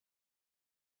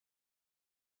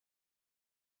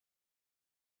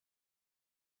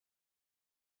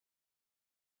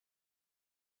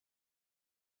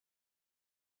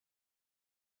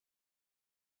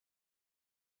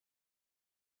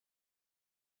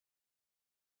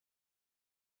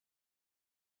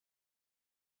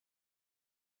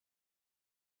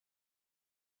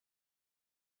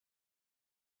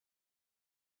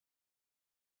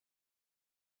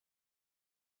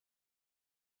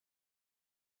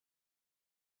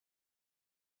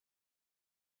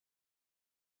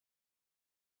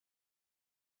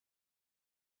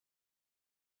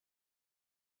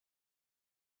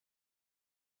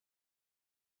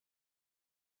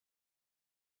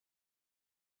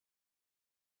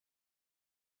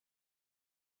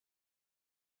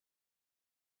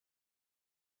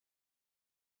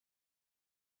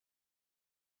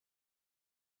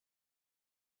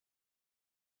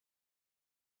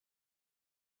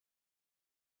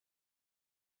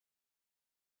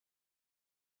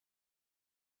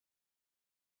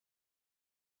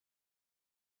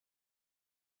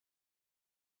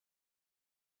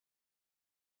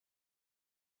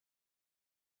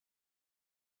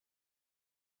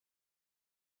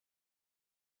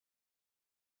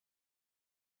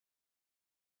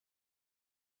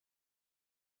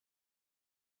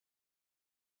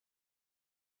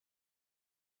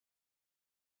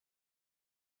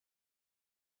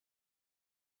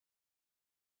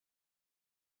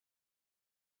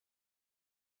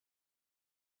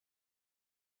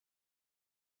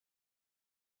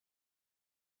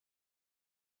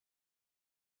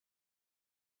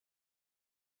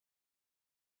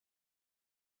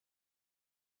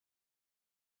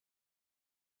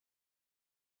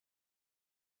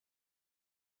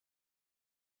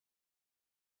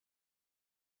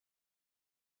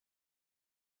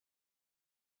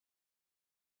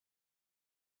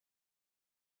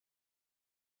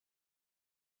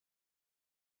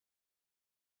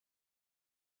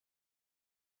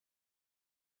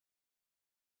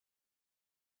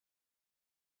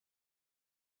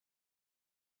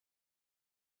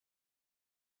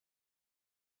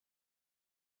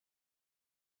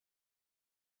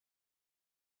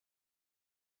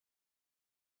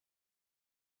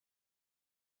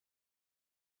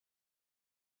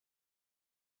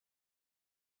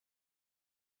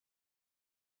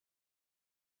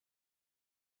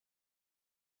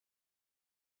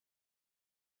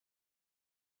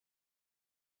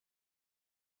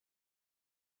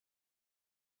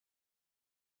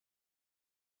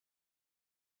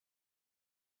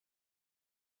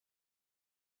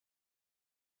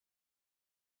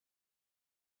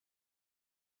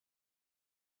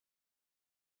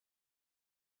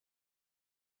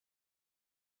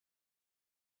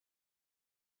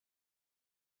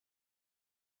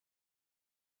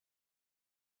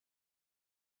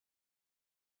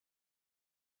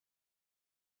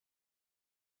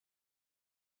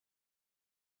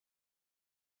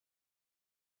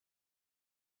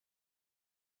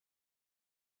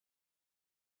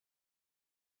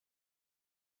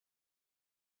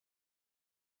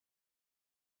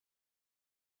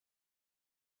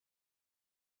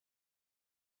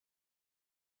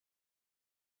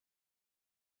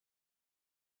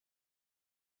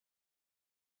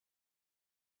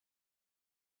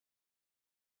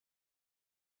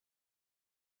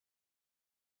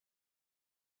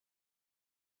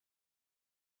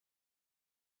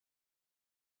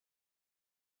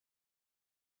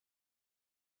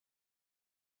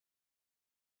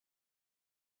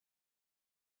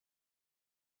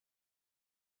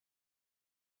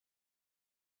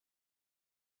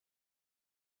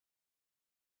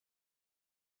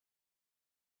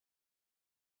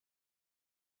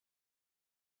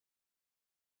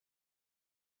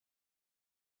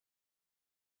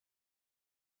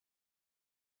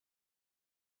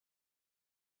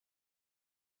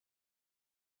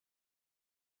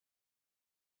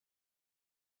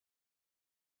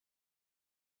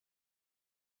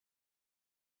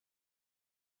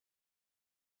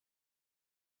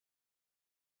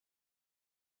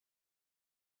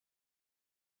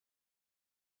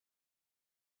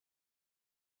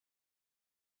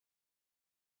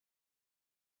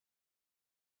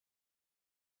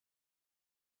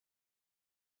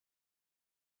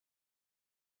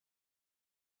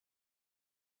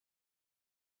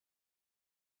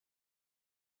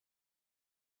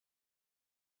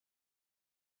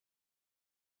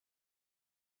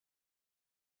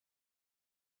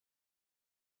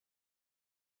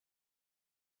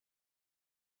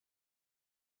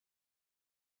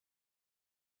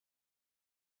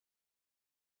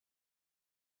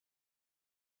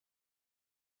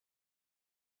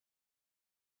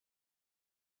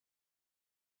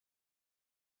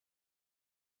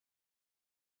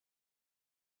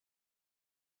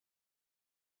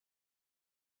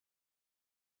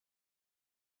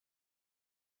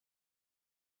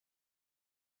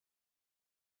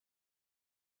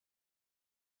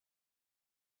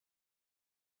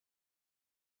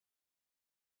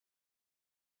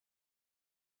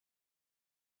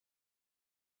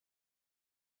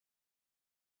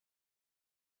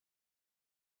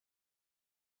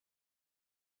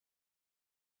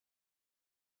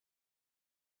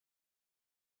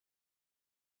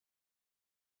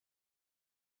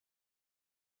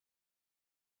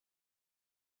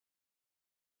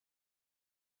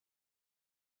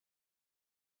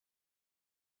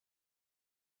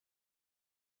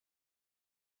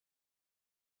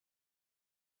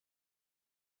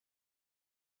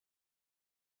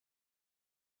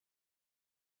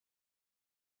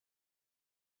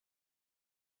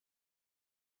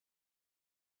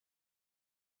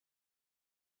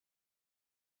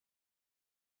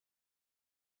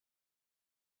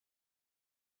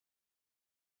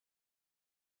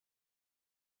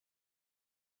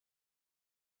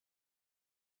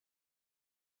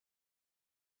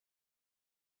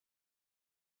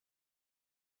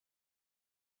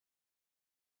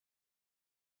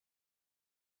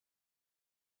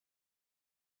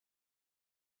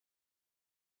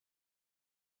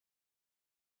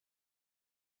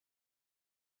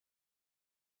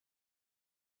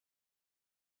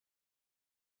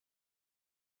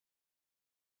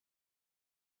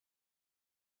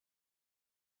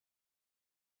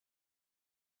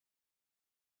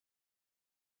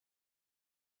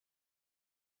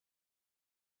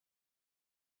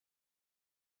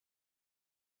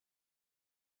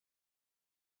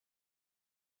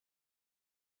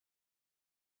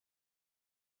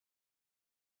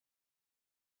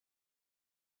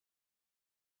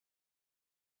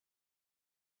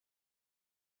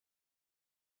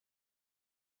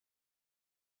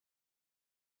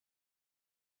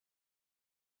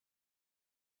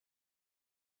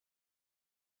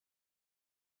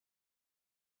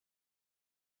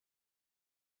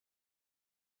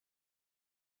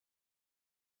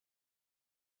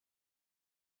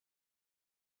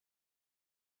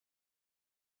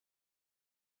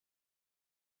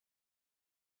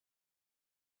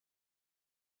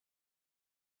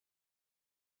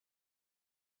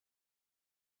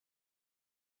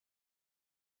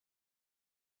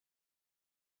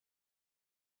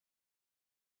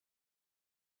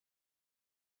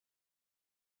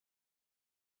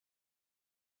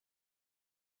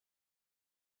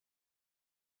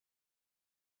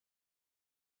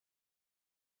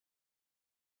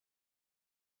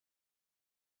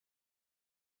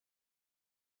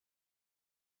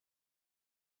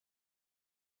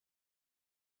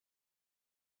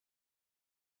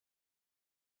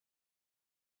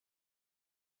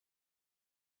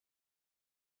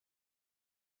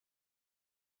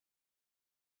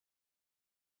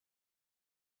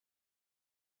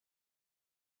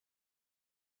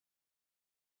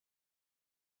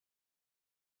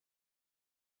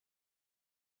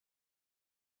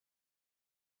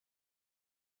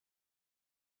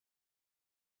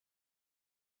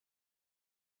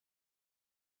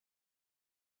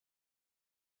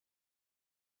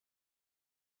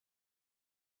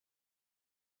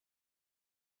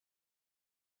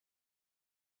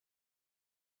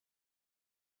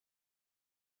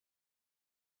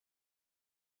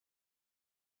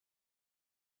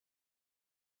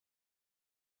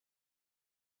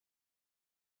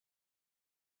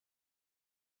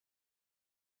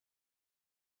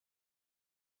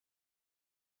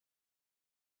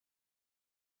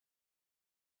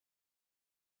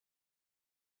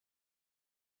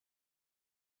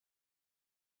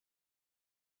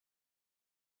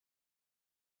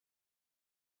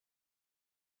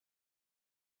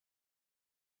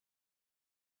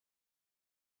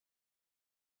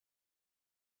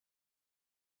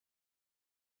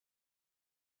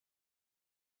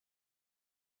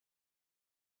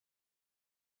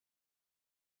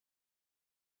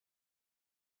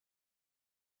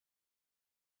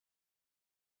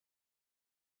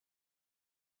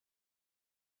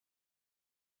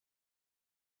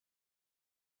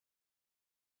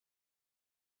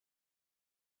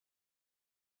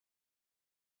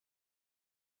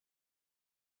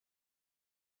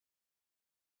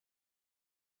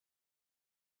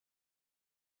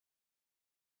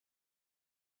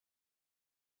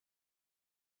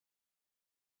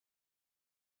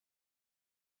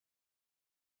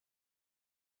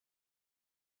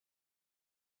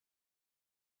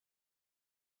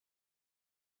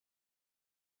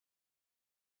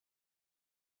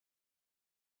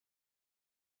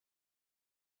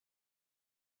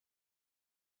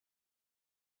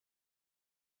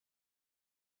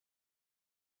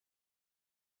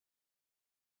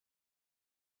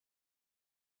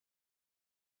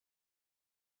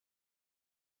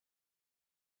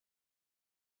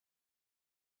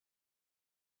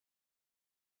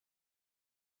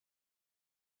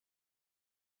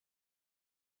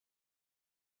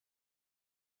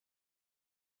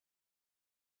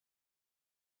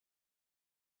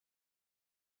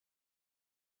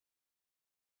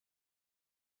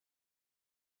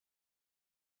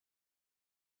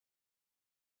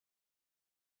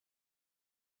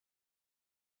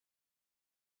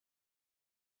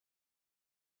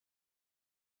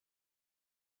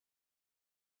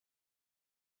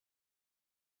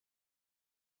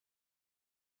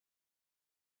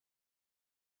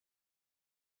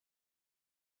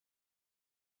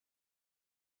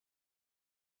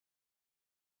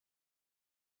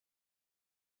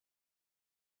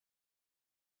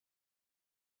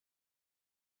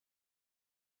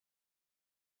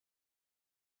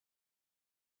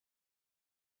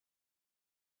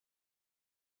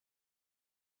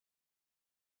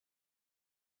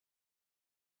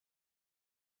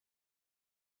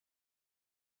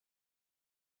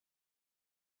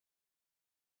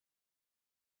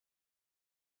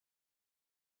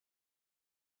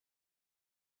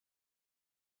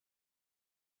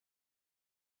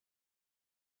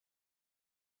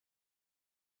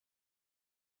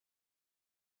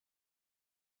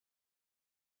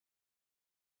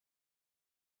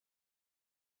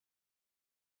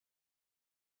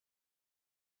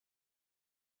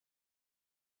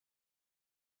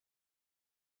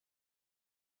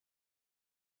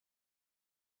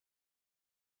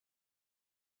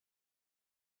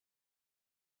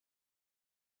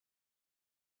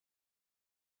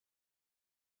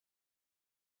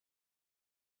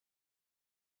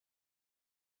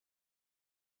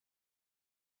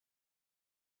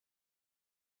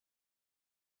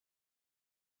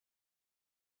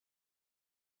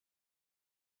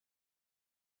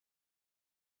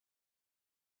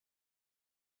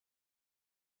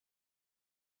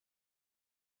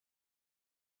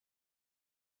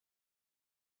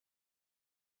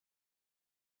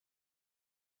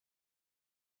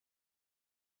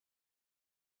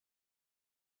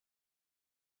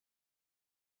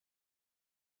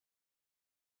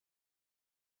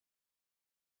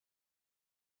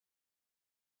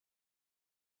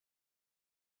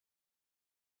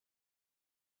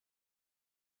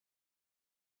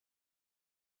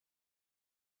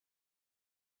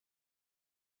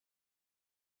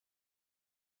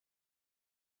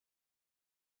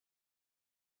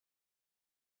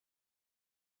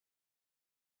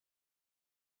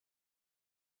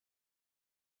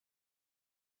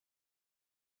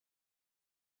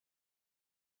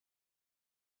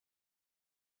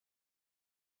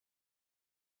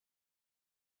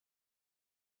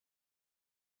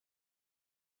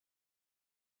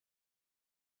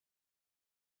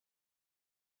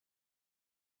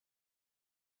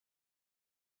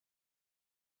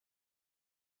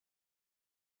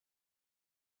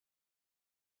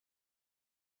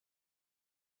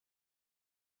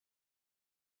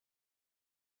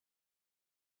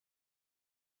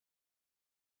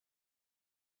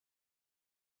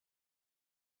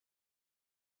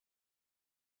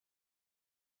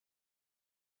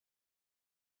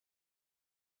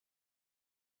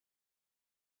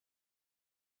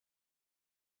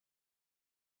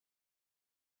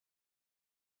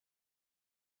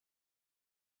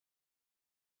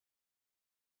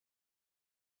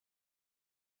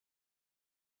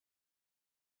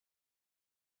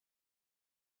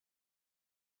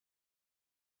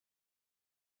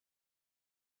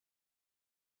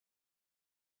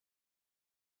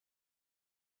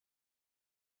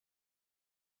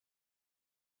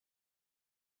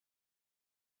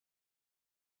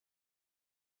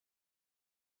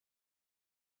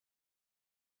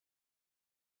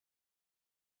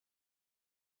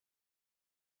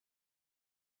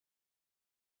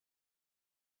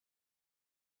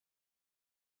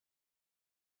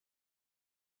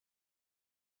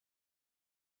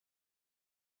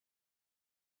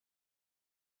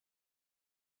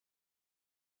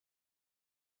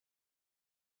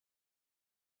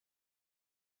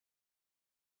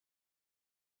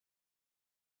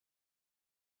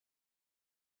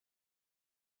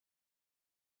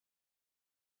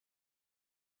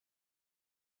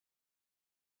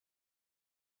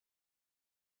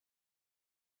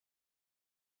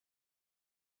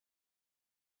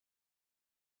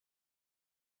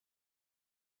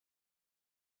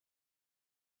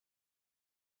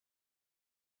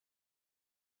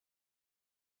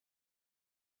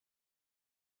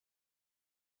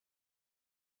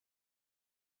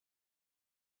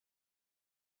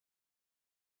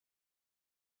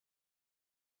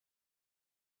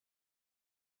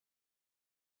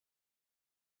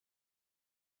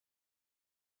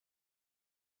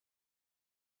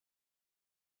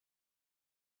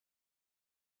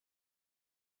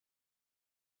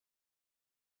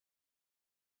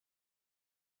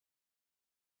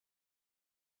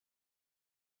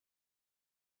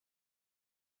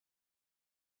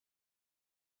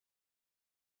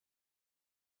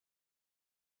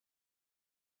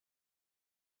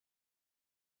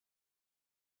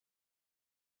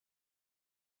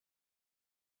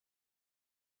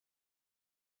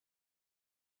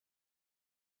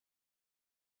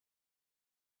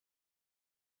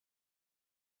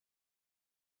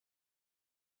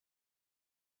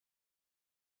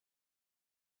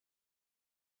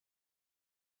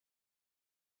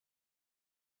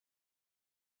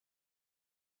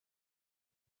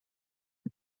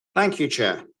Thank you,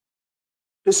 Chair.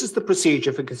 This is the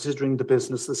procedure for considering the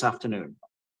business this afternoon.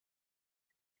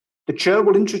 The Chair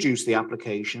will introduce the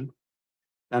application,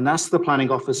 then ask the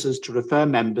planning officers to refer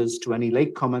members to any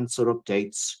late comments or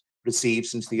updates received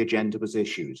since the agenda was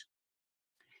issued.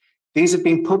 These have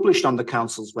been published on the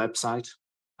Council's website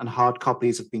and hard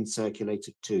copies have been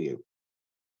circulated to you.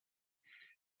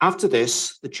 After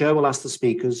this, the Chair will ask the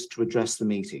speakers to address the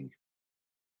meeting.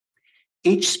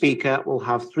 Each speaker will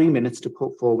have 3 minutes to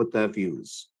put forward their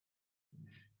views.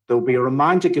 There will be a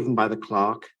reminder given by the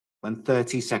clerk when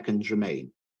 30 seconds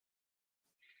remain.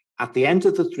 At the end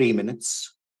of the 3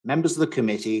 minutes, members of the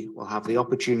committee will have the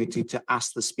opportunity to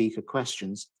ask the speaker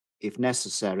questions, if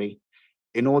necessary,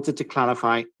 in order to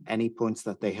clarify any points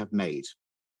that they have made.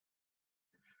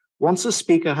 Once a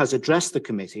speaker has addressed the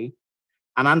committee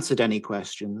and answered any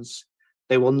questions,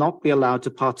 they will not be allowed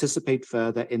to participate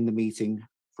further in the meeting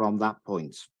from that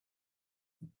point.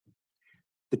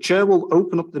 The Chair will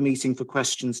open up the meeting for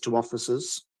questions to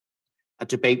officers, a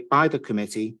debate by the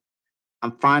committee,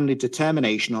 and finally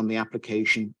determination on the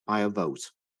application by a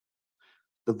vote.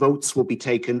 The votes will be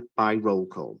taken by roll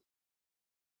call.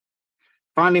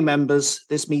 Finally, members,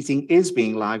 this meeting is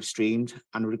being live streamed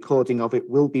and a recording of it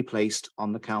will be placed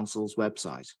on the Council's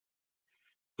website.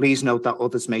 Please note that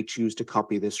others may choose to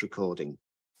copy this recording.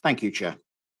 Thank you, Chair.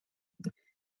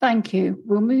 Thank you.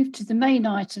 We'll move to the main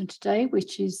item today,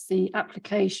 which is the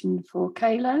application for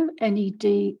Kalo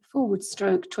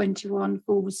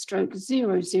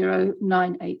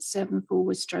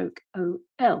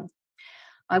NED/21/00987/OL.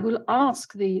 I will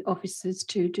ask the officers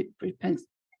to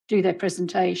do their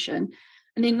presentation,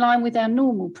 and in line with our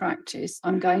normal practice,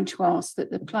 I'm going to ask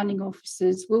that the planning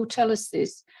officers will tell us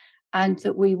this and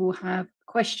that we will have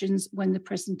questions when the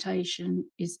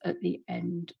presentation is at the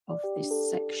end of this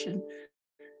section.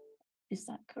 Is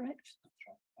that correct?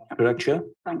 Correct, Chair.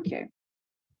 Thank you.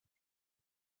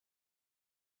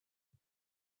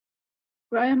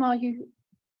 Graham, are you?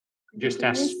 Just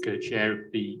ask, Chair,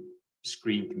 if the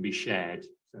screen can be shared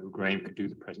so Graham could do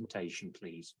the presentation,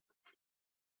 please.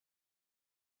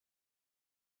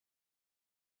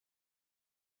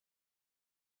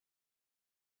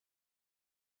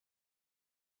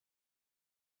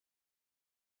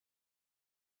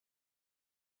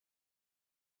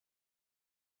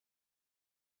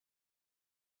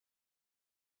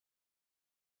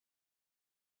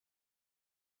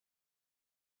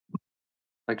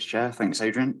 Thanks, Chair. Thanks,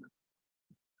 Adrian.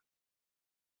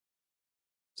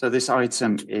 So this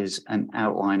item is an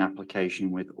outline application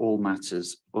with all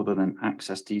matters other than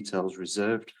access details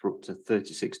reserved for up to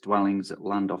 36 dwellings at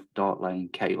Land Off Dart Lane,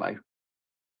 Kalo.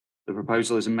 The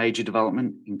proposal is a major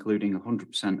development, including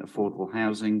 100% affordable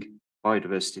housing,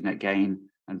 biodiversity net gain,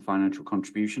 and financial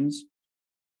contributions.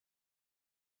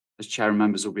 As Chair and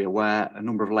members will be aware, a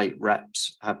number of late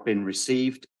reps have been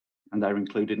received and they're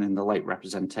included in the late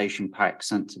representation pack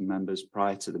sent to members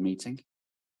prior to the meeting.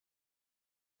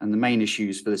 And the main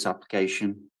issues for this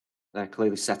application, they're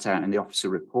clearly set out in the officer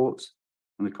report,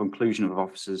 and the conclusion of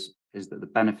officers is that the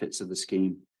benefits of the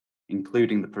scheme,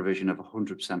 including the provision of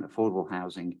 100% affordable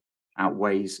housing,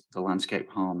 outweighs the landscape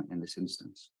harm in this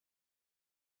instance.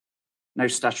 No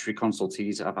statutory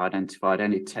consultees have identified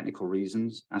any technical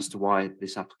reasons as to why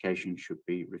this application should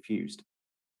be refused.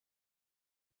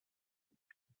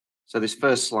 So this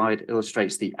first slide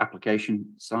illustrates the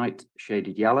application site,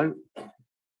 shaded yellow. The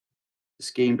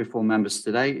scheme before members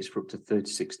today is for up to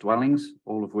 36 dwellings,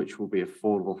 all of which will be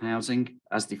affordable housing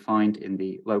as defined in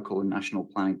the local and national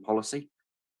planning policy.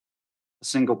 A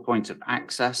single point of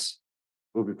access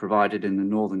will be provided in the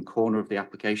northern corner of the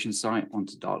application site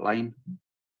onto Dart Lane.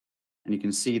 And you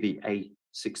can see the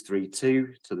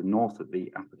A632 to the north of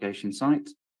the application site,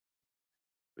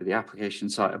 with the application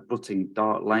site abutting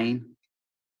Dart Lane.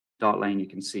 Dart Lane you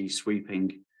can see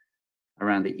sweeping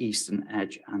around the eastern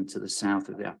edge and to the south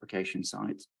of the application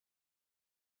site.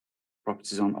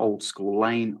 Properties on Old School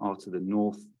Lane are to the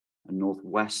north and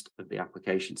northwest of the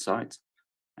application site.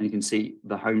 And you can see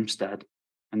the homestead,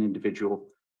 an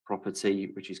individual property,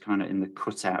 which is kind of in the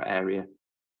cutout area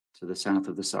to the south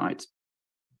of the site.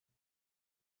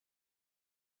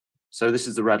 So this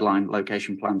is the red line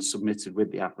location plan submitted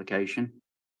with the application.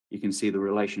 You can see the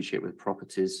relationship with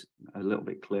properties a little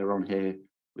bit clearer on here,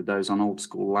 with those on Old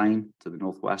School Lane to the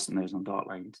northwest and those on Dart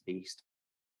Lane to the east.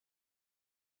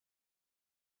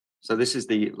 So this is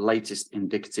the latest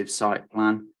indicative site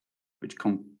plan, which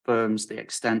confirms the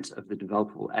extent of the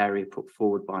developable area put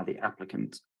forward by the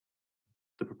applicant.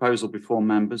 The proposal before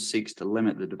members seeks to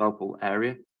limit the developable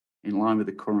area in line with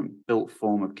the current built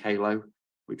form of Kalo,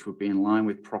 which would be in line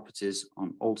with properties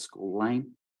on Old School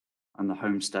Lane and the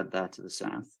homestead there to the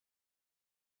south.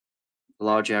 A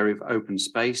large area of open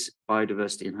space,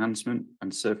 biodiversity enhancement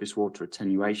and surface water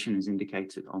attenuation is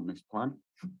indicated on this plan.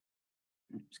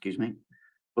 Excuse me.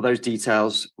 But those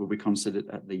details will be considered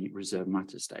at the reserve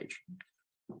matter stage.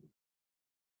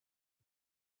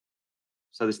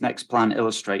 So this next plan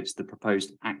illustrates the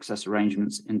proposed access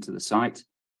arrangements into the site.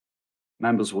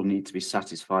 Members will need to be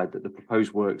satisfied that the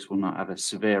proposed works will not have a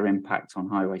severe impact on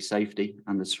highway safety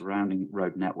and the surrounding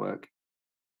road network.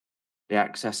 The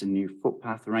access and new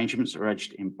footpath arrangements are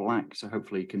edged in black, so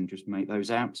hopefully you can just make those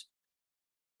out.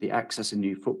 The access and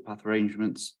new footpath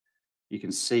arrangements you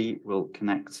can see will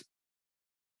connect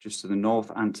just to the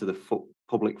north and to the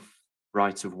public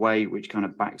right of way, which kind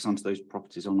of backs onto those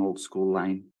properties on Old School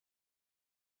Lane.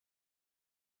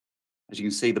 As you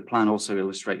can see, the plan also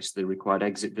illustrates the required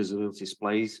exit visibility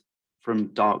displays from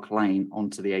Dark Lane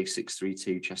onto the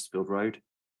A632 Chesterfield Road.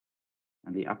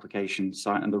 And the application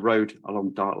site and the road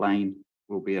along Dark Lane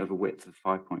will be of a width of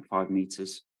 5.5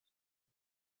 metres.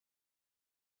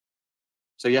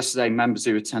 So yesterday, members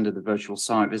who attended the virtual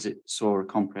site visit saw a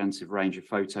comprehensive range of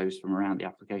photos from around the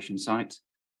application site.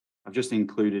 I've just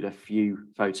included a few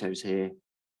photos here,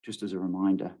 just as a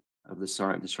reminder of the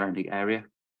site and the surrounding area.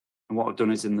 And what I've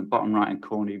done is in the bottom right-hand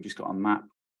corner, you've just got a map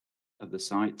of the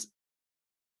site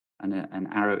and an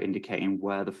arrow indicating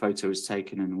where the photo is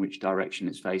taken and which direction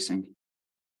it's facing.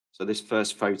 So this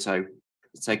first photo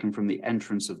is taken from the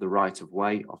entrance of the right of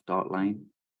way off Dark Lane.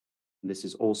 And this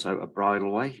is also a bridle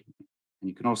way. And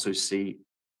you can also see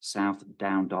south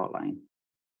down Dark Lane.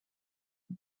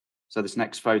 So this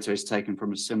next photo is taken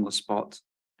from a similar spot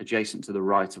adjacent to the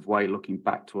right of way, looking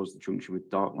back towards the junction with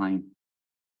Dark Lane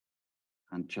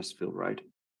and Chesterfield Road.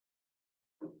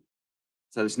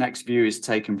 So this next view is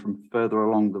taken from further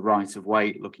along the right of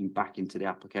way, looking back into the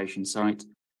application site.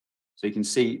 So you can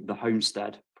see the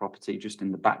homestead property just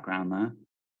in the background there,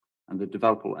 and the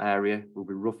developable area will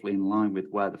be roughly in line with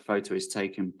where the photo is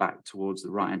taken back towards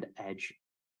the right-hand edge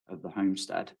of the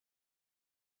homestead.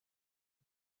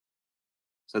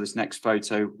 So this next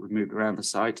photo we've moved around the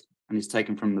site and is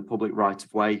taken from the public right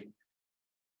of way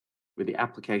with the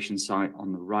application site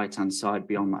on the right-hand side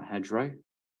beyond that hedgerow.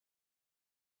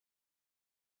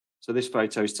 So this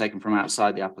photo is taken from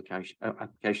outside the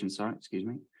application site,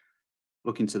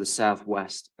 looking to the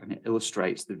southwest, and it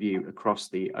illustrates the view across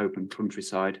the open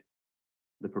countryside.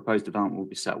 The proposed development will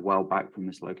be set well back from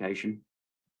this location.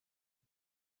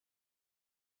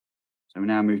 So we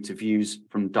now move to views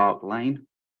from Dark Lane,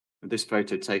 with this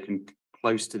photo taken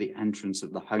close to the entrance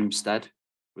of the homestead,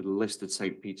 with a listed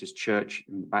St. Peter's Church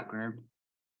in the background.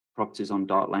 Properties on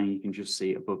Dark Lane, you can just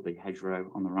see above the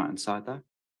hedgerow on the right-hand side there.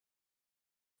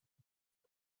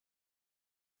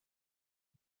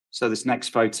 So this next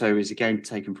photo is again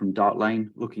taken from Dark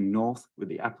Lane, looking north with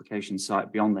the application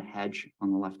site beyond the hedge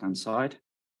on the left-hand side.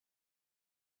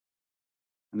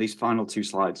 And these final two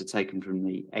slides are taken from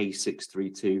the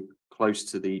A632, close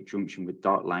to the junction with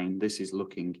Dark Lane. This is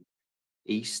looking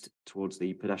east towards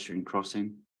the pedestrian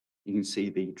crossing. You can see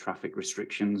the traffic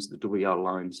restrictions, the double yellow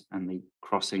lines, and the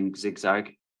crossing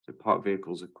zigzag. So parked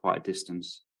vehicles are quite a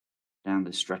distance down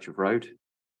this stretch of road.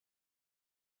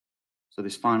 So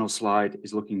this final slide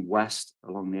is looking west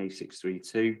along the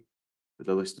A632 with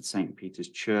the listed St. Peter's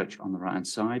Church on the right-hand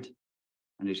side.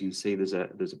 And as you can see, there's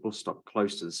a bus stop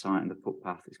close to the site, and the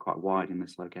footpath is quite wide in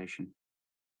this location.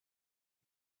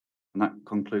 And that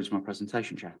concludes my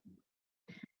presentation, Chair.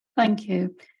 Thank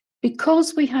you.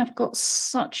 Because we have got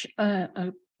such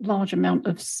a large amount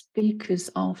of speakers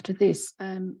after this,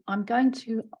 I'm going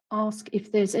to ask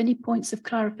if there's any points of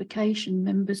clarification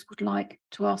members would like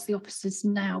to ask the officers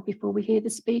now before we hear the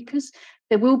speakers.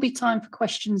 There will be time for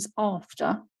questions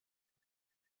after.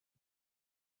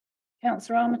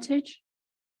 Councillor Armitage?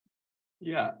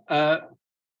 Yeah,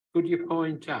 could you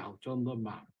point out on the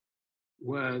map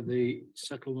where the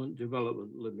settlement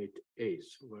development limit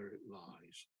is, where it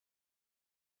lies?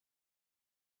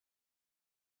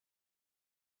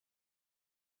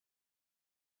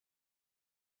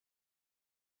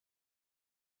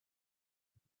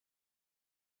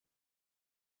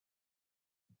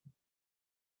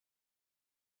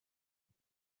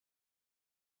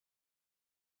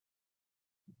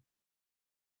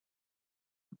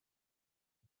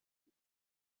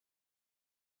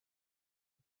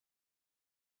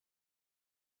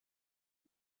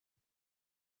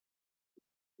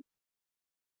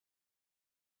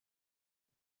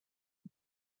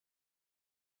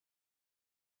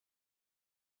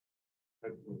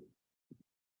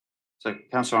 So,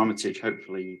 Councillor Armitage,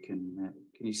 hopefully you can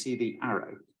you see the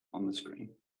arrow on the screen?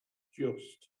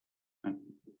 Just.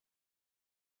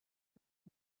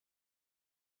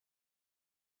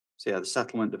 So yeah, the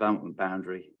settlement development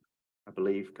boundary I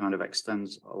believe, kind of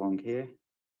extends along here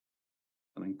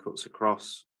and then cuts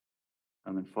across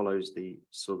and then follows the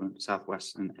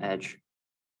southwestern edge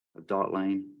of Dart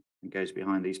Lane and goes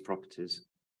behind these properties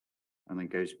and then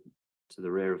goes to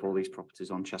the rear of all these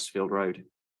properties on Chesterfield Road.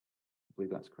 I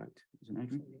believe that's correct, isn't it,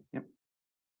 Adrian? Yep.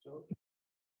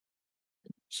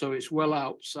 So it's well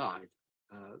outside,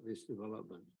 this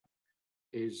development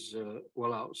is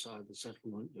well outside the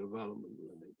settlement development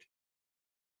limit.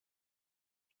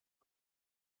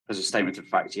 As a statement of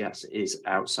fact, yes, it is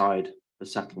outside the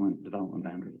settlement development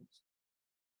boundaries.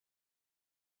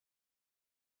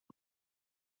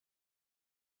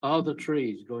 Are the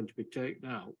trees going to be taken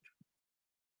out?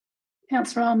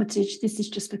 Councillor Armitage, this is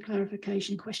just for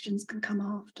clarification. Questions can come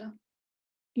after.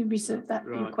 You reserve that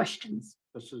for your Right. questions.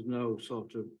 Because there's no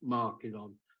sort of marking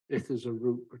on if there's a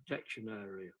root protection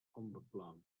area on the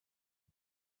plan.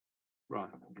 Right.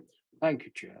 Thank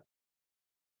you, Chair.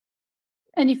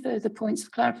 Any further points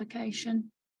of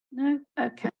clarification? No?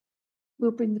 Okay.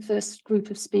 We'll bring the first group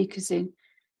of speakers in.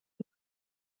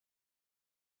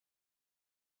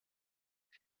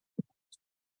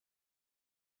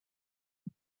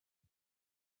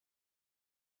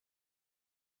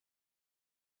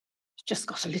 Just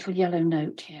got a little yellow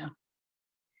note here.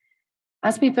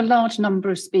 As we have a large number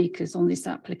of speakers on this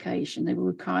application, they will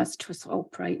require us to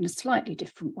operate in a slightly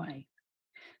different way.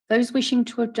 Those wishing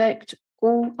to object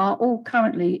are all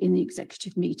currently in the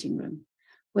executive meeting room,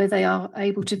 where they are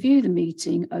able to view the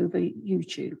meeting over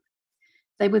YouTube.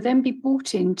 They will then be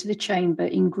brought into the chamber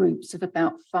in groups of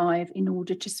about 5 in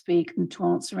order to speak and to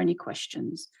answer any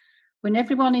questions. When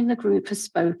everyone in the group has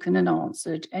spoken and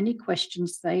answered any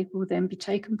questions, they will then be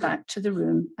taken back to the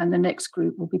room and the next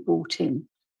group will be brought in.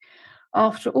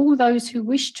 After all those who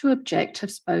wish to object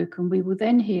have spoken, we will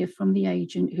then hear from the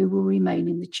agent who will remain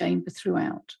in the chamber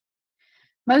throughout.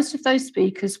 Most of those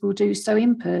speakers will do so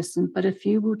in person, but a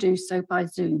few will do so by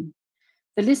Zoom.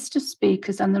 The list of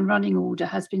speakers and the running order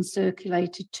has been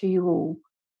circulated to you all.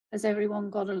 Has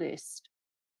everyone got a list?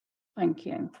 Thank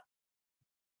you.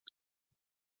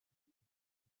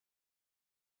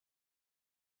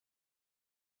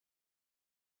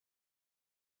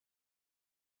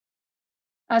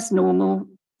 As normal,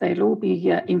 they'll all be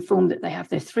informed that they have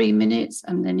their 3 minutes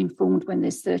and then informed when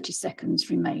there's 30 seconds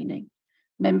remaining.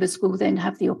 Members will then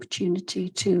have the opportunity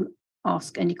to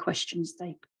ask any questions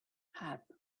they have.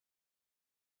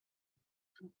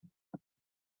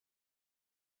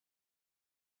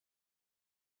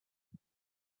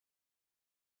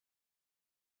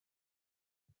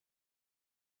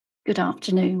 Good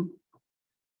afternoon.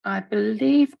 I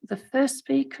believe the first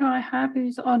speaker I have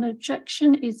who's on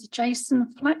objection is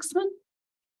Jason Flaxman.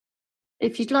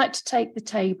 If you'd like to take the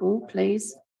table,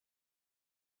 please.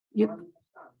 You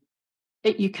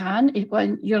can.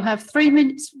 You'll have 3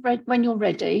 minutes when you're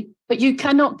ready, but you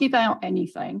cannot give out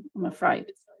anything, I'm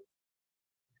afraid.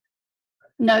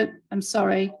 No, I'm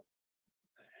sorry.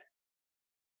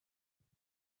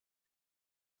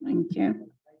 Thank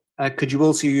you. Could you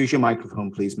also use your microphone,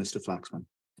 please, Mr. Flaxman?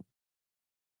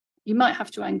 You might have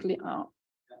to angle it up.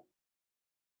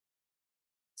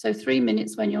 So 3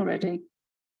 minutes when you're ready.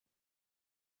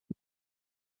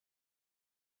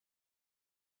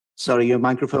 Sorry, your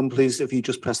microphone, please, if you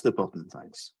just press the button,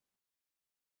 thanks.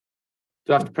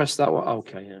 Do I have to press that one?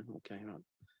 Okay, yeah, okay, right.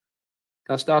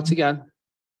 Can I start again?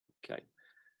 Okay.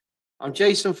 I'm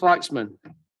Jason Flaxman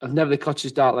of Neverly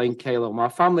Cottages, Dart Lane, Calo. My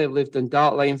family have lived in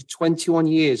Dart Lane for 21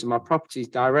 years and my property is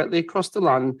directly across the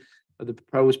land of the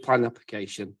proposed plan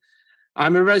application.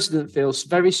 I'm a resident, feels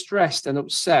very stressed and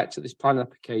upset at this plan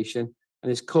application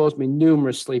and it's caused me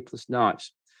numerous sleepless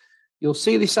nights. You'll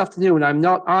see this afternoon I'm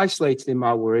not isolated in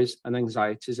my worries and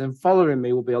anxieties, and following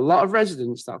me will be a lot of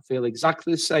residents that feel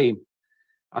exactly the same.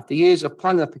 After years of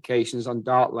plan applications on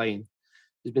Dart Lane,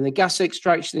 there's been a gas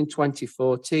extraction in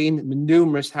 2014 and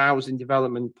numerous housing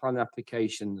development plan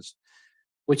applications,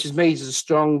 which has made us a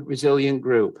strong, resilient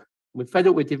group. We're fed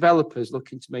up with developers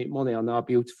looking to make money on our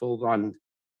beautiful land.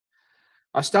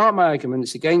 I start my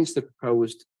arguments against the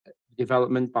proposed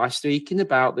development by speaking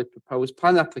about the proposed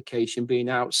plan application being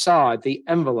outside the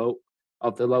envelope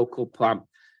of the local plan.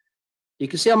 You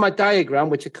can see on my diagram,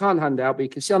 which I can't hand out, but you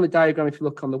can see on the diagram if you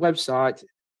look on the website,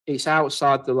 it's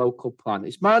outside the local plan.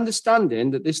 It's my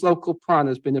understanding that this local plan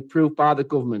has been approved by the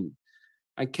government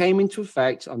and came into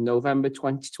effect on November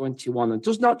 2021 and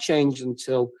does not change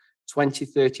until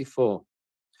 2034.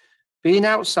 Being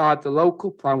outside the local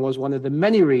plan was one of the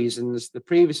many reasons the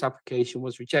previous application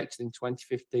was rejected in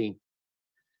 2015.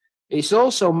 It's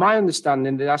also my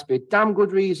understanding that there has to be a damn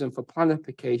good reason for plan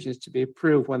applications to be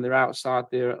approved when they're outside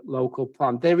their local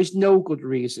plan. There is no good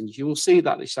reasons. You will see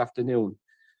that this afternoon.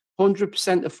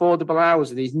 100% affordable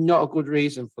housing is not a good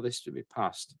reason for this to be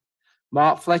passed.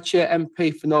 Mark Fletcher,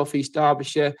 MP for North East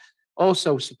Derbyshire,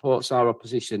 also supports our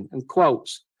opposition and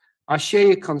quotes, "I share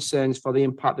your concerns for the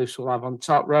impact this will have on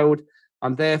Top Road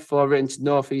and therefore written to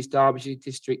North East Derbyshire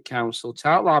District Council to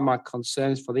outline my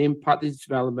concerns for the impact this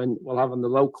development will have on the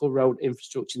local road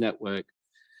infrastructure network."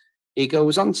 He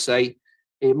goes on to say,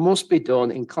 "It must be done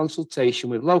in consultation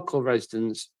with local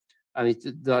residents and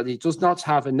that it does not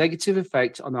have a negative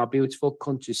effect on our beautiful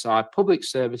countryside, public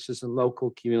services and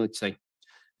local community."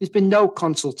 There's been no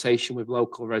consultation with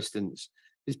local residents.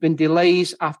 There's been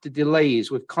delays after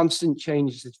delays with constant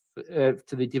changes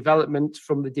to the development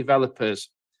from the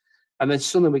developers. And then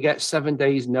suddenly we get 7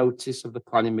 days notice of the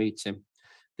planning meeting.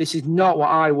 This is not what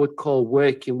I would call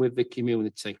working with the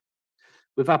community.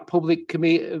 We've had public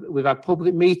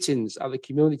meetings at the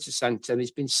community centre and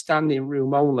it's been standing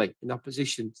room only in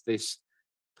opposition to this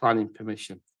planning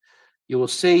permission. You will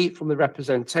see from the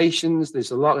representations, there's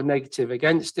a lot of negative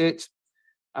against it.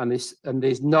 And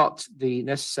there's not the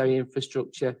necessary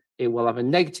infrastructure. It will have a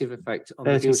negative effect on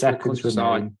the 30 beautiful seconds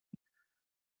countryside. remaining.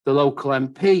 The local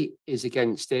MP is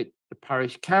against it, the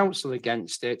parish council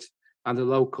against it, and the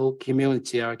local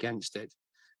community are against it.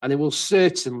 And it will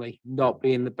certainly not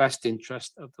be in the best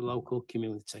interest of the local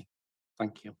community.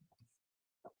 Thank you.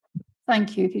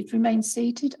 Thank you. If you'd remain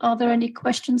seated, are there any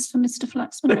questions for Mr.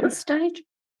 Flaxman at this stage?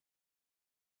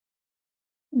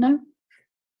 No?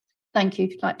 Thank you.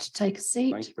 If you'd like to take a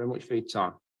seat. Thank you very much for your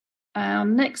time. Our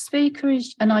next speaker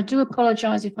is, and I do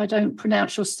apologise if I don't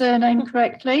pronounce your surname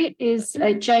correctly, is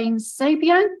Jane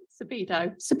Sabio.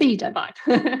 Sabido.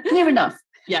 Fine. Near Near enough.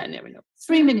 Yeah, near enough.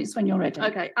 3 minutes when you're ready.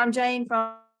 Okay, I'm Jane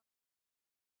from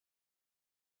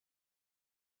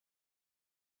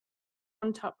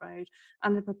Top Road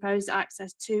and the proposed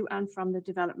access to and from the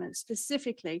development,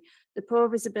 specifically the poor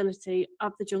visibility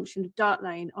of the junction of Dart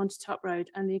Lane onto Top Road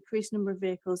and the increased number of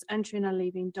vehicles entering and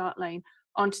leaving Dart Lane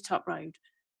onto Top Road.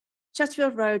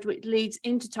 Chesterfield Road, which leads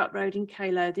into Top Road in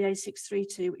Calo, the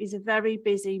A632, is a very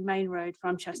busy main road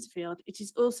from Chesterfield. It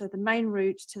is also the main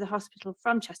route to the hospital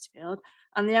from Chesterfield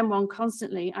and the M1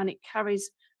 constantly carries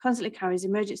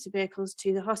emergency vehicles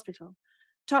to the hospital.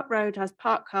 Top Road has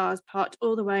parked cars parked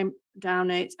all the way down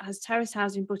it, has terrace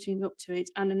housing butting up to it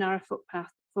and a narrow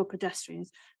footpath for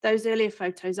pedestrians. Those earlier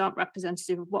photos aren't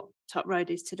representative of what Top Road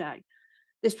is today.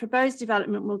 This proposed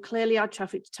development will clearly add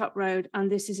traffic to Top Road,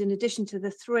 and this is in addition to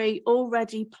the 3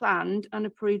 already planned and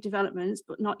approved developments,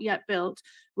 but not yet built,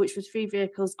 which was 3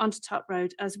 vehicles onto Top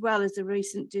Road, as well as the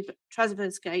recent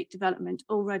Traverse Gate development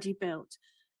already built.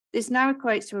 This now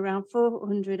equates to around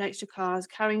 400 extra cars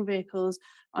carrying vehicles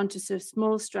onto a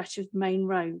small stretch of main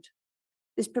road.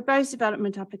 This proposed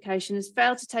development application has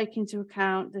failed to take into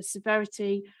account the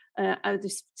severity of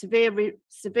the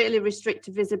severely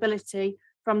restricted visibility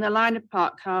from the line of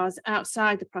parked cars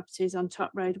outside the properties on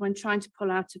Top Road when trying to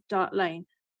pull out of Dart Lane.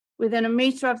 Within a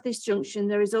metre of this junction,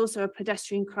 there is also a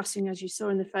pedestrian crossing, as you saw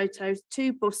in the photos,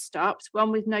 2 bus stops,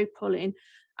 one with no pulling,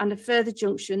 and a further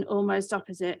junction almost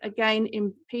opposite, again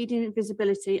impeding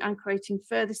visibility and creating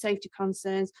further safety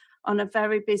concerns on a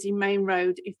very busy main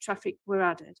road if traffic were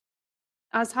added.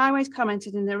 As Highways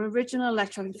commented in their original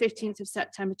letter on the 15th of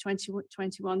September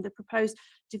 2021, the proposed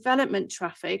development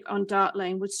traffic on Dart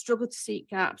Lane would struggle to seek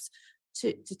gaps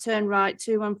to turn right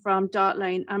to and from Dart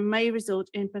Lane and may result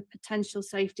in a potential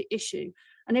safety issue.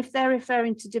 And if they're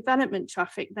referring to development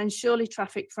traffic, then surely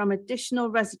traffic from additional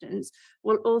residents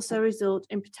will also result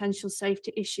in potential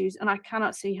safety issues, and I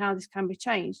cannot see how this can be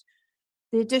changed.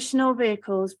 The additional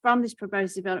vehicles from this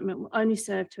proposed development will only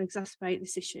serve to exacerbate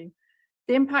this issue.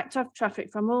 The impact of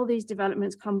traffic from all these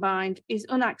developments combined is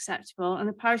unacceptable, and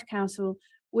the Parish Council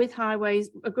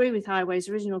agree with Highways'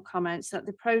 original comments that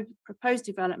the proposed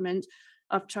development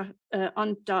of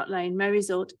on Dart Lane may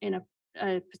result in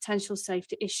a potential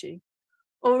safety issue.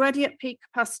 Already at peak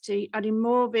capacity, adding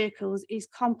more vehicles is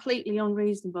completely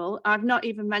unreasonable. I've not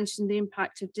even mentioned the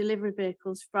impact of delivery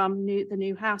vehicles from the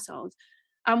new households.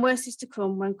 And worse is to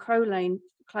come when Crow Lane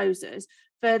closes,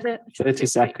 further 30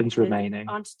 seconds remaining.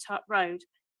 Onto Top Road.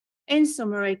 In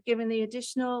summary, given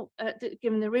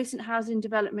the recent housing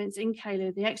developments in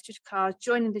Calo, the extra cars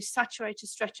joining this saturated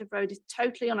stretch of road is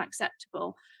totally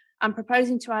unacceptable, and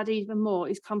proposing to add even more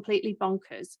is completely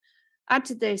bonkers. Add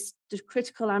to this the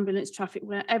critical ambulance traffic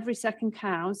where every second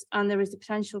counts, and there is the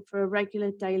potential for a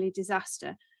regular daily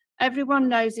disaster. Everyone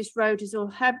knows this road is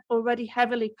already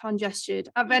heavily congested.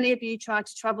 Have any of you tried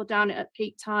to travel down it at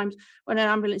peak times when an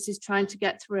ambulance is trying to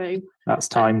get through? That's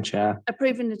time, Chair.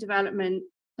 Approving the development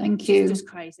Thank you. is just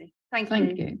crazy.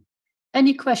 Thank you.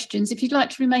 Any questions? If you'd like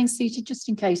to remain seated, just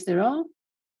in case there are.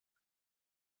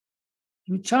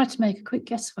 You tried to make a quick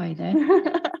guessaway there.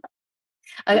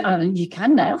 You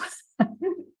can now.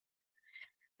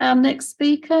 Our next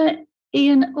speaker,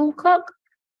 Ian Alcock.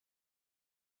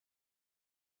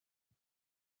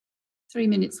 3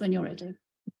 minutes when you're ready.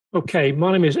 Okay,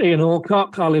 my name is Ian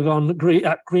Alcock. I live on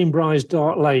at Greenbriers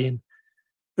Dark Lane.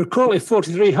 There are currently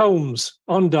 43 homes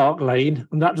on Dark Lane,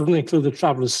 and that doesn't include the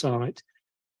travellers' site.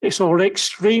 It's already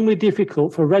extremely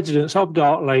difficult for residents of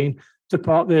Dark Lane to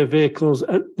park their vehicles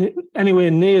anywhere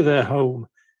near their home.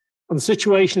 And the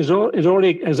situation is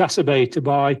already exacerbated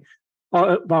by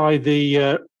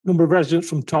the number of residents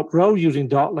from Top Road using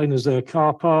Dark Lane as their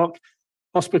car park,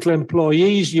 hospital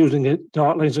employees using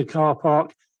Dark Lane as a car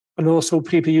park, and also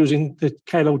people using the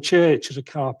Calo Church as a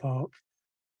car park.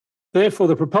 Therefore,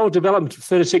 the proposed development of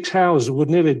 36 houses would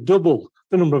nearly double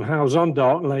the number of houses on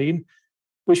Dark Lane,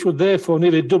 which would therefore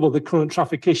nearly double the current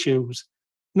traffic issues.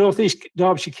 North East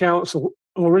Derbyshire Council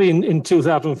already in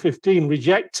 2015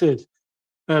 rejected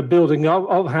building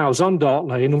of houses on Dark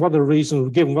Lane, and one of the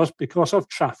reasons given was because of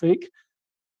traffic.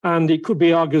 And it could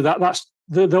be argued that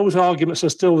those arguments are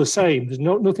still the same. There's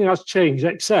nothing has changed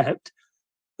except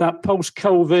that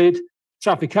post-COVID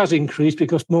traffic has increased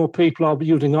because more people are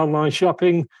using online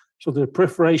shopping, so the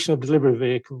proliferation of delivery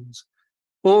vehicles.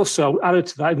 Also, added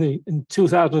to that, in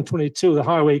 2022, the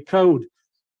Highway Code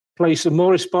placed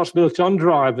more responsibility on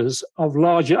drivers of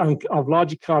larger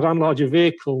cars and larger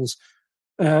vehicles,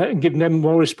 and giving them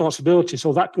more responsibility.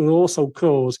 So that could also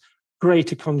cause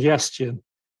greater congestion.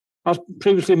 As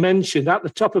previously mentioned, at the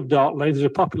top of Dark Lane, there's a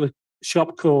popular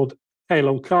shop called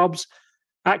Calo Cobs.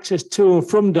 Access to and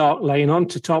from Dark Lane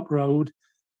onto Top Road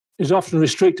is often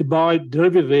restricted by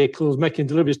delivery vehicles making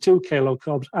deliveries to Calo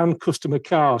Cobs and customer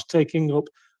cars, taking up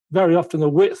very often the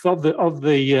width of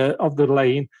the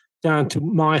lane down to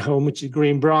my home, which is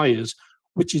Greenbriers,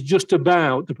 which is just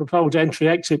about the proposed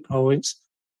entry-exit points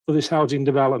for this housing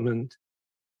development.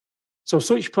 So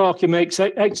such parking makes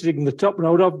exiting the Top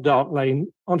Road of Dark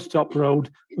Lane onto Top Road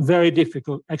very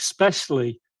difficult,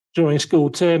 especially during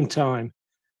school term time.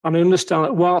 And I understand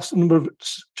that whilst a number of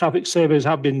traffic surveys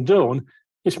have been done,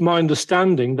 it's my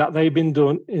understanding that they've been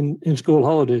done in school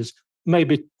holidays,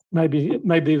 maybe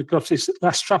because it's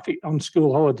less traffic on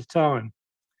school holiday time.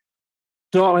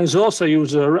 Dark Lane is also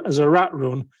used as a rat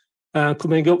run,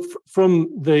 coming up from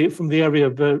the area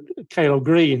of Calo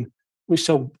Green, which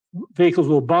so vehicles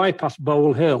will bypass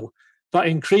Bowl Hill. That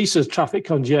increases traffic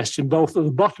congestion both at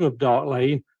the bottom of Dark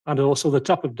Lane and also the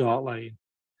top of Dark Lane.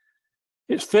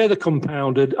 It's further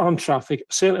compounded on traffic,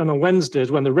 certainly on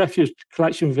Wednesdays when the refuse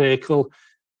collection vehicle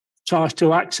tries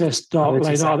to access Dark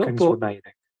Lane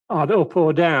either up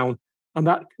or down, and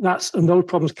those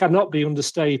problems cannot be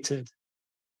understated.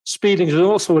 Speeding is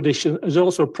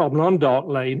also a problem on Dark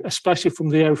Lane, especially from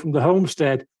the area from the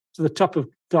Homestead to the top of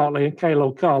Dark Lane and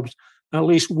Calo Cobs. At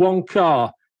least one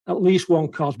car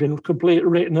has been completely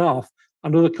written off,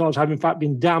 and other cars have in fact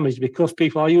been damaged because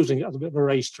people are using it as a bit of a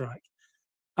racetrack.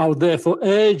 I would therefore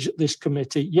urge this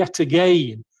committee yet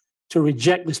again to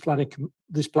reject this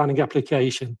planning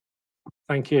application.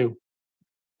 Thank you.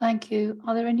 Thank you.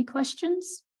 Are there any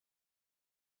questions?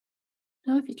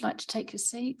 No, if you'd like to take a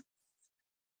seat.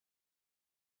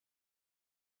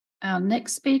 Our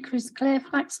next speaker is Claire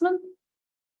Flaxman.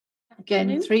 Again,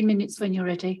 Afternoon. 3 minutes when you're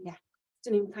ready. Yeah.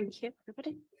 Afternoon, thank you,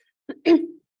 everybody.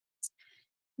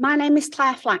 My name is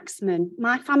Claire Flaxman.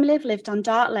 My family have lived on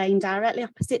Dark Lane directly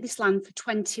opposite this land for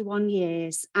 21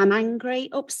 years. I'm angry,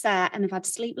 upset, and have had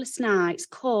sleepless nights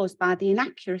caused by the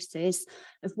inaccuracies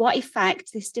of what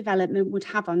effect this development would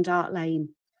have on Dark Lane.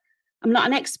 I'm not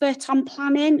an expert on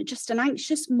planning, just an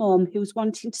anxious mum who's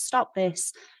wanting to stop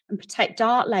this and protect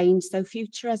Dark Lane so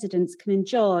future residents can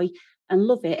enjoy and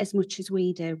love it as much as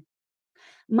we do.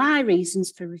 My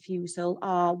reasons for refusal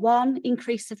are: 1,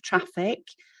 increase of traffic.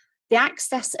 The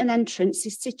access and entrance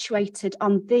is situated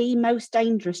on the most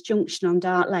dangerous junction on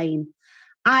Dark Lane.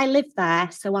 I live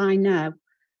there, so I know.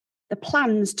 The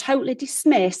plans totally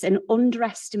dismiss and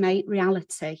underestimate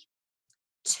reality.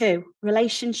 2,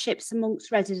 relationships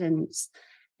amongst residents.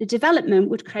 The development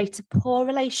would create a poor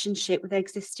relationship with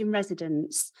existing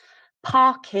residents,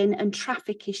 parking and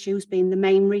traffic issues being the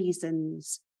main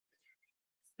reasons.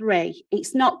 3,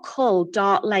 it's not called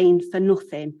Dark Lane for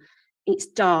nothing. It's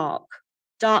dark.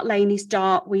 Dark Lane is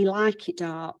dark, we like it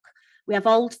dark. We have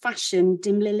old-fashioned,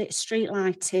 dimly lit street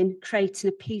lighting, creating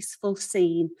a peaceful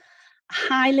scene. A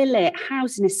highly lit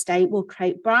housing estate will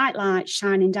create bright lights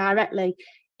shining directly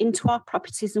into our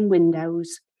properties and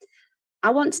windows. I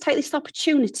want to take this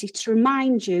opportunity to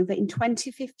remind you that in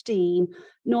 2015,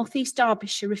 North East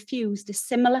Derbyshire refused a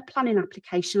similar planning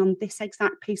application on this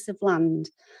exact piece of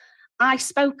land. I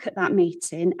spoke at that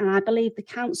meeting and I believe the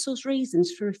council's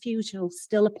reasons for refusal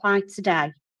still apply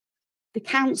today. The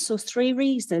council's 3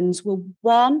 reasons were: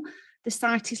 1, the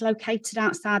site is located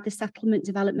outside the settlement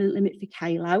development limit for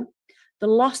Calo. The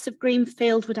loss of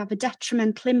Greenfield would have a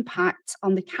detrimental impact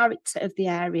on the character of the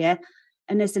area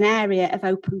and as an area of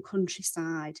open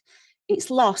countryside. Its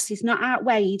loss is not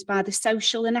outweighed by the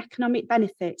social and economic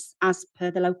benefits as per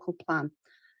the local plan.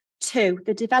 2,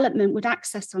 the development would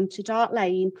access onto Dart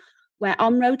Lane, where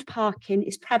on-road parking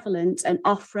is prevalent and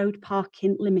off-road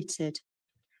parking limited.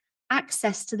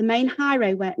 Access to the main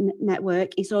highway network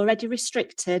is already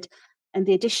restricted, and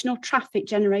the additional traffic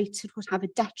generated would have a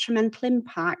detrimental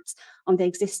impact on the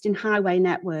existing highway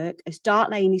network, as Dart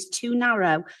Lane is too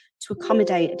narrow to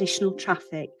accommodate additional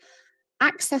traffic.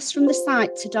 Access from the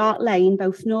site to Dart Lane,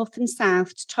 both north and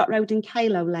south to Top Road and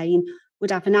Calo Lane,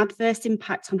 would have an adverse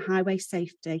impact on highway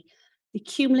safety. The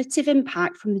cumulative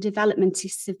impact from the development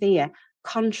is severe,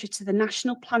 contrary to the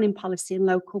national planning policy and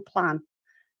local plan.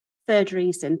 3rd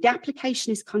reason, the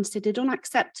application is considered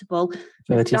unacceptable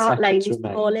as Dart Lane is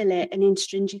poorly lit and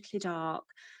intrinsically dark.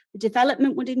 The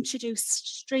development would introduce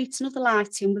street and other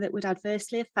lighting that would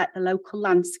adversely affect the local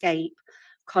landscape,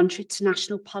 contrary to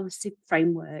national policy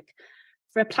framework.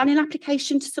 For a planning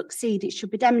application to succeed, it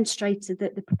should be demonstrated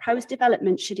that the proposed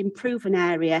development should improve an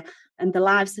area and the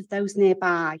lives of those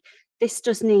nearby. This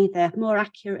does neither. More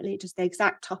accurately, it does the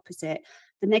exact opposite.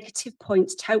 The negative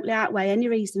points totally outweigh any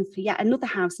reason for yet another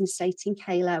housing estate in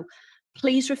Calo.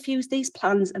 Please refuse these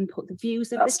plans and put the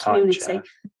views of the community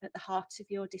at the heart of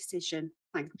your decision.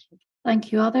 Thank you.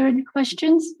 Thank you. Are there any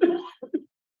questions?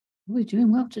 We're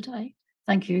doing well today.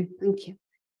 Thank you. Thank you.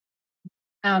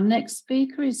 Our next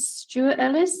speaker is Stuart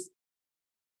Ellis.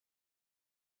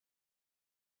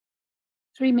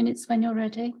 3 minutes when you're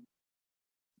ready.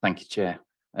 Thank you, Chair.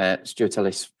 Stuart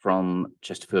Ellis from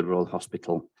Chesterfield Royal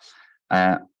Hospital.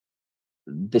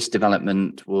 This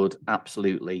development would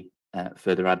absolutely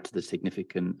further add to the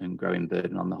significant and growing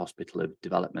burden on the hospital of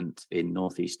development in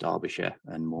North East Derbyshire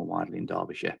and more widely in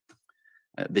Derbyshire.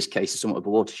 This case is somewhat of a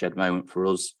watershed moment for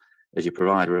us as your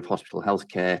provider of hospital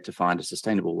healthcare to find a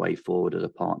sustainable way forward as a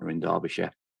partner in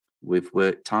Derbyshire. We've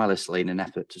worked tirelessly in an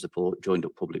effort to support joined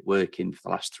up public working for the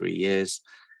last 3 years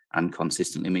and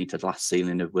consistently meet a glass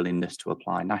ceiling of willingness to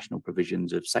apply national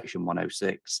provisions of Section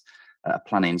 106 at a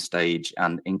planning stage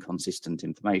and inconsistent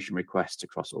information requests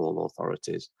across all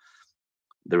authorities.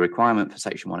 The requirement for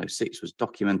Section 106 was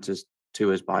documented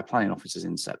to us by planning officers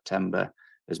in September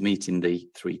as meeting the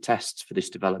 3 tests for this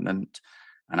development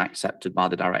and accepted by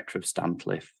the Director of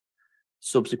Stancliffe.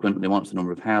 Subsequently, once the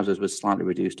number of houses was slightly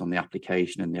reduced on the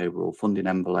application and the overall funding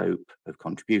envelope of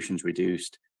contributions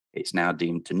reduced, it's now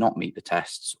deemed to not meet the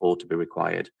tests or to be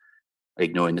required,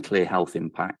 ignoring the clear health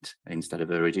impact instead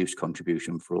of a reduced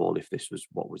contribution for all if this was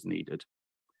what was needed.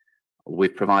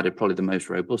 We've provided probably the most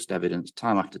robust evidence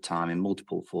time after time in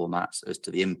multiple formats as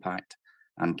to the impact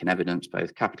and can evidence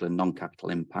both capital and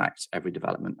non-capital impacts every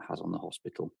development has on the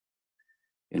hospital.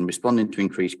 In responding to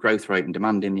increased growth rate and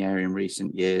demand in the area in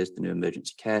recent years, the new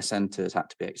emergency care centre has had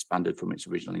to be expanded from its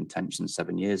original intention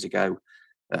 7 years ago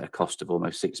at a cost of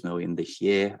almost 6 million this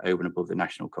year, over and above the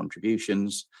national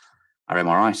contributions. Our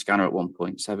MRI scanner at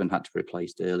 1.7 had to be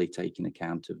replaced early, taking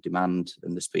account of demand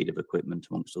and the speed of equipment,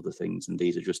 amongst other things. And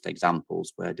these are just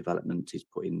examples where development is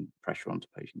putting pressure onto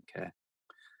patient care.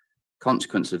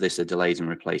 Consequence of this are delays in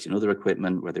replacing other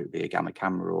equipment, whether it be a gamma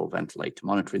camera or ventilator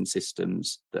monitoring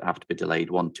systems that have to be delayed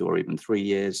 1, 2, or even 3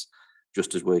 years,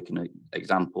 just as working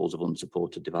examples of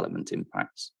unsupported development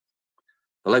impacts.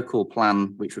 The local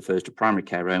plan, which refers to primary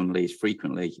care only, is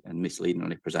frequently and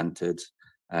misleadingly presented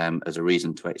as a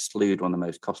reason to exclude one of the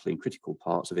most costly and critical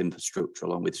parts of infrastructure,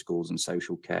 along with schools and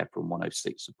social care, from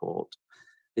 106 support.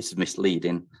 This is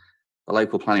misleading. The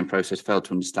local planning process failed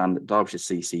to understand that Derbyshire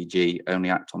CCG only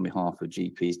act on behalf of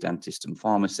GPs, dentists and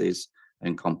pharmacies,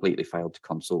 and completely failed to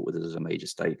consult with us as a major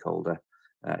stakeholder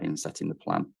in setting the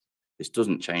plan. This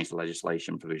doesn't change the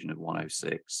legislation provision of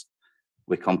 106.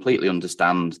 We completely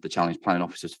understand the challenge planning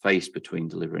officers face between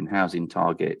delivering housing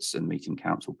targets and meeting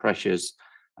council pressures,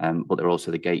 but they're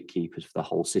also the gatekeepers for the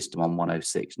whole system on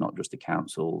 106, not just the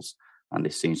councils, and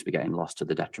this seems to be getting lost to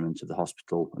the detriment of the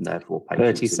hospital and therefore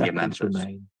patients and their members.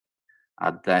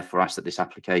 I'd therefore ask that this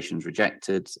application is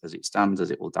rejected as it stands,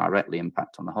 as it will directly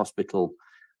impact on the hospital,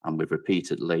 and we've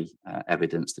repeatedly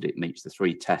evidenced that it meets the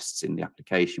 3 tests in the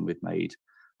application we've made,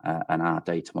 and our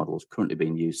data model is currently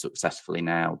being used successfully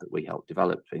now that we helped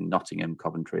develop in Nottingham,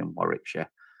 Coventry and Warwickshire.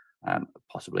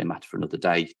 Possibly a matter for another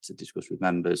day to discuss with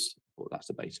members, but that's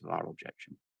the base of our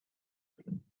objection.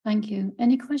 Thank you.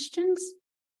 Any questions?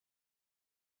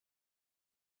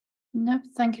 No,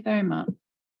 thank you very much.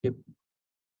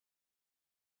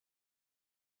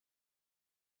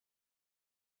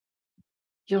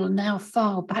 You'll now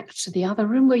file back to the other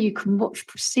room where you can watch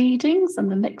proceedings, and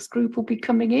the next group will be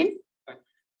coming in.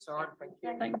 Sorry, thank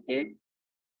you. Thank you.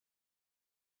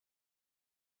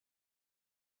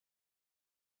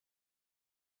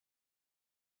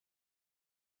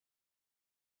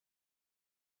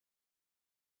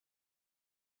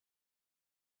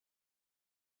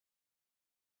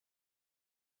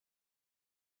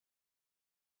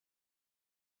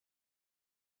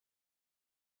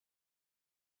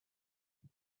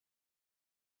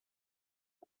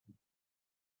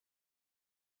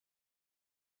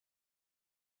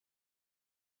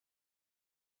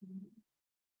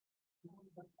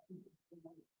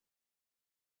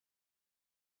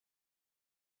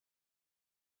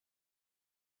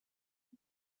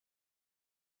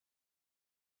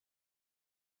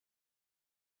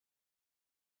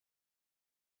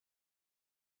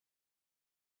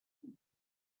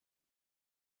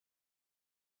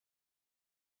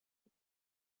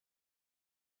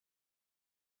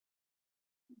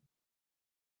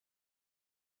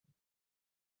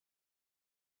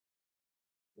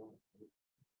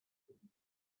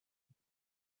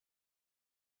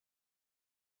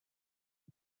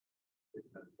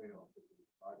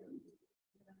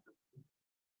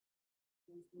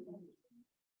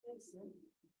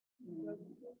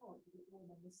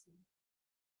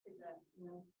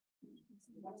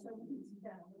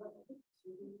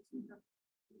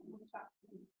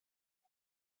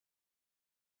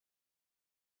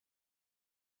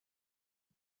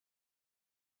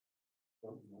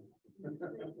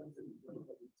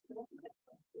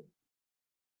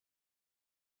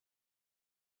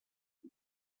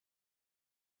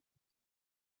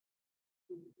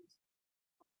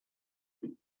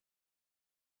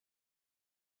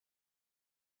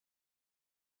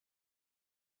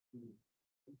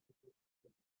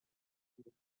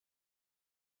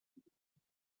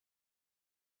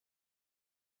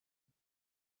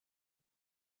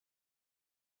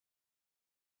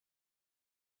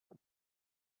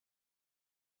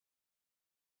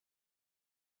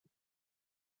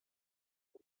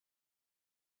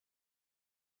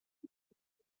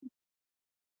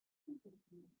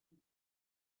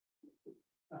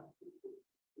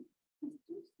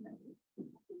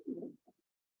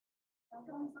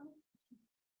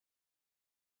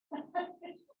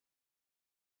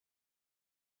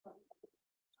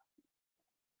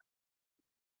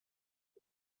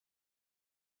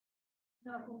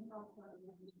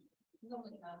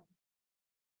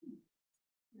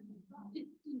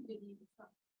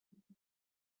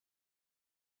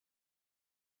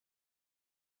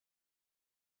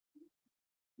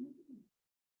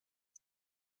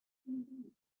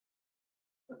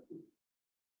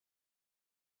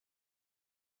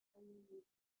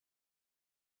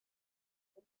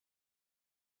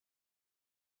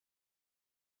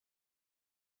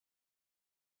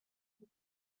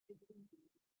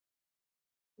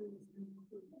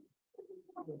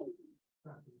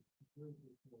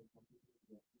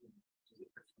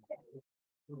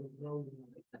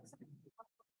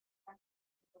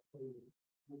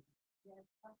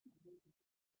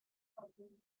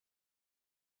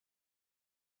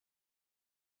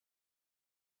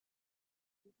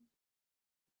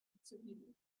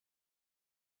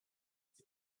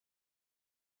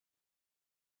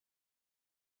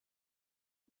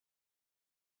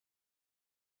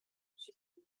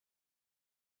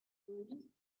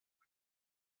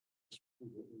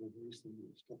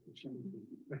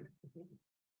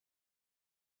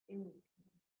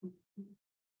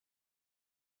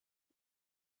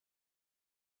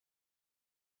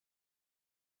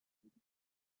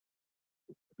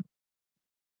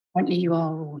 Apparently you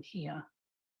are all here.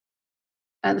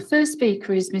 The first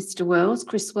speaker is Mr. Wells,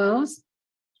 Chris Wells.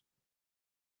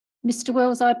 Mr.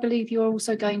 Wells, I believe you're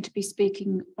also going to be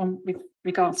speaking on with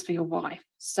regards for your wife.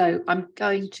 So I'm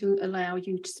going to allow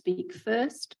you to speak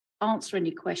first, answer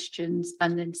any questions,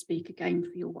 and then speak again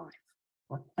for your wife.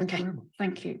 Okay,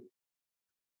 thank you.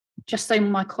 Just so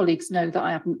my colleagues know that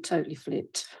I haven't totally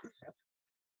flipped.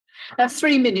 That's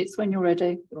 3 minutes when you're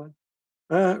ready.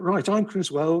 Right, I'm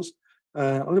Chris Wells.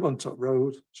 I live on Top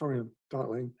Road. Sorry, I'm Dark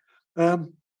Lane.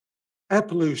 Air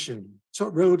pollution.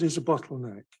 Top Road is a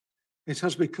bottleneck. It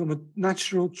has become a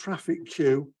natural traffic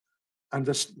queue and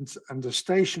a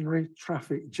stationary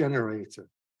traffic generator.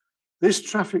 This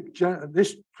traffic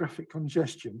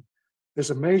congestion is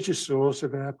a major source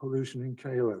of air pollution in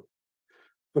Calo.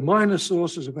 The minor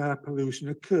sources of air pollution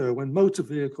occur when motor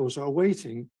vehicles are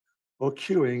waiting or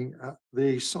queuing at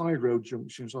the side road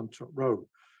junctions on Top Road.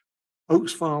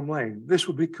 Oaks Farm Lane. This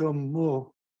will become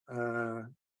more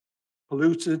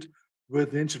polluted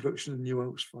with the introduction of New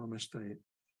Oaks Farm Estate.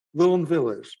 Lawn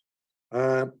villas.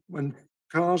 When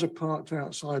cars are parked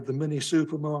outside the mini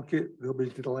supermarket, there'll be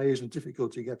delays and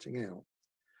difficulty getting out.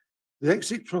 The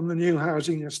exit from the new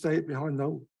housing estate behind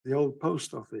the old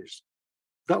post office,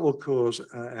 that will cause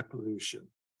air pollution.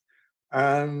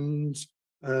 And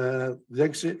the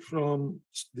exit from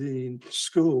the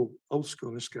old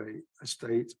school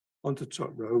estate onto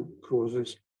Top Road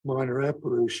causes minor air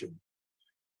pollution.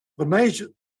 The major,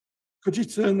 could you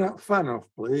turn that fan off,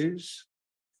 please?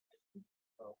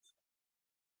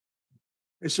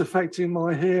 It's affecting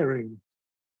my hearing.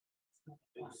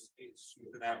 It's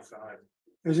outside.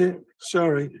 Is it?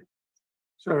 Sorry.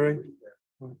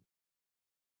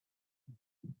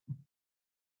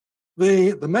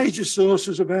 The major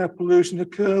sources of air pollution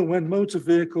occur when motor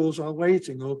vehicles are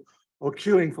waiting or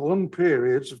queuing for long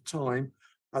periods of time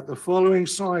at the following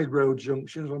side road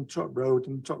junctions on Top Road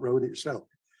and Top Road itself.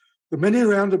 The mini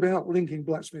roundabout linking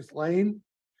Blacksmith Lane,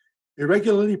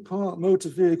 irregularly parked motor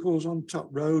vehicles on Top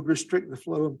Road restrict the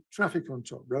flow of traffic on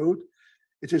Top Road.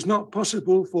 It is not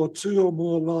possible for two or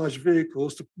more large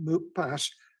vehicles to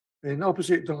pass in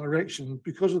opposite directions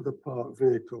because of the parked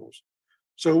vehicles.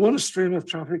 So one stream of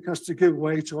traffic has to give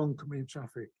way to oncoming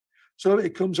traffic. So it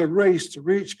becomes a race to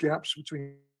reach gaps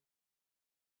between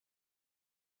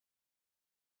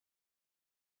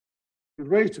the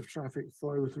rate of traffic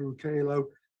flow through Calo,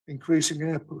 increasing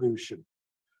air pollution.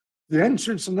 The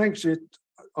entrance and exit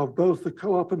of both the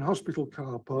Co-op and hospital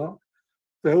car park,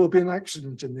 there will be an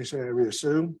accident in this area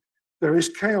soon. There is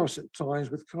chaos at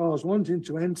times with cars wanting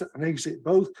to enter and exit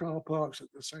both car parks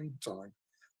at the same time.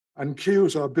 And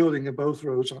queues are building in both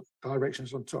roads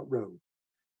directions on Top Road.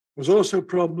 There's also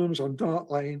problems on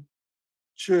Dart Lane,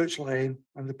 Church Lane,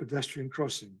 and the pedestrian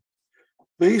crossing.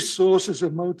 These sources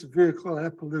of motor vehicle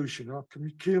air pollution are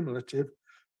cumulative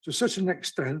to such an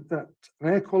extent that an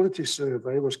air quality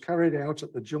survey was carried out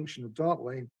at the junction of Dart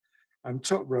Lane and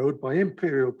Top Road by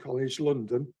Imperial College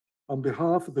London on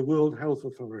behalf of the World Health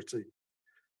Authority.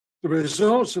 The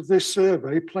results of this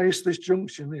survey placed this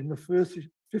junction in the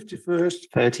 51st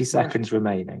 30 seconds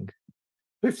remaining.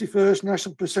 51st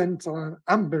national percentile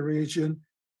amber region,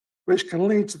 which can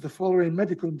lead to the following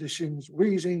medical conditions: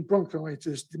 wheezing,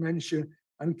 bronchitis, dementia,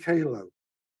 and Calo.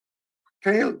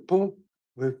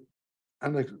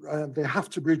 And they have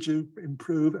to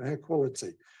improve air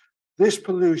quality. This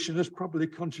pollution has probably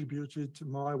contributed to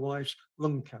my wife's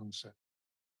lung cancer.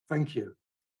 Thank you.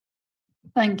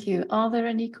 Thank you. Are there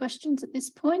any questions at this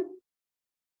point?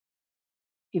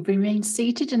 You've remained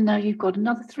seated and now you've got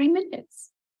another 3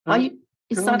 minutes.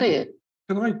 Is that it?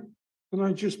 Can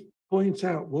I just point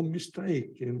out one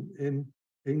mistake in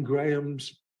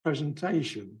Graham's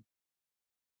presentation?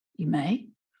 You may.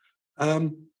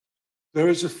 There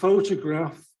is a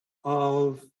photograph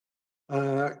of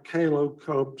Calo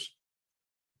Cubs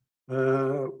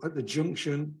at the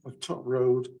junction of Top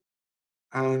Road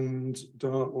and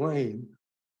Dart Lane.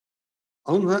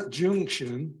 On that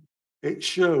junction, it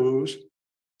shows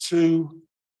 2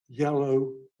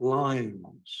 yellow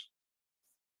lines.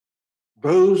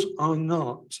 Those are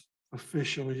not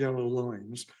official yellow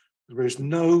lines. There is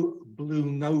no blue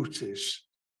notice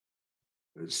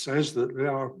that says that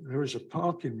there is a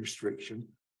parking restriction.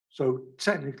 So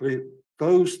technically,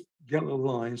 those yellow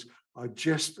lines are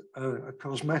just a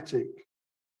cosmetic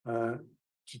to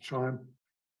try and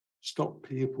stop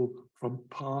people from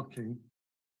parking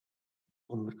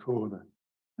on the corner.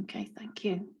 Okay, thank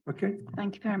you. Okay.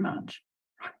 Thank you very much.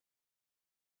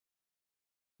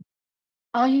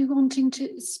 Are you wanting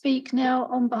to speak now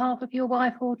on behalf of your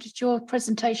wife, or did your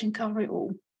presentation cover it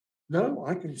all? No,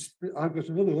 I've got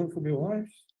another one for my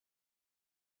wife.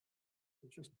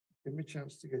 Just give me a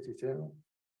chance to get it out.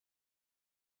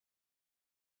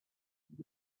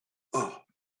 Oh,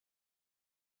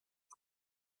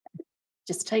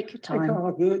 Just take your I time.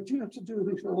 can't do it. Do you have to do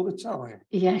this all the time?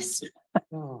 Yes.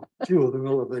 Oh, two of them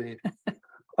will have been.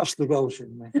 That's the Welsh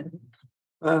in me.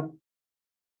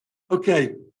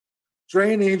 Okay,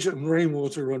 drainage and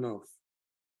rainwater runoff.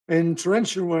 In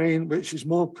torrential rain, which is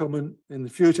more common in the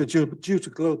future due to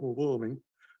global warming,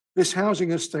 this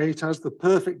housing estate has the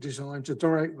perfect design to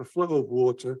direct the flow of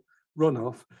water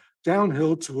runoff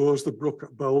downhill towards the brook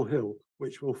at Bowl Hill,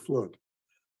 which will flood.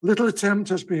 Little attempt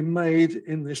has been made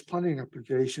in this planning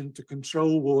application to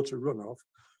control water runoff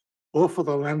or for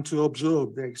the land to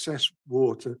absorb the excess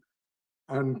water,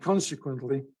 and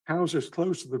consequently, houses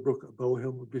close to the brook at Bowl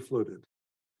Hill would be flooded.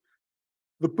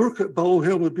 The brook at Bowl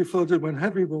Hill would be flooded when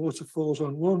heavy water falls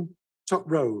on one Top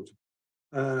Road.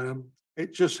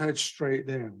 It just heads straight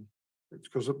down. It's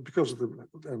because of the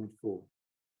downfall.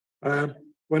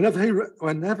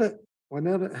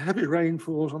 Whenever heavy rain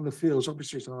falls on the fields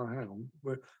opposite our home,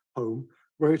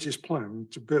 where it is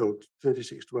planned to build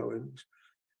 36 dwellings,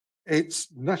 it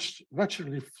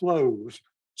naturally flows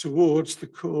towards the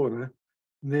corner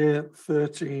near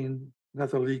 13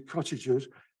 Netherley cottages.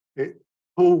 It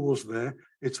pools there.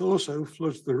 It also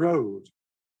floods the road.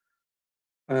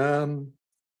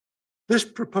 This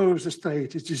proposed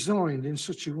estate is designed in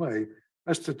such a way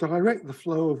as to direct the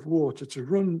flow of water to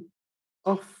run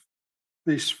off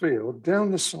this field down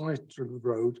the side of the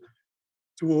road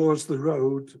towards the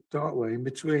road, Dart Lane,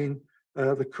 between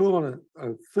the corner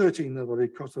of 13 Netherley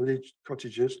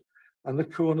cottages and the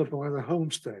corner by the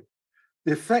homestead.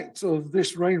 The effect of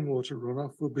this rainwater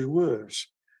runoff will be worse.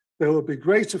 There will be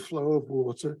greater flow of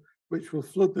water, which will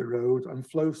flood the road and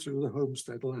flow through the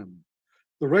homestead land.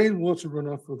 The rainwater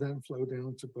runoff will then flow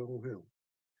down to Bow Hill.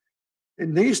 It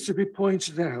needs to be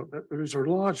pointed out that there is a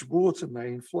large water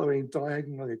main flowing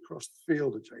diagonally across the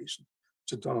field adjacent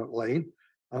to Dart Lane,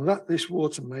 and that this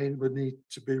water main would need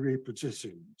to be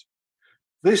repositioned.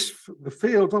 The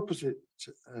field opposite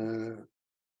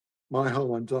my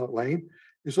home on Dart Lane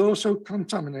is also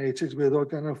contaminated with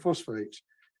organophosphates.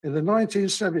 In the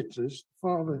 1970s,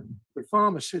 the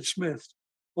farmer Sid Smith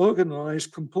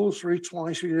organised compulsory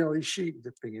twice-yearly sheep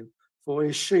dipping for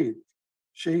his sheep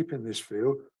in this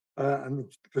field, and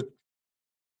the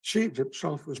sheep dip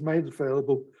trough was made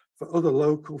available for other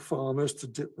local farmers to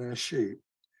dip their sheep.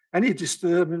 Any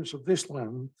disturbance of this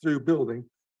land through building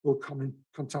will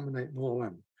contaminate more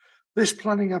land. This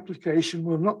planning application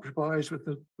will not provide with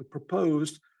the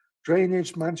proposed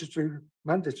drainage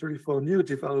mandatory for new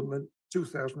development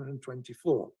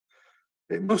 2024.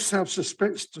 It must have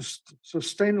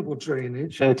sustainable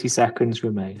drainage. 30 seconds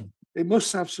remain. It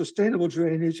must have sustainable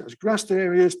drainage as grassed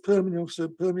areas, permeable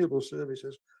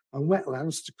surfaces and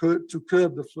wetlands to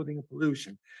curb the flooding and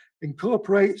pollution.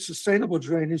 Incorporate sustainable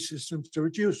drainage systems to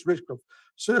reduce risk of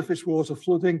surface water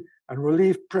flooding and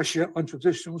relieve pressure on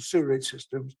traditional sewerage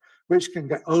systems, which can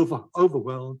get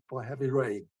overwhelmed by heavy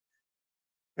rain.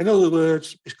 In other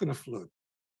words, it's going to flood.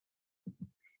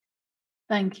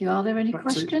 Thank you. Are there any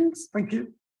questions? Thank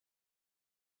you.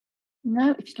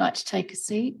 No, if you'd like to take a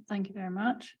seat, thank you very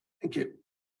much. Thank you.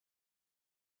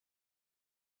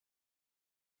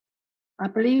 I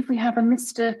believe we have a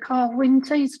Mr. Carl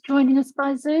Winter who's joining us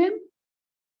by Zoom.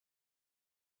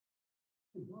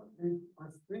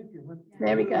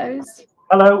 There he goes.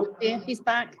 Hello. Yeah, he's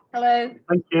back. Hello.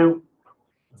 Thank you.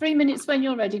 3 minutes when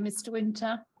you're ready, Mr.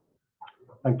 Winter.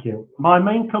 Thank you. My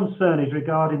main concern is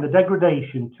regarding the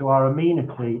degradation to our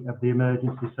amenity of the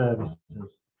emergency services.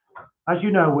 As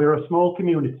you know, we're a small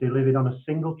community living on a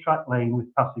single track lane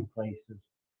with passing places.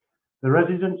 The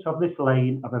residents of this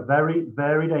lane have a very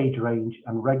varied age range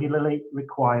and regularly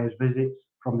requires visits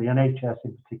from the NHS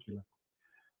in particular.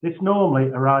 This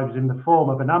normally arrives in the form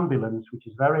of an ambulance, which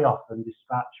is very often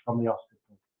dispatched from the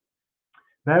hospital.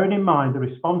 Bearing in mind the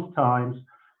response times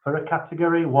for a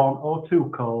category 1 or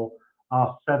 2 call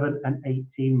are 7 and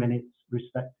 18 minutes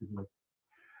respectively.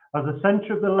 As the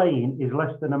centre of the lane is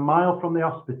less than a mile from the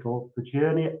hospital, the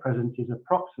journey at present is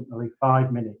approximately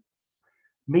 5 minutes,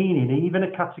 meaning even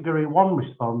a category 1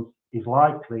 response is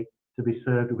likely to be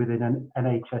served within an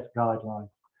NHS guideline.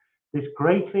 This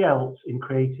greatly helps in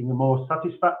creating a more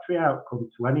satisfactory outcome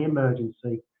to any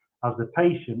emergency, as the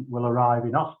patient will arrive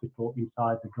in hospital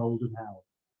inside the golden hour.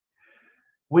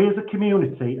 We as a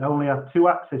community only have 2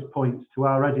 access points to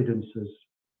our residences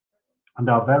and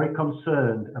are very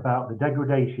concerned about the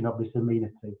degradation of this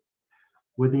amenity.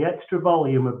 With the extra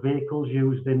volume of vehicles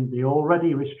used in the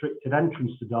already restricted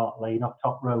entrance to Dart Lane off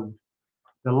Top Road,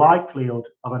 the likelihood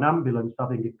of an ambulance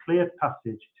having a clear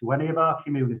passage to any of our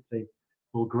community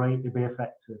will greatly be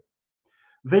affected.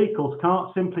 Vehicles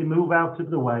can't simply move out of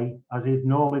the way, as is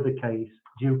normally the case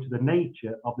due to the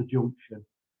nature of the junction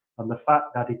and the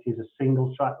fact that it is a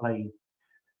single track lane,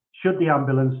 should the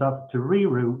ambulance have to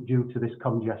reroute due to this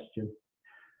congestion.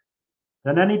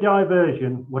 Then any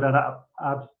diversion would add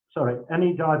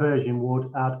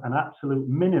an absolute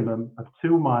minimum of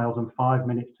 2 miles and 5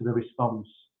 minutes to the response.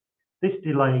 This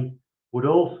delay would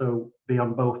also be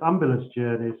on both ambulance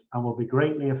journeys and will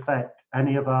greatly affect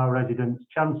any of our residents'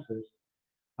 chances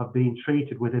of being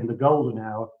treated within the golden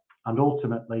hour and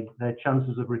ultimately their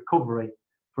chances of recovery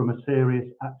from a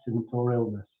serious accident or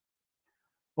illness.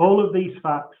 All of these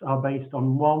facts are based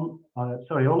on once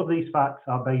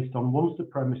the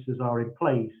premises are in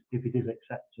place, if it is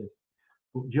accepted.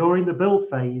 But during the build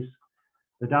phase,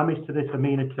 the damage to this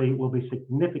amenity will be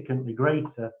significantly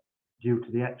greater due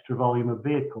to the extra volume of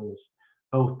vehicles,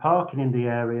 both parking in the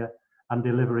area and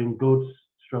delivering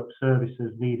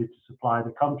goods/services needed to supply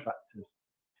the contractors.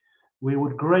 We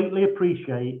would greatly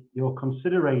appreciate your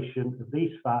consideration of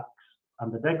these facts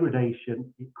and the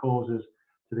degradation it causes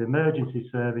to the emergency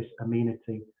service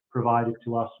amenity provided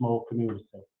to our small community.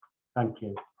 Thank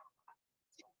you.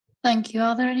 Thank you.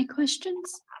 Are there any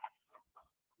questions?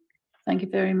 Thank you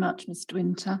very much, Mr.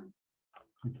 Winter.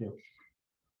 Thank you.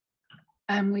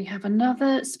 And we have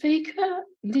another speaker,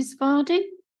 Liz Vardy.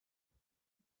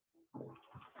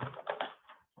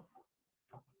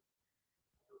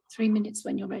 Three minutes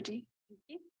when you're ready. Thank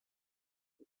you.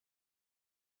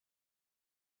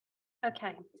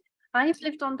 Okay, I have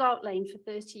lived on Dart Lane for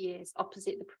 30 years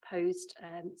opposite the proposed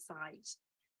site.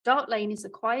 Dart Lane is a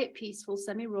quiet, peaceful,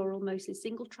 semi-rural, mostly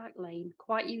single-track lane,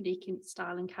 quite unique in its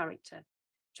style and character.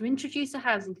 To introduce a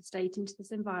housing estate into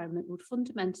this environment would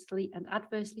fundamentally and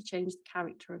adversely change the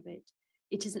character of it.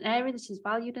 It is an area that is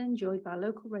valued and enjoyed by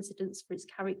local residents for its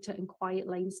character and quiet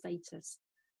lane status.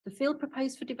 The field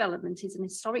proposed for development is an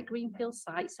historic greenfield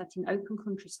site set in open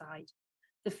countryside.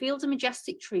 The fields and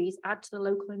majestic trees add to the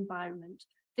local environment.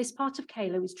 This part of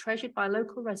Calo is treasured by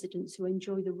local residents who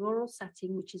enjoy the rural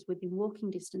setting, which is within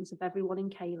walking distance of everyone in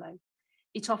Calo.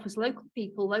 It offers local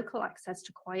people local access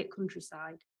to quiet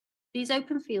countryside. These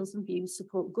open fields and views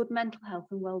support good mental health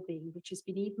and well-being, which has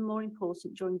been even more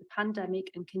important during the pandemic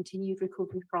and continued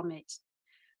recovery from it.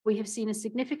 We have seen a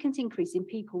significant increase in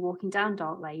people walking down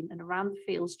Dart Lane and around the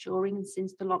fields during and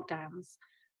since the lockdowns.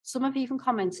 Some have even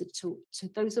commented to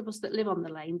those of us that live on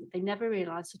the lane that they never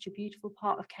realised such a beautiful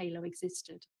part of Calo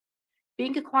existed.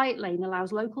 Being a quiet lane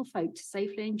allows local folk to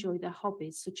safely enjoy their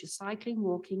hobbies such as cycling,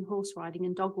 walking, horse riding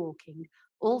and dog walking,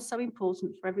 all so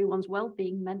important for everyone's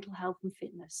well-being, mental health and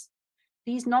fitness.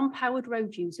 These non-powered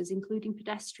road users, including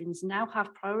pedestrians, now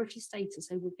have priority status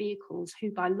over vehicles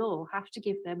who by law have to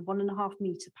give them 1.5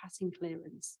 metre passing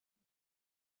clearance.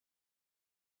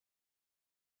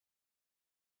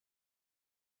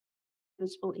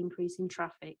 Noticeable increase in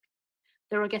traffic.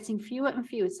 There are getting fewer and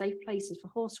fewer safe places for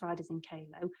horse riders in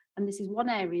Calo, and this is one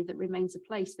area that remains a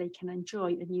place they can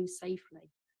enjoy and use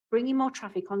safely. Bringing more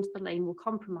traffic onto the lane will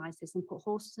compromise this and put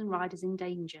horses and riders in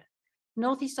danger.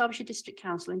 North East Derbyshire District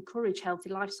Council encourage healthy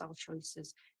lifestyle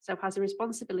choices, so has a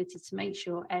responsibility to make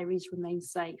sure areas remain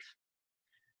safe.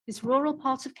 This rural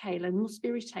part of Calo must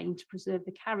be retained to preserve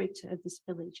the character of this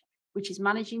village, which is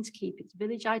managing to keep its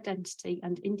village identity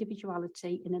and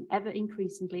individuality in an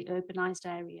ever-increasingly urbanised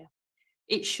area.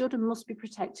 It should and must be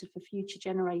protected for future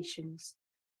generations.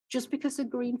 Just because a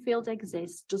greenfield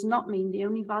exists does not mean the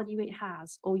only value it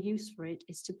has or use for it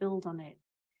is to build on it.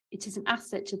 It is an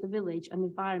asset to the village and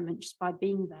environment just by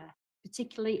being there,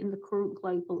 particularly in the current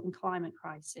global and climate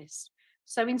crisis.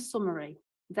 So in summary,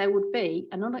 there would be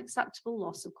an unacceptable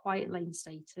loss of quiet lane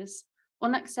status,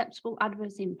 unacceptable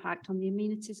adverse impact on the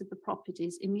amenities of the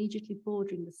properties immediately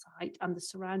bordering the site and the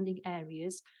surrounding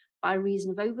areas by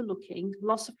reason of overlooking,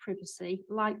 loss of privacy,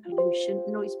 light pollution,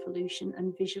 noise pollution,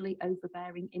 and visually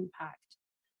overbearing impact.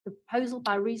 The proposal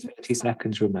by reason 30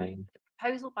 seconds remain.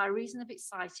 Proposal by reason of its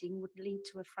siting would lead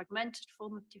to a fragmented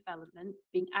form of development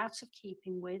being out of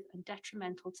keeping with and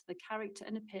detrimental to the character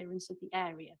and appearance of the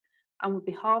area, and would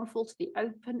be harmful to the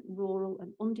open, rural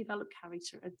and undeveloped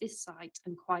character of this site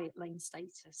and quiet lane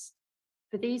status.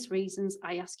 For these reasons,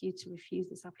 I ask you to refuse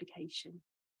this application.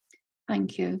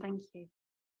 Thank you. Thank you.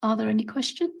 Are there any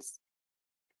questions?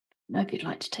 No, if you'd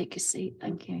like to take a seat,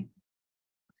 thank you.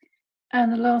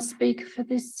 And the last speaker for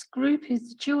this group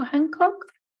is Jill Hancock.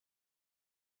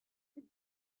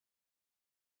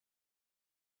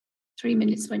 3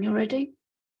 minutes when you're ready.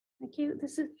 Thank you.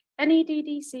 This is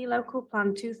NEDDC Local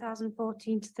Plan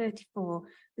 2014 to 34.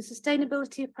 The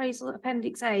Sustainability Appraisal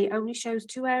Appendix A only shows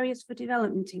 2 areas for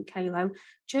development in Calo,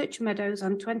 Church Meadows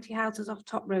and 20 houses off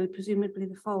Top Road, presumably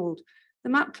the Fold. The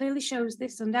map clearly shows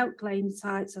this and Oak Lane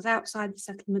sites as outside the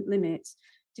settlement limits.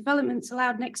 Developments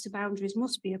allowed next to boundaries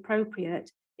must be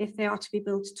appropriate if they are to be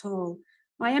built at all.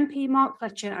 My MP Mark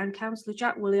Fletcher and Councillor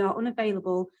Jack Woolley are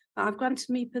unavailable, but I've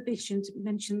granted me permission to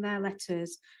mention their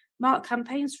letters. Mark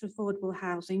campaigns for affordable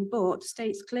housing, but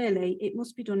states clearly it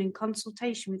must be done in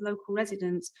consultation with local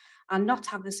residents and not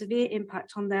have a severe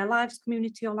impact on their lives,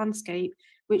 community or landscape,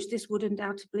 which this would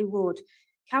undoubtedly would.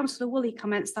 Councillor Woolley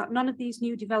comments that none of these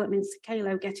new developments to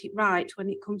Calo get it right when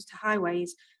it comes to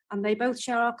highways, and they both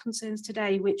share our concerns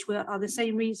today, which are the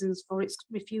same reasons for its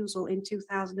refusal in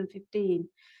 2015.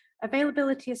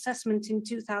 Availability assessment in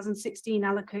 2016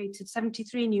 allocated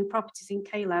 73 new properties in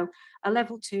Calo, a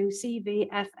level 2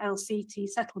 CVFLCT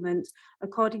settlement,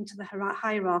 according to the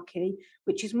hierarchy,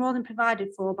 which is more than provided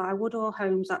for by Woodall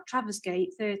Homes at Traversgate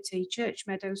 30, Church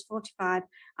Meadows 45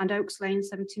 and Oaks Lane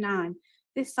 79.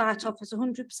 This site offers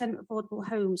 100% affordable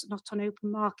homes not on open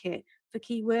market for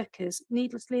key workers,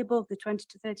 needlessly above the 20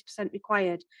 to 30%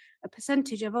 required. A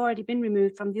percentage have already been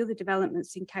removed from the other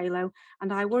developments in Calo,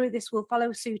 and I worry this will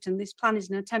follow suit, and this plan is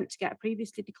an attempt to get a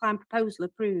previously declined proposal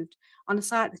approved on a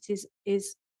site that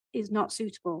is not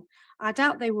suitable. I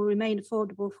doubt they will remain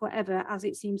affordable forever, as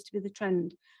it seems to be the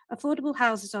trend. Affordable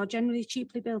houses are generally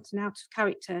cheaply built and out of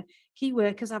character. Key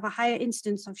workers have a higher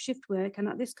incidence of shift work, and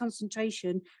at this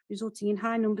concentration, resulting in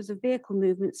high numbers of vehicle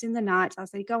movements in the night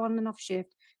as they go on and off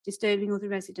shift, disturbing other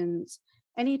residents.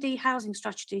 NED Housing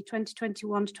Strategy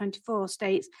 2021 to 24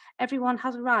 states everyone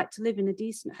has a right to live in a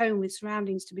decent home with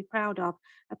surroundings to be proud of,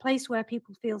 a place where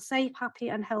people feel safe, happy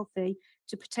and healthy,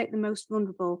 to protect the most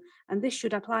vulnerable, and this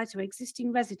should apply to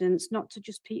existing residents, not to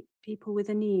just people with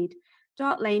a need.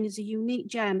 Dart Lane is a unique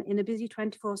gem in a busy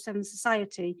 24/7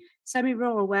 society,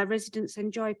 semi-rural, where residents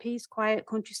enjoy peace, quiet,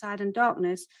 countryside and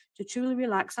darkness to truly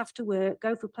relax after work,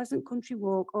 go for a pleasant country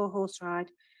walk or horse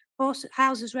ride.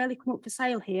 Houses rarely come up for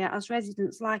sale here, as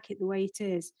residents like it the way it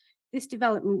is. This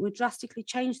development would drastically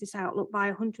change this outlook by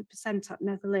 100% at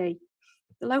Netherley.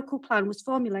 The local plan was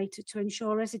formulated to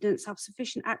ensure residents have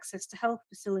sufficient access to health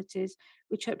facilities,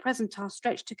 which at present are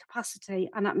stretched to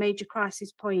capacity and at major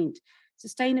crisis point.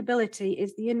 Sustainability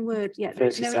is the in word, yet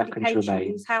there's 30 no seconds indication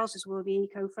remain. these houses will be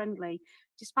eco-friendly.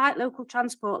 Despite local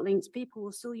transport links, people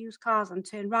will still use cars and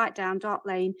turn right down Dart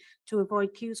Lane to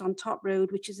avoid queues on Top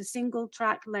Road, which is a single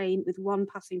track lane with one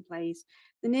passing place.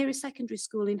 The nearest secondary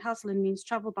school in Haslam means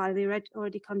travel by the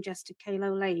already congested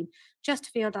Calo Lane.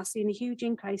 Chesterfield has seen a huge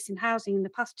increase in housing in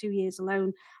the past 2 years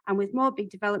alone, and with more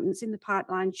big developments in the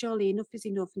pipeline, surely enough is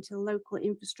enough until local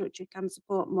infrastructure can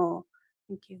support more.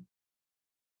 Thank you.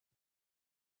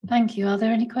 Thank you. Are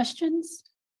there any questions?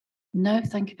 No,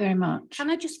 thank you very much. Can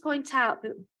I just point out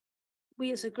that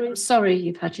we as a group, Sorry,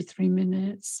 you've had your 3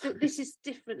 minutes. that this is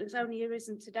different, it's only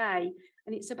arisen today,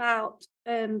 and it's about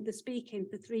the speaking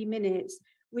for 3 minutes.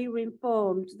 We were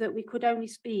informed that we could only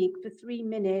speak for 3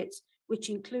 minutes, which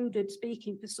included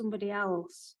speaking for somebody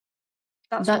else.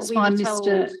 That's what we why were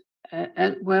Mr.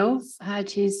 told. Wells had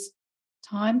his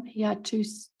time. He had two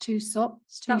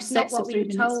That's not sets what of we 3 were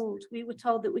minutes. told. We were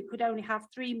told that we could only have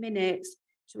 3 minutes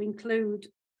to include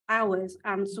ours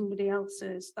and somebody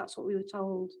else's. That's what we were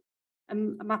told.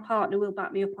 And my partner will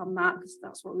back me up on that, because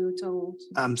that's what we were told.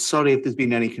 I'm sorry if there's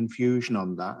been any confusion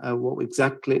on that. What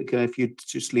exactly, if you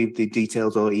just leave the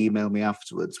details or email me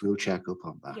afterwards, we'll check up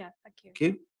on that. Yeah, thank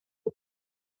you.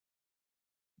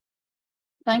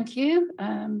 Thank you.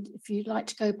 Thank you. If you'd like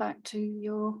to go back to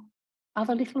your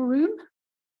other little room.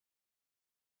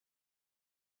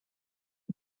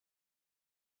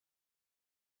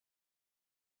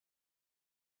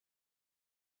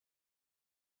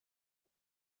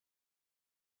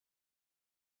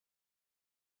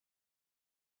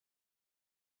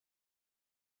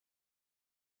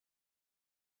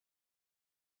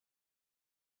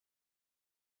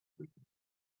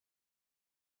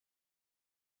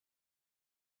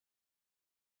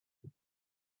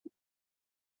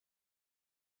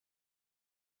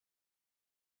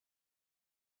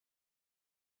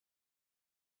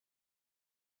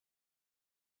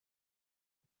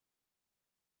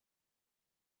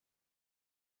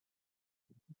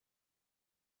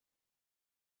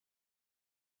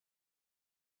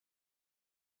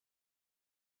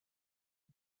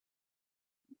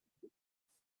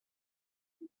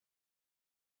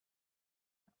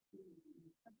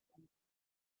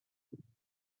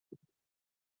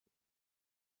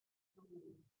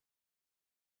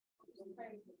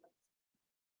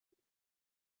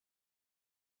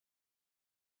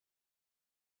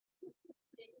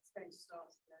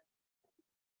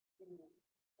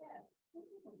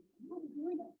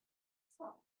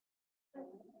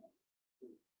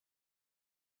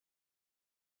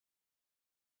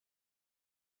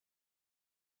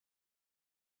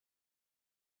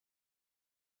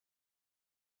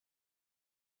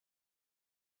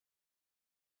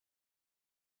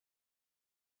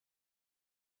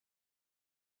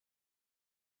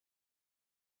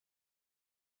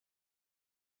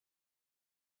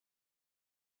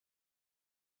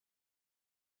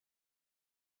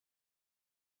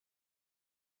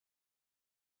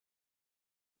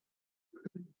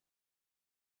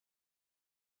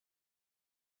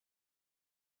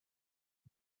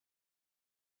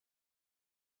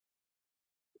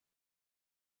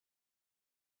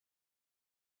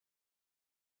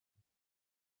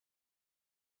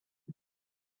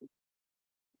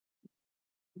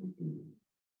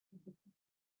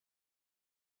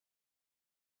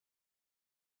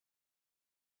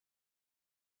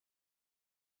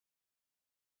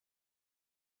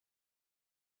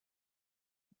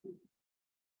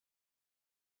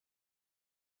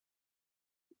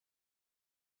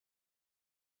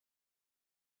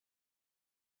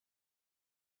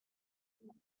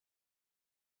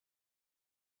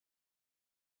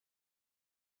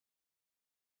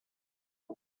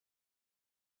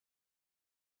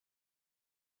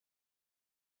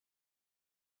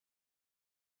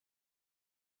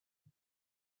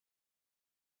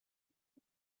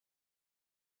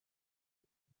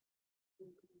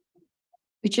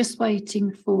 We're just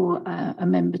waiting for a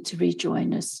member to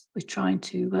rejoin us. We're trying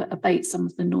to abate some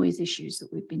of the noise issues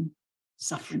that we've been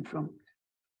suffering from.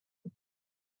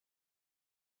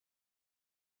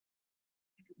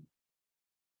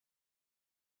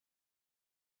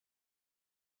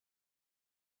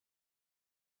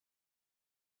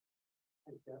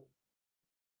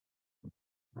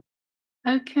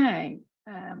 Okay,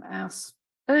 our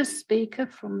first speaker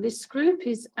from this group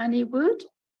is Annie Wood.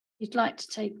 You'd like to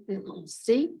take the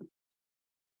seat? You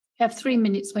have 3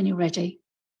 minutes when you're ready.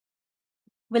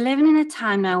 We're living in a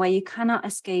time now where you cannot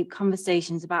escape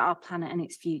conversations about our planet and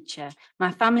its future. My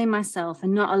family and myself are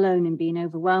not alone in being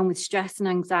overwhelmed with stress and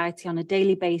anxiety on a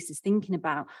daily basis, thinking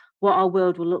about what our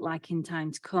world will look like in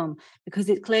time to come, because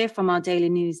it's clear from our daily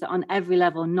news that on every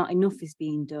level, not enough is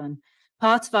being done.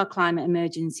 Part of our climate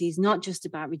emergency is not just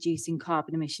about reducing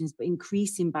carbon emissions, but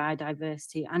increasing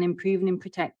biodiversity and improving and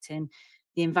protecting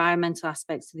the environmental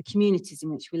aspects of the communities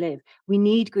in which we live. We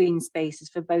need green spaces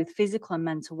for both physical and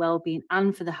mental well-being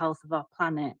and for the health of our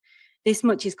planet. This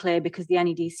much is clear because the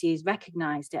NEDC has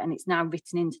recognised it and it's now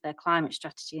written into their climate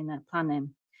strategy and their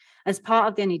planning. As part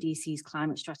of the NEDC's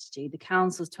climate strategy, the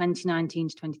Council's 2019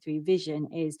 to 23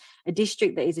 vision is a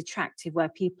district that is attractive, where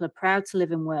people are proud to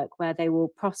live and work, where they will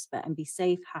prosper and be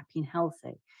safe, happy and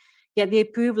healthy. Yet the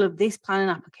approval of this planning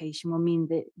application will mean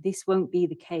that this won't be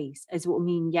the case, as it will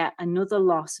mean yet another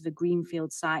loss of a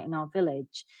greenfield site in our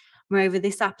village. Moreover,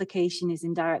 this application is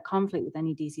in direct conflict with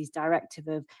NEDC's directive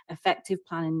of effective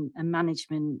planning and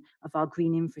management of our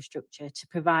green infrastructure to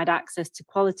provide access to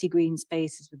quality green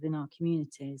spaces within our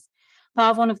communities.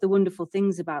 Part of one of the wonderful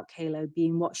things about Calo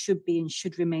being what should be and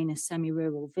should remain a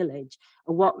semi-rural village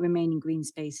are what remaining green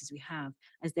spaces we have,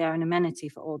 as they are an amenity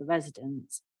for all the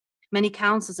residents. Many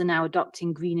councils are now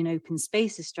adopting green and open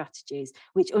spaces strategies,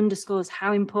 which underscores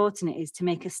how important it is to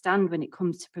make a stand when it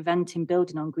comes to preventing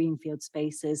building on greenfield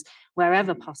spaces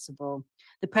wherever possible.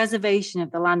 The preservation of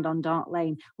the land on Dart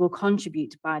Lane will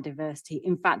contribute to biodiversity.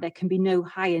 In fact, there can be no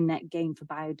higher net gain for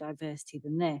biodiversity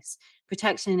than this.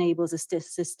 Protection enables a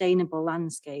sustainable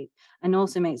landscape and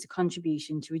also makes a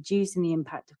contribution to reducing the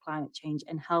impact of climate change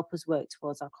and help us work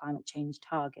towards our climate change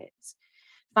targets.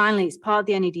 Finally, it's part of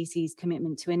the NEDC's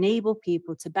commitment to enable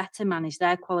people to better manage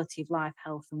their quality of life,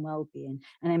 health and well-being,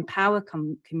 and empower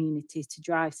communities to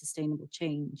drive sustainable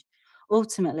change.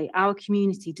 Ultimately, our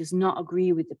community does not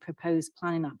agree with the proposed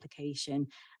planning application,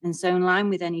 and so in line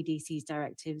with NEDC's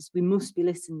directives, we must be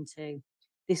listened to.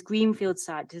 This greenfield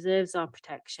site deserves our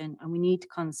protection, and we need to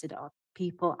consider our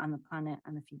people and the planet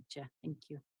and the future. Thank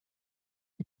you.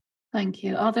 Thank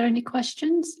you. Are there any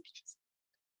questions?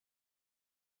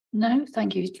 No,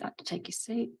 thank you. You'd like to take your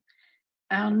seat.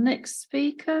 Our next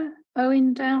speaker,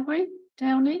 Owen Downey.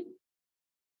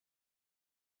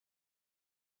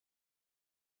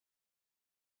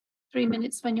 3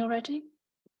 minutes when you're ready.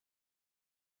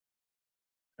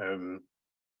 The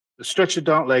stretch of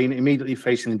Dart Lane immediately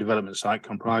facing the development site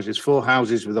comprises 4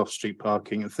 houses with off-street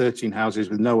parking and 13 houses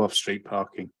with no off-street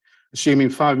parking. Assuming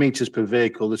 5 metres per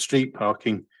vehicle, the street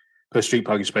parking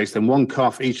space, then 1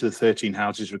 car for each of the 13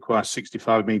 houses requires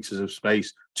 65 metres of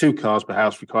space. 2 cars per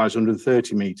house requires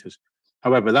 130 metres.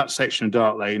 However, that section of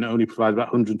Dart Lane only provides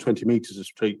about 120 metres of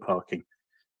street parking.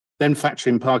 Then factor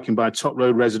in parking by top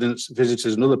road residents,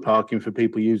 visitors and other parking for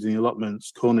people using the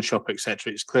allotments, corner shop,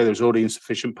 etc. It's clear there's already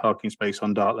insufficient parking space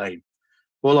on Dart Lane.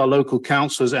 All our local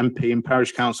councillors, MP and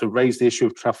parish council have raised the issue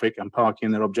of traffic and parking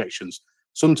in their objections.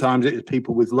 Sometimes it is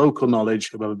people with local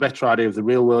knowledge who have a better idea of the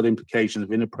real world implications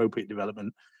of inappropriate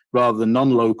development rather than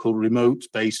non-local,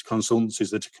 remote-based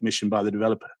consultancies that are commissioned by the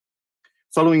developer.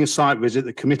 Following a site visit,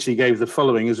 the committee gave the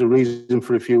following as a reason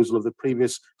for refusal of the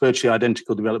previous virtually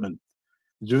identical development.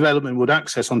 The development would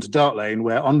access onto Dart Lane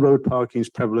where on-road parking is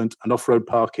prevalent and off-road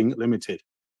parking limited.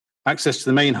 Access to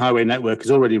the main highway network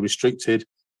is already restricted.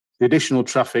 The additional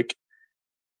traffic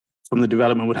from the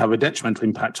development would have a detrimental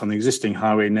impact on the existing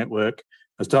highway network,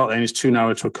 as Dart Lane is too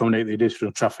narrow to accommodate the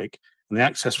additional traffic, and the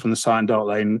access from the site in Dart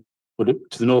Lane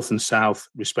to the north and south,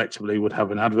 respectively, would have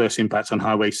an adverse impact on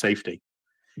highway safety.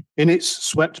 In its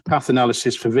swept path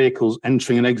analysis for vehicles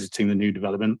entering and exiting the new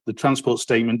development, the transport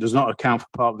statement does not account for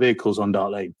parked vehicles on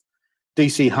Dart Lane.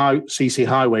 CC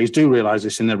Highways do realise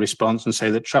this in their response and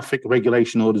say that traffic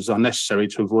regulation orders are necessary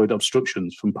to avoid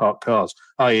obstructions from parked cars,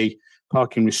 i.e.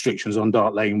 parking restrictions on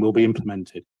Dart Lane will be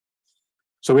implemented.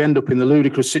 So we end up in the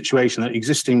ludicrous situation that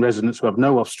existing residents who have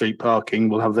no off-street parking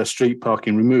will have their street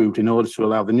parking removed in order to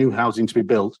allow the new housing to be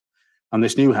built, and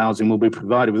this new housing will be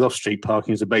provided with off-street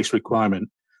parking as a base requirement.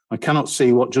 I cannot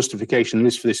see what justification there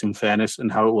is for this unfairness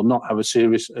and how it will not have a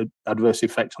serious adverse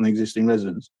effect on the existing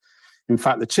residents. In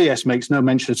fact, the TS makes no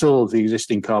mention at all of the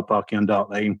existing car parking on Dart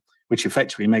Lane, which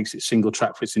effectively makes it single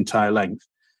track for its entire length.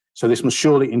 So this must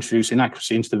surely introduce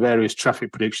inaccuracy into the various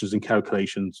traffic predictions and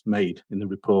calculations made in the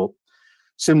report.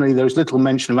 Similarly, there is little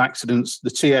mention of accidents. The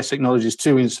TS acknowledges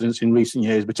 2 incidents in recent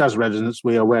years, but as residents,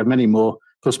 we are aware of many more,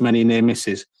 plus many near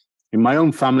misses. In my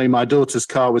own family, my daughter's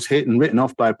car was hit and written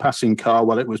off by a passing car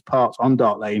while it was parked on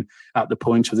Dart Lane at the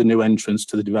point of the new entrance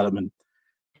to the development.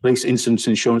 Police incident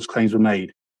insurance claims were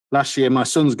made. Last year, my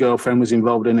son's girlfriend was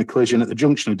involved in a collision at the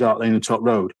junction of Dart Lane and Top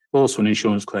Road, also an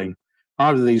insurance claim.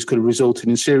 Either of these could have resulted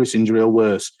in serious injury or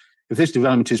worse. If this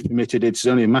development is permitted, it is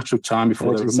only a matter of time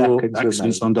before there are more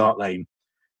accidents on Dart Lane.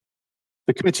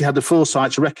 The committee had the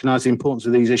foresight to recognise the importance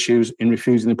of these issues in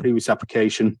refusing the previous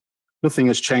application. Nothing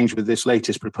has changed with this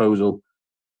latest proposal.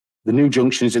 The new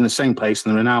junction is in the same place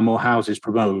and there are now more houses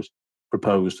proposed.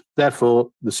 Therefore,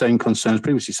 the same concerns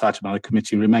previously cited by the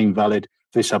committee remain valid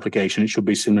for this application. It should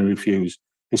be similarly refused.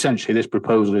 Essentially, this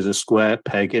proposal is a square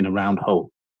peg in a round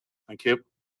hole. Thank you.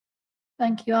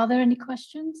 Thank you. Are there any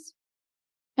questions?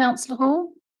 Councillor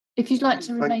Hall, if you'd like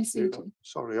to remain seated.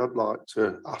 Sorry, I'd like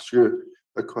to ask you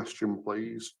a question,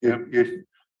 please. You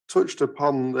touched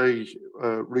upon the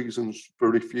reasons for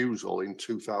refusal in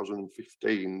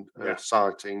 2015,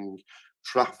 citing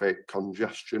traffic,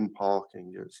 congestion,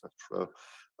 parking, etc.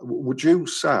 Would you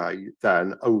say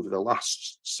then over the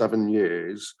last 7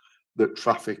 years that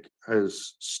traffic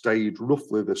has stayed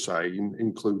roughly the same,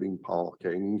 including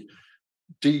parking,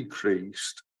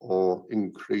 decreased or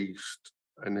increased?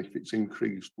 And if it's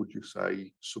increased, would you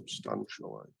say substantially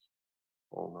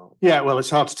or not? Yeah, well, it's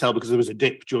hard to tell because there was a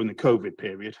dip during the COVID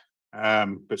period.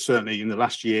 But certainly in the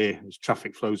last year, as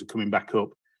traffic flows are coming back up,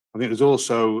 I think there's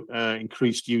also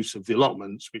increased use of the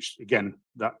allotments, which again,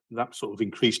 that sort of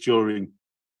increased during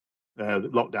the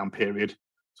lockdown period.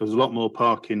 So there's a lot more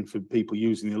parking for people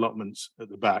using the allotments at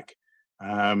the back.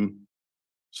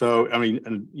 So, I mean,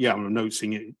 and yeah, I'm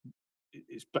noticing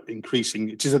it's increasing.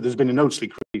 It is that there's been a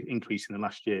noticeable increase in the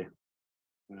last year.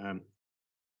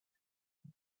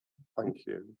 Thank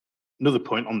you. Another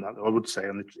point on that, I would say,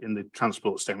 in the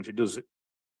transport statement, it does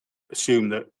assume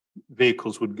that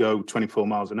vehicles would go 24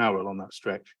 miles an hour along that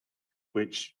stretch,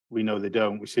 which we know they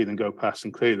don't. We see them go past,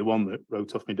 and clearly the one that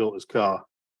wrote off my daughter's car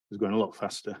is going a lot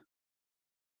faster.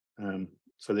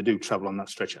 So they do travel on that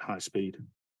stretch at high speed.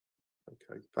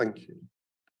 Okay, thank you.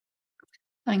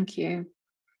 Thank you.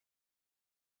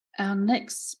 Our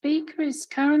next speaker is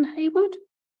Karen Haywood.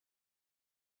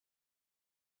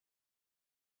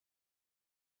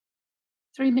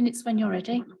 Three minutes when you're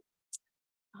ready.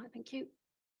 Right, thank you.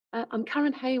 I'm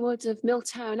Karen Haywood of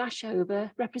Milltown,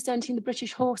 Ashover, representing the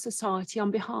British Horse Society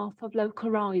on behalf of local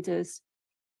riders.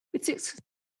 With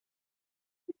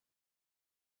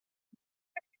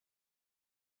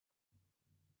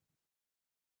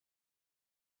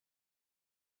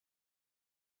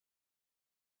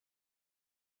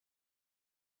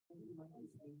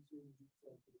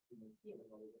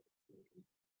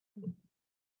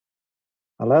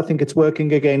Hello, I think it's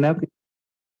working again now.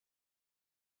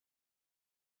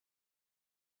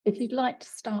 If you'd like to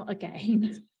start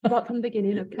again. Right from the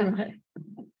beginning, okay.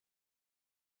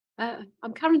 Right.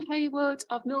 I'm Karen Haywood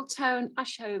of Milltown,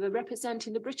 Ashover,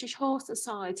 representing the British Horse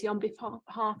Society on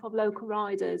behalf of local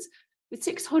riders. With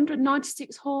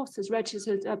 696 horses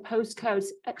registered at postcodes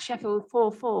at Sheffield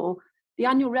 44, the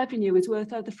annual revenue is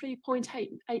worth over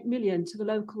 3.8 million to the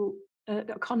local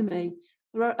economy.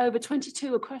 There are over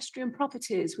 22 equestrian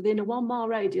properties within a 1 mile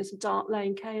radius of Dart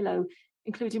Lane, Calo,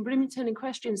 including Brimington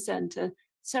Equestrian Centre,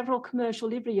 several commercial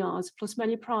livery yards, plus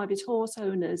many private horse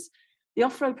owners. The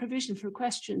off-road provision for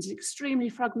equestrians is extremely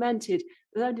fragmented,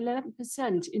 with only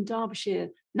 11% in Derbyshire.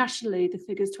 Nationally, the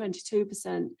figure is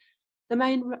 22%. The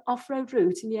main off-road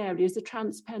route in the area is the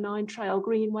Trans-Pennine Trail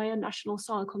Greenway and National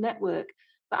Cycle Network,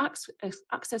 but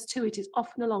access to it is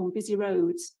often along busy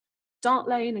roads. Dart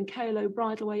Lane and Calo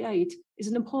Bridleway 8 is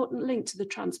an important link to the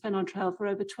Trans-Pennine Trail for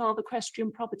over 12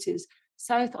 equestrian properties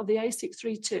south of the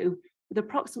A632, with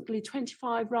approximately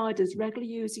 25 riders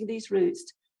regularly using these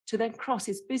routes to then cross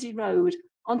this busy road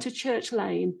onto Church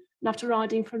Lane, and after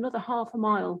riding for another half a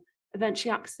mile,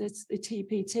 eventually access the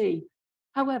TPT.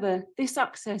 However, this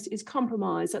access is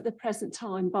compromised at the present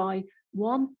time by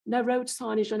 1, no road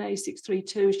signage on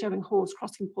A632 showing horse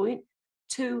crossing point,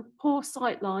 2, poor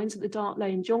sight lines at the Dart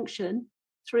Lane junction,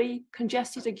 3,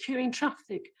 congested and queuing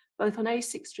traffic both on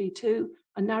A632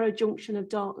 and narrow junction of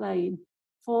Dart Lane,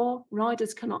 4,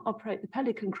 riders cannot operate the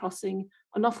Pelican crossing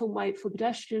and often wait for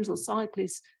pedestrians or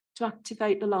cyclists to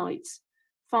activate the lights,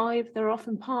 5, there are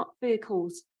often parked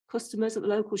vehicles, customers at the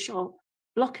local shop,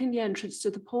 blocking the entrance to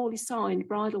the poorly signed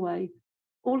bridleway.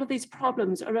 All of these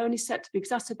problems are only set to be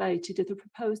exacerbated if the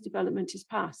proposed development is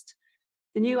passed.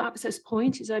 The new access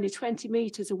point is only 20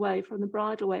 metres away from the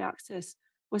bridleway access,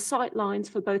 where sight lines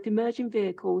for both emerging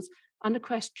vehicles and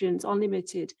equestrians are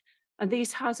limited, and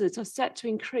these hazards are set to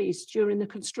increase during the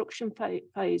construction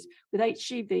phase, with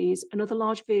HGVs and other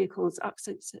large vehicles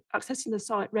accessing the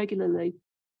site regularly.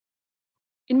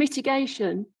 In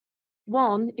mitigation,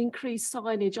 1, increase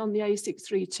signage on the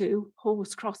A632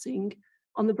 horse crossing.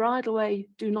 On the bridleway,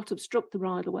 do not obstruct the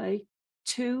bridleway.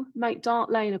 2, make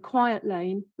Dart Lane a quiet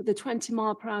lane with a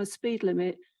 20-mile-per-hour speed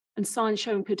limit and signs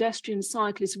showing pedestrians,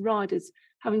 cyclists, and riders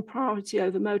having priority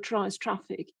over motorised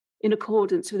traffic in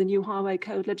accordance with the new highway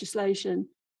code legislation.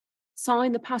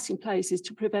 Sign the passing places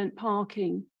to prevent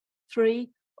parking. 3,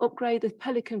 upgrade the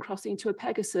Pelican crossing to a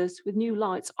Pegasus with new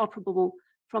lights operable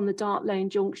from the Dart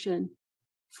Lane junction.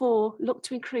 4, look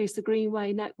to increase the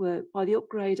greenway network by the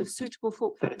upgrade of suitable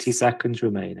footpaths 30 seconds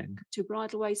remaining. to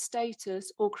bridleway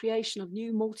status or creation of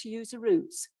new multi-user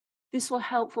routes. This will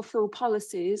help fulfil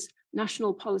policies,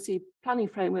 National Policy Planning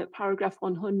Framework, paragraph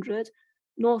 100,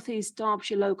 North East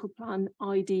Derbyshire Local Plan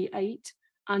ID 8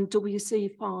 and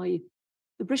WC 5.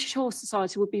 The British Horse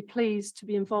Society would be pleased to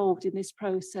be involved in this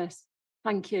process.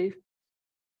 Thank you.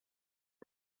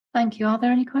 Thank you. Are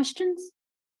there any questions?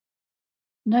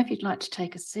 No, if you'd like to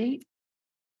take a seat.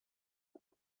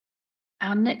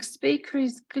 Our next speaker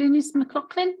is Glynis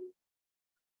McLaughlin.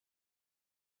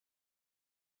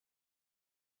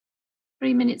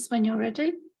 3 minutes when you're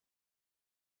ready.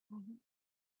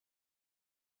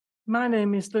 My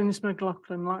name is Glynis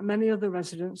McLaughlin. Like many other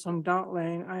residents on Dart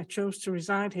Lane, I chose to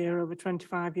reside here over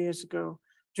 25 years ago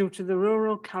due to the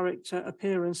rural character,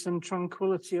 appearance and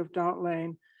tranquility of Dart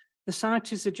Lane. The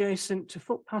site is adjacent to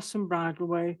footpaths and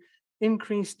bridleway.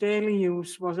 Increased daily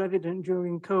use was evident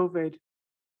during COVID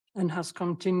and has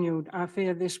continued. I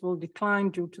fear this will decline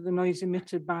due to the noise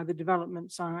emitted by the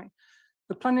development site.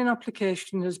 The planning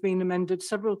application has been amended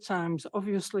several times.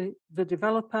 Obviously, the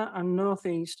developer and North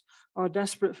East are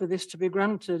desperate for this to be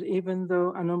granted, even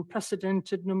though an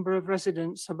unprecedented number of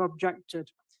residents have objected.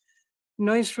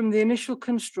 Noise from the initial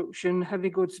construction, heavy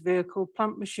goods vehicle,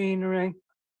 plant machinery,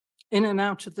 in and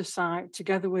out of the site,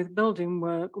 together with building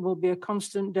work, will be a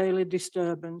constant daily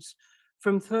disturbance.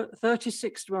 From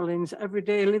 36 dwellings,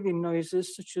 everyday living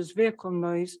noises such as vehicle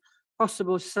noise,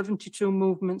 possible 72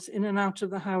 movements in and out of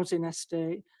the housing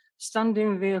estate,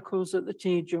 standing vehicles at the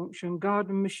T-junction,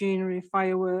 garden machinery,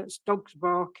 fireworks, dogs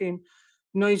barking,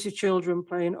 noisy children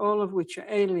playing, all of which are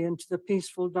alien to the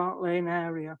peaceful Dart Lane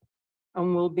area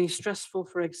and will be stressful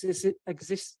for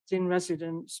existing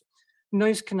residents.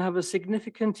 Noise can have a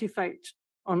significant effect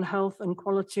on health and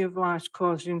quality of life,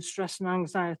 causing stress and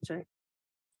anxiety,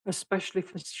 especially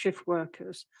for shift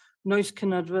workers. Noise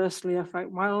can adversely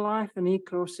affect wildlife and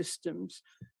ecosystems.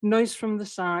 Noise from the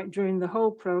site during the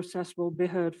whole process will be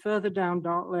heard further down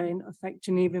Dart Lane,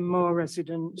 affecting even more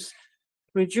residents.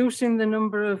 Reducing the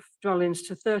number of dwellings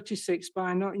to 36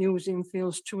 by not using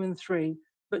fields 2 and 3,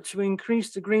 but to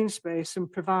increase the green space and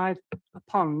provide a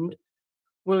pond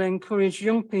will encourage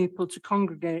young people to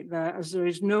congregate there, as there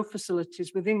is no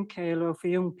facilities within Calo for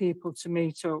young people to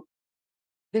meet up.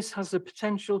 This has the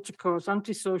potential to cause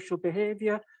antisocial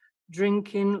behaviour,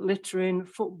 drinking, littering,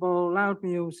 football, loud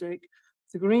music.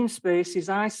 The green space is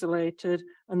isolated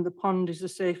and the pond is a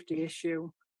safety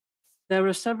issue. There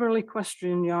are several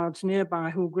equestrian yards nearby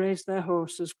who graze their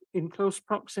horses in close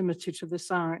proximity to the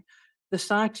site. The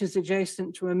site is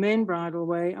adjacent to a main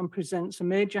bridleway and presents a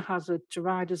major hazard to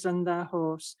riders and their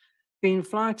horse. Being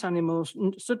flight animals,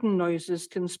 sudden noises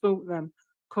can spook them,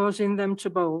 causing them to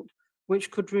bolt,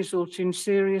 which could result in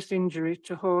serious injury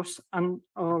to horse and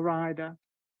or rider.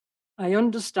 I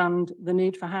understand the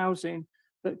need for housing,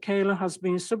 but Calo has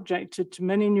been subjected to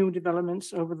many new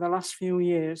developments over the last few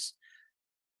years,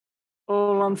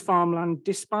 all on farmland,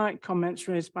 despite comments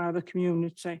raised by the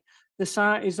community. The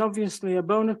site is obviously a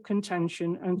bone of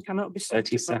contention and cannot be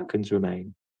 30 seconds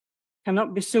remain.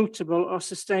 Cannot be suitable or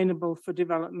sustainable for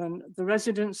development. The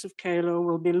residents of Calo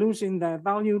will be losing their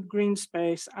valued green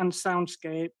space and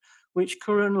soundscape, which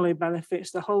currently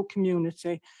benefits the whole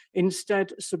community,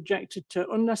 instead subjected to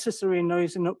unnecessary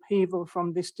noise and upheaval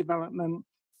from this development.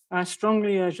 I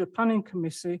strongly urge the planning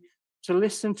committee to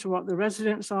listen to what the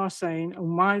residents are saying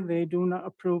and why they do not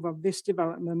approve of this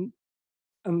development,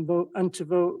 and to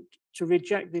vote to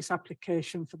reject this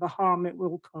application for the harm it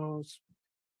will cause.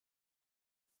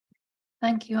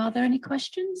 Thank you. Are there any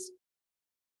questions?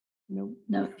 No.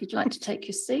 No, if you'd like to take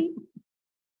your seat.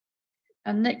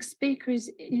 Our next speaker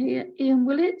is Ian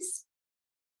Willits.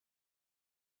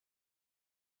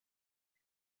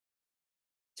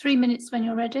 3 minutes when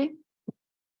you're ready.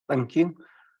 Thank you.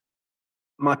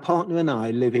 My partner and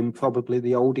I live in probably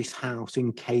the oldest house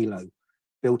in Calo.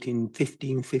 built in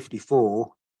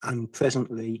 1554 and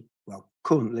presently, well,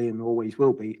 currently and always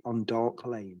will be on Dark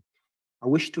Lane. I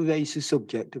wish to raise the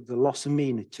subject of the loss of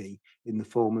amenity in the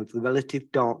form of the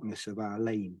relative darkness of our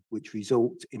lane, which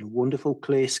results in wonderful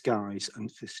clear skies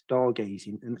and for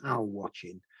stargazing and owl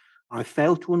watching. I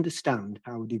fail to understand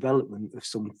how development of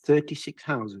some 36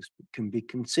 houses can be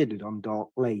considered on Dark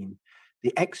Lane.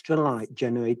 The extra light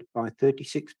generated by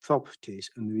 36 properties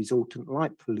and the resultant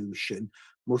light pollution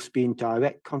must be in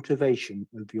direct contravention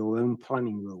of your own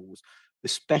planning rules,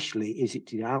 especially as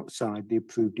it is outside the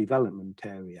approved development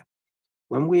area.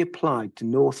 When we applied to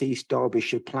North East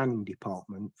Derbyshire Planning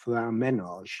Department for our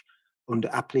menage under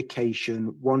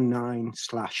application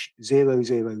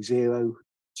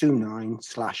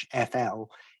 19/00029/FL,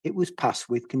 it was passed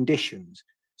with conditions,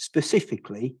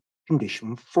 specifically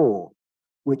condition 4,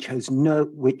 which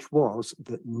was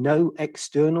that no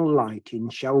external lighting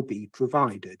shall be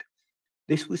provided.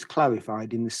 This was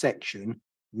clarified in the section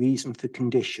reason for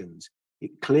conditions.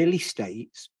 It clearly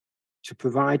states to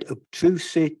prevent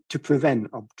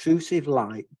obtrusive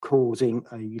light causing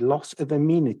a loss of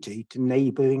amenity to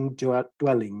neighbouring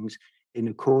dwellings in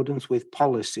accordance with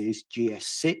policies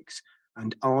GS6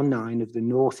 and R9 of the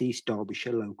North East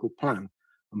Derbyshire Local Plan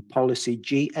and policy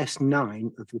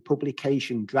GS9 of the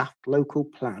publication Draft Local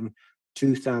Plan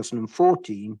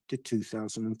 2014 to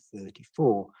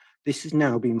 2034. This has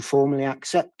now been formally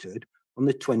accepted on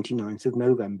the 29th of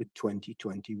November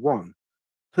 2021.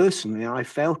 Personally, I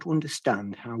fail to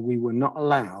understand how we were not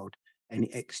allowed any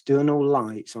external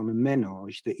lights on a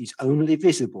menage that is only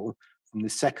visible from the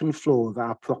second floor of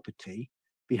our property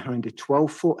behind a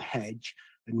 12-foot hedge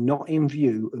and not in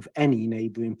view of any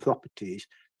neighbouring properties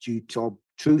due to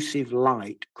obtrusive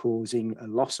light causing a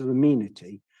loss of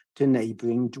amenity to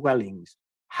neighbouring dwellings.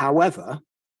 However,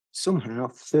 somehow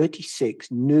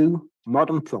 36 new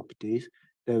modern properties,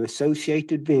 their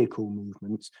associated vehicle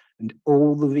movements and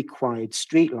all the required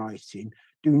street lighting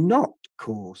do not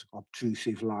cause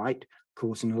obtrusive light,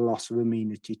 causing a loss of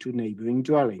amenity to neighbouring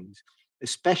dwellings,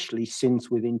 especially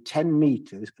since within 10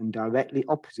 metres and directly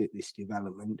opposite this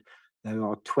development, there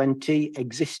are 20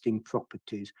 existing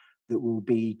properties that will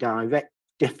be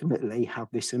definitely have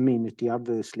this amenity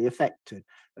adversely affected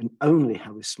and only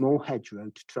have a small hedgerow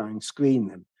to try and screen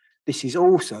them. This is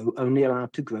also only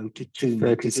allowed to grow to 2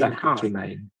 metres in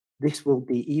height. This will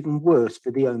be even worse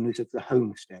for the owners of the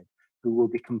homestead, who will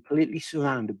be completely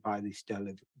surrounded by this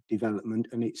development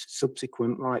and its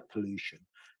subsequent light pollution.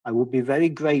 I would be very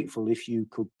grateful if you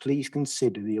could please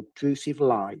consider the obtrusive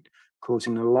light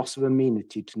causing a loss of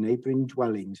amenity to neighbouring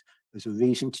dwellings as a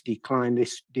reason to decline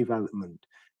this development.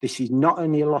 This is not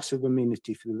only a loss of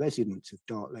amenity for the residents of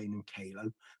Dark Lane and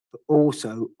Calo, but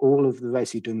also all of the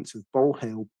residents of Bole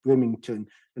Hill, Brimington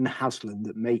and Haslam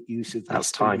that make use of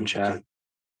That's time, Chair.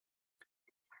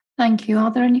 Thank you.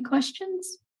 Are there any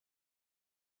questions?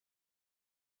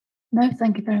 No,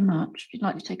 thank you very much. If you'd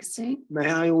like to take a seat.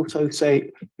 May I also say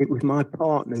it was my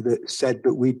partner that said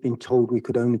that we'd been told we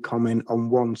could only comment on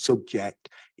one subject,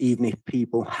 even if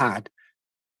people had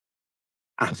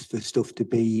asked for stuff to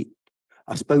be.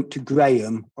 I spoke to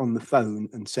Graham on the phone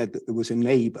and said that there was a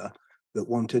neighbour that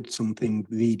wanted something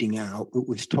reading out, but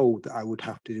was told that I would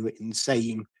have to do it in the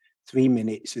same 3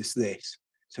 minutes as this.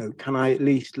 So can I at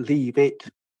least leave it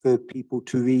for people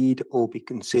to read or be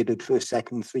considered for a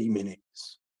second 3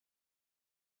 minutes?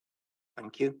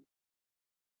 Thank you.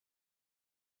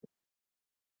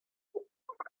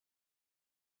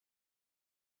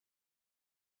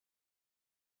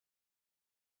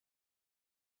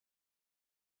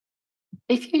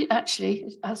 If you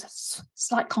actually, as a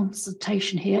slight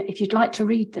consultation here, if you'd like to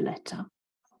read the letter.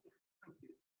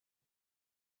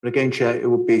 But again, Chair, it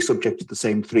will be subject to the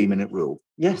same 3-minute rule.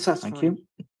 Yes, that's Thank fine. you.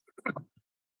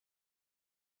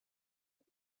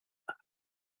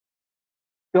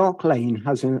 Dark Lane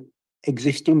has an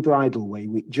existing bridleway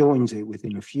which joins it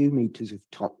within a few metres of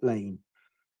Top Lane.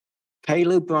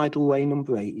 Calo Bridleway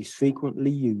number 8 is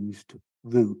frequently used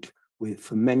route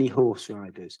for many horse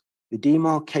riders. The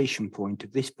demarcation point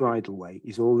of this bridleway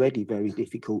is already very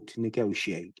difficult to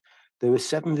negotiate. There are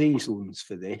 7 reasons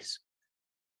for this.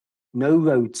 No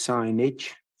road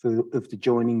signage of the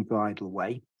joining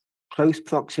bridleway, close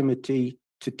proximity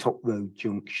to Top Road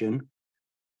Junction,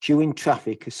 queuing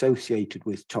traffic associated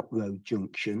with Top Road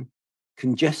Junction,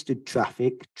 congested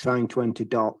traffic trying to enter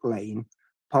Dark Lane,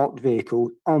 parked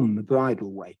vehicles on the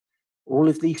bridleway. All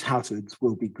of these hazards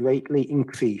will be greatly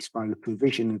increased by the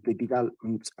provision of the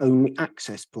development's only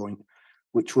access point,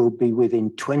 which will be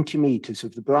within 20 metres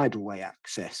of the bridleway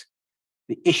access.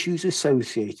 The issues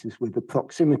associated with the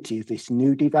proximity of this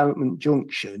new development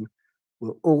junction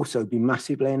will also be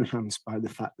massively enhanced by the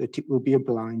fact that it will be a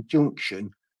blind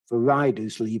junction for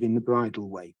riders leaving the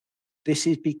bridleway. This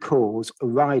is because a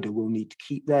rider will need to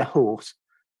keep their horse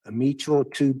a metre or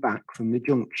two back from the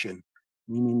junction,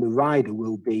 meaning the rider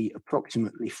will be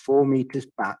approximately 4 metres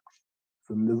back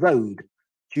from the road.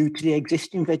 Due to the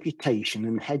existing vegetation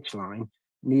and hedge line,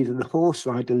 neither the horse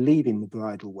rider leaving the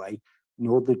bridleway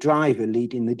nor the driver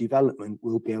leading the development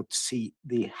will be able to see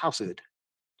the hazard.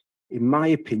 In my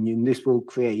opinion, this will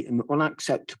create an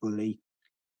unacceptably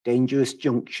dangerous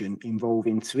junction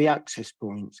involving 3 access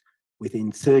points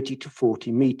within 30 to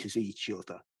 40 metres each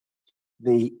other.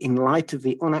 In light of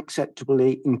the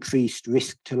unacceptably increased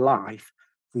risk to life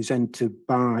presented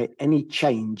by any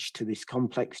change to this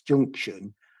complex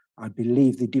junction, I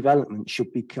believe the development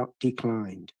should be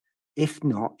declined. If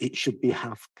not, it should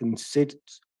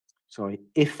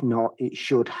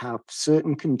have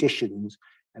certain conditions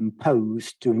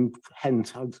imposed to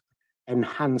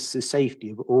enhance the safety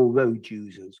of all road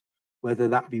users, whether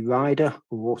that be rider,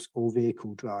 horse, or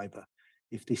vehicle driver.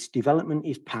 If this development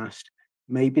is passed,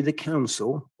 maybe the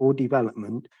council or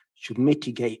development should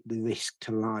mitigate the risk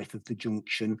to life of the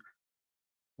junction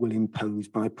will impose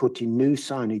by putting new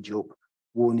signage up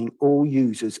warning all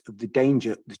users of the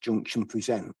danger the junction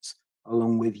presents,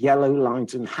 along with yellow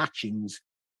lines and hatchings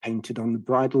painted on the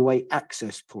bridleway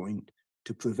access point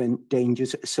to prevent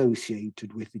dangers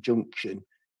associated with the junction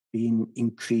being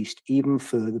increased even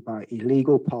further by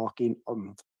illegal parking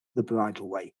on the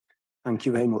bridleway. Thank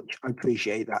you very much. I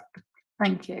appreciate that.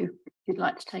 Thank you. If you'd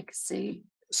like to take a seat.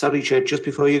 Sorry, Chair, just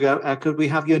before you go, could we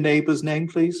have your neighbour's name,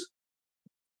 please?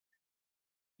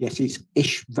 Yes, it's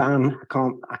Ishvan.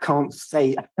 I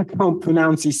can't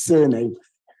pronounce his surname.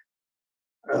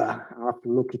 I'll have to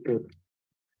look it up.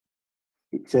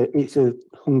 It's a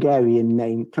Hungarian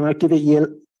name. Can I give it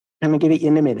you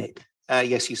in a minute?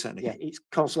 Yes, you certainly can. Yeah, it's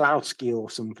Kozlowski or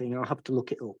something. I'll have to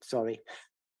look it up. Sorry.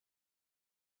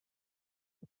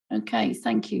 Okay,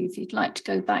 thank you. If you'd like to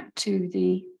go back to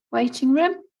the waiting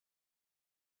room.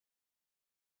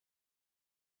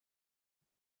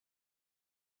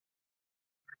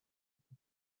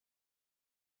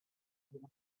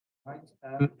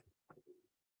 Right.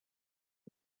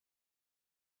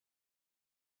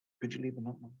 Could you leave them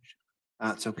up?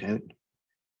 That's okay.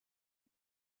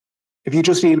 If you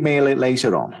just email it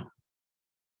later on.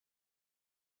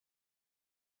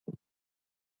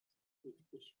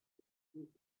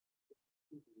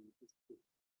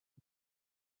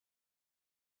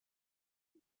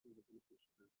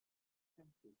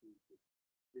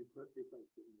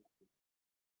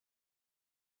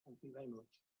 Thank you very much.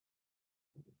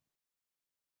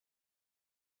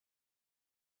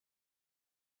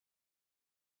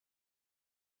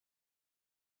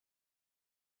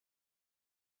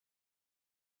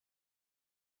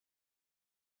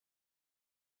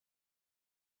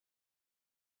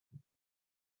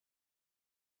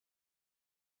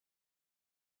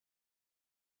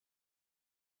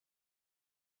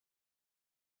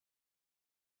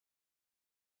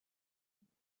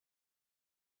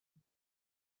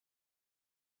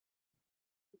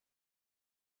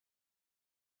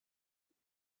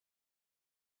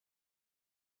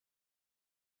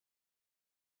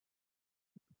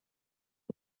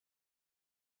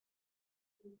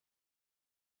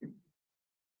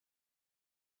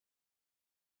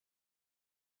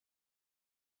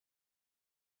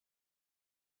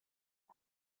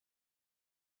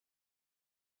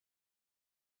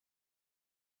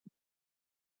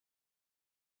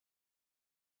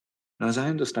 Now, as I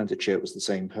understand the Chair, it was the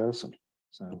same person.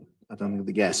 So I don't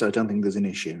think I don't think there's an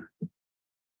issue.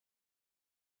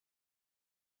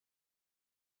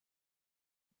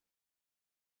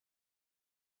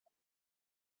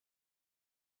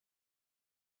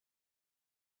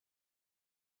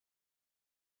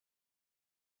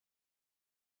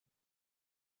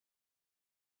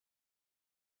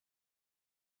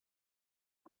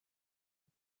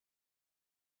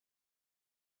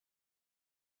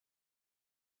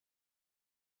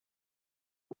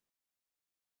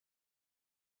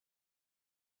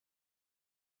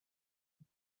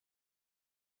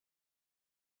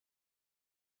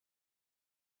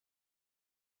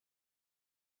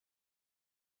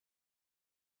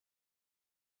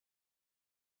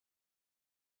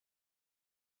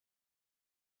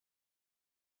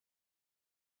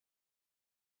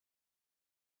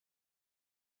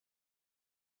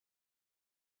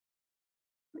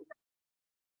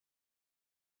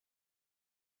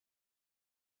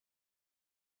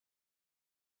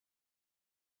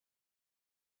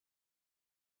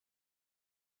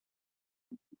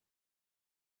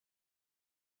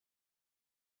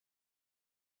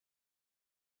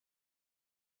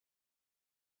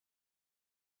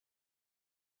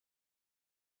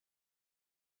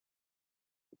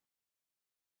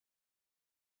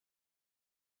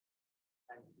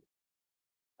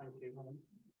 Thank you.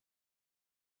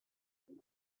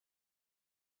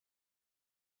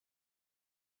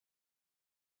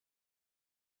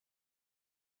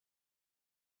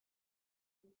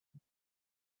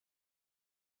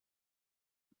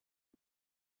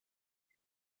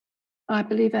 I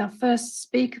believe our first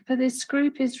speaker for this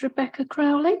group is Rebecca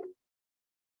Crowley.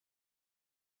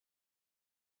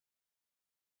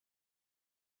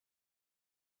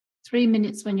 Three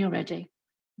minutes when you're ready.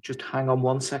 Just hang on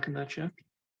 1 second there, Chair.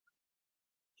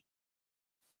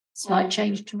 Slight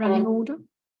change to running order.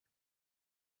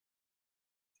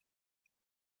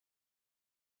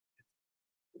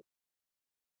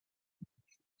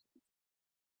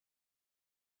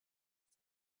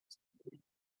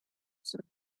 So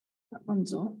that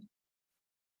one's on.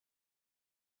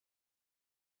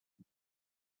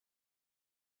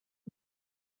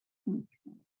 Okay.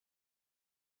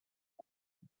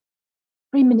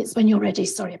 3 minutes when you're ready.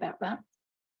 Sorry about that.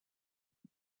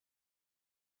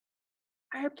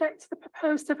 I object to the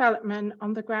proposed development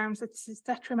on the grounds that it is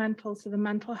detrimental to the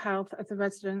mental health of the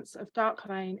residents of Dark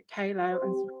Lane, Calo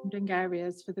and surrounding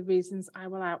areas for the reasons I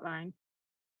will outline.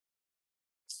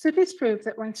 Studies prove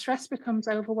that when stress becomes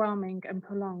overwhelming and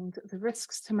prolonged, the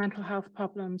risks to mental health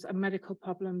problems and medical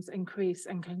problems increase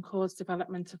and can cause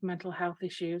development of mental health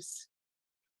issues.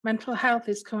 Mental health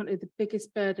is currently the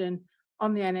biggest burden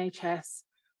on the NHS,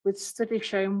 with studies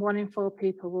showing 1 in 4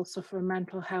 people will suffer a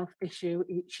mental health issue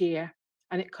each year,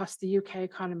 and it costs the UK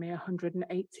economy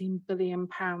 £118 billion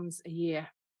a year.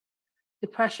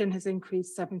 Depression has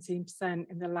increased 17%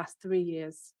 in the last 3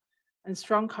 years, and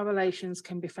strong correlations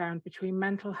can be found between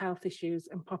mental health issues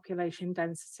and population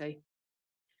density.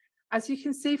 As you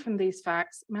can see from these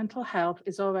facts, mental health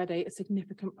is already a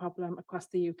significant problem across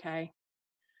the UK.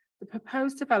 The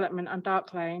proposed development on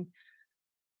Dark Lane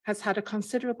has had a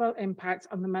considerable impact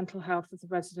on the mental health of the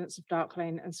residents of Dark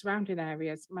Lane and surrounding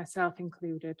areas, myself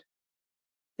included.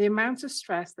 The amount of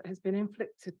stress that has been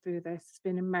inflicted through this has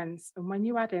been immense, and when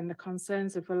you add in the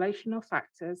concerns of relational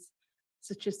factors,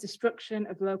 such as destruction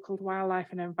of local wildlife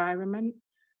and environment,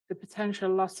 the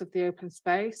potential loss of the open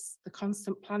space, the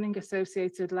constant planning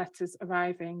associated letters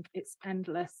arriving, it's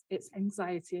endless, it's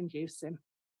anxiety-inducing.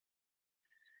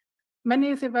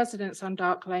 Many of the residents on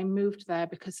Dark Lane moved there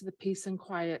because of the peace and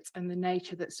quiet and the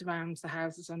nature that surrounds the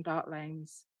houses on Dark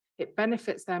Lanes. It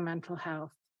benefits their mental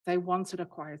health. They wanted a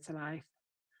quieter life.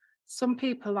 Some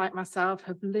people like myself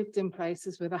have lived in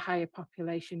places with a higher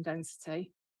population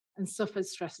density and suffered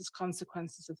stress as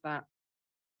consequences of that.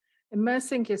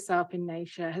 Immersing yourself in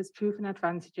nature has proven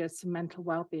advantages to mental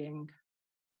well-being.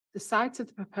 The site of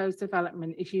the proposed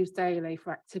development is used daily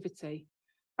for activity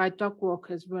by dog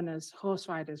walkers, runners, horse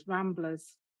riders,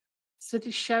 ramblers.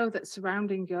 Studies show that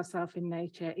surrounding yourself in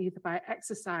nature, either by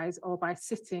exercise or by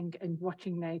sitting and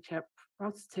watching nature,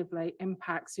 positively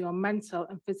impacts your mental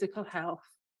and physical health.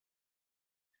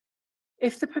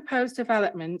 If the proposed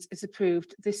development is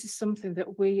approved, this is something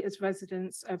that we as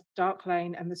residents of Dark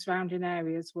Lane and the surrounding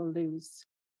areas will lose.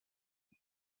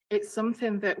 It's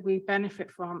something that we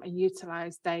benefit from and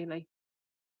utilise daily.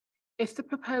 If the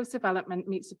proposed development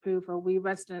meets approval, we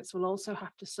residents will also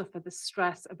have to suffer the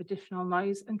stress of additional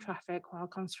noise and traffic while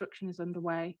construction is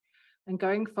underway, and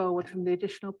going forward from the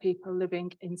additional people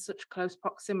living in such close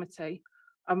proximity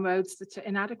on roads that are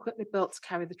inadequately built to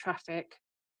carry the traffic.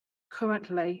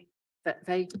 Currently, that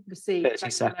they receive 30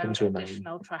 seconds remaining.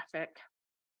 additional traffic.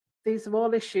 These are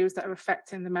all issues that are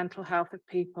affecting the mental health of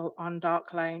people on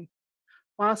Dark Lane.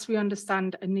 Whilst we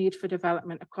understand a need for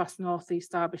development across North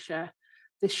East Derbyshire,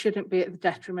 this shouldn't be at the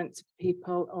detriment to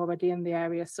people already in the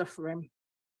area suffering.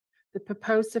 The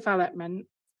proposed development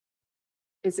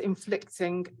is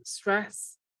inflicting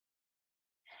stress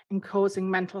and causing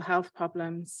mental health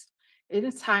problems. In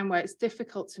a time where it's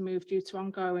difficult to move due to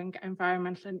ongoing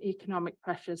environmental and economic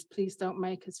pressures, please don't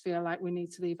make us feel like we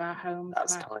need to leave our homes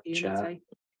and our community.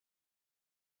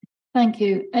 Thank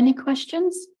you. Any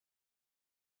questions?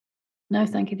 No,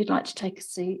 thank you. If you'd like to take a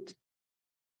seat.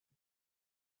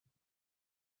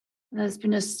 There's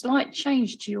been a slight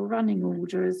change to your running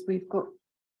order as we've got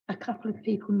a couple of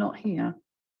people not here.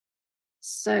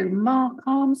 So Mark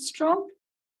Armstrong.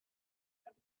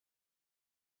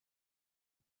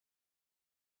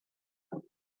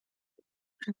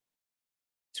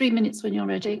 Three minutes when you're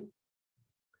ready.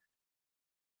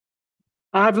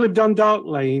 I've lived on Dark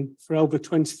Lane for over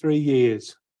 23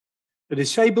 years. A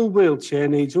disabled wheelchair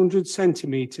needs 100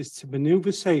 centimetres to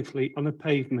manoeuvre safely on a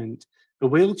pavement. A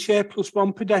wheelchair plus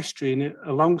one pedestrian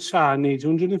alongside needs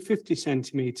 150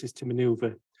 centimetres to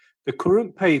manoeuvre. The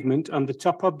current pavement on the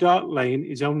top of Dark Lane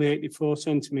is only 84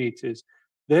 centimetres.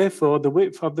 Therefore, the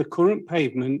width of the current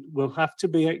pavement will have to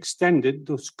be extended,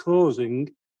 thus causing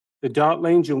the Dark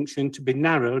Lane junction to be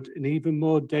narrowed and even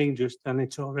more dangerous than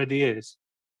it already is.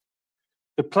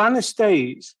 The planner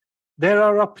states there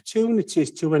are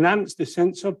opportunities to enhance the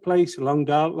sense of place along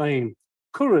Dark Lane.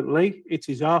 Currently, it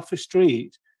is half a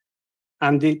street,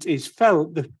 and it is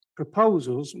felt the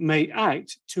proposals may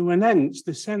act to enhance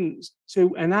the sense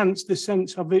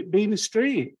of it being a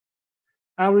street.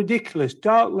 How ridiculous!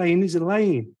 Dark Lane is a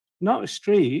lane, not a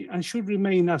street, and should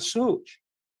remain as such.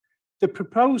 The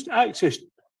proposed access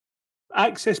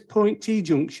point T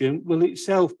junction will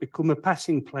itself become a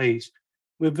passing place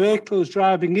with vehicles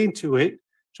driving into it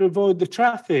to avoid the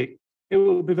traffic. It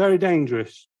will be very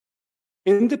dangerous.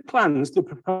 In the plans, the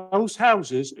proposed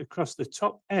houses across the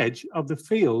top edge of the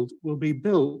field will be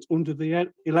built under the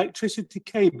electricity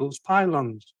cables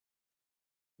pylons.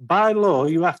 By law,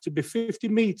 you have to be 50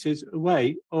 metres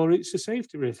away or it's a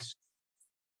safety risk.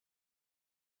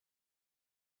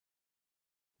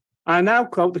 I now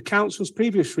quote the council's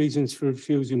previous reasons for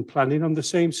refusing planning on the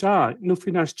same site.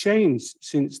 Nothing has changed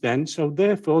since then, so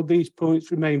therefore these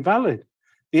points remain valid.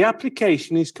 The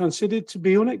application is considered to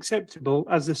be unacceptable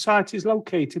as the site is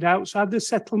located outside the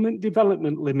settlement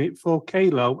development limit for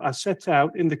Kalo as set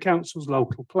out in the council's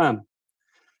local plan.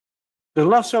 The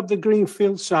loss of the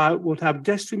greenfield site would have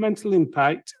detrimental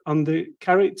impact on the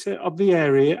character of the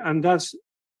area, and as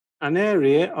an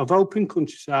area of open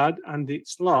countryside, and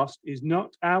its loss is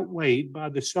not outweighed by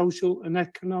the social and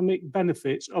economic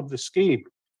benefits of the scheme.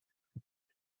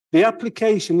 The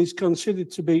application is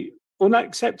considered to be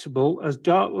unacceptable as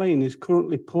Dark Lane is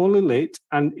currently poorly lit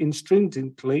and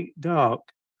intrinsically dark.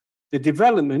 The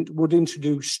development would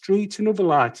introduce street and other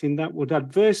lighting that would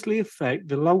adversely affect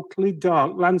the locally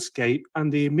dark landscape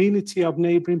and the amenity of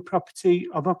neighbouring property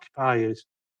of occupiers.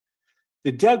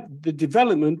 The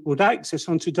development would access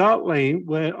onto Dark Lane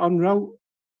where on-road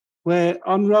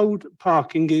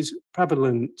parking is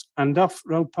prevalent and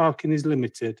off-road parking is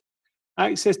limited.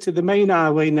 Access to the main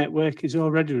highway network is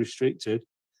already restricted.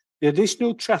 The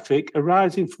additional traffic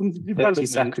arising from the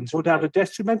development would have a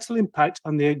detrimental impact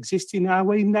on the existing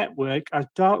highway network as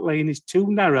Dark Lane is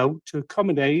too narrow to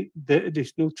accommodate the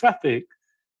additional traffic.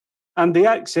 And the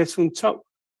access from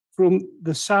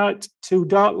the site to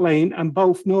Dark Lane and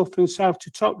both north and south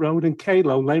to Top Road and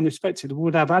Kalo Lane respectively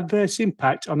would have adverse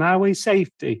impact on highway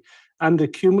safety, and the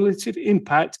cumulative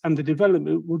impact and the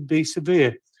development would be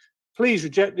severe. Please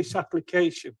reject this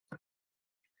application.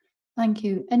 Thank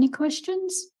you. Any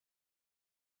questions?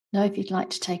 No, if you'd like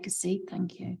to take a seat,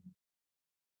 thank you.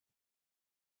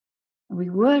 We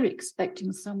were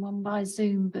expecting someone by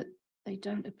Zoom, but they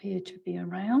don't appear to be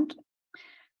around.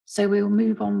 So we'll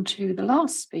move on to the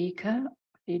last speaker,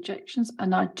 the objections,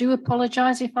 and I do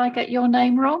apologise if I get your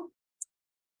name wrong.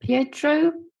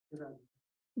 Pietro?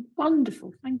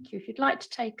 Wonderful, thank you. If you'd like to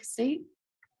take a seat.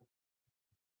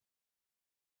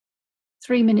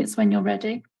 3 minutes when you're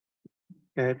ready.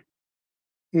 Okay.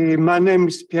 My name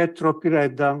is Pietro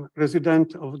Pireda,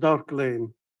 resident of Dark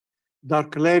Lane.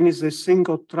 Dark Lane is a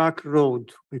single track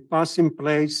road with passing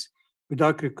place with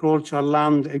agricultural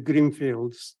land and green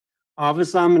fields. I've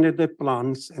examined the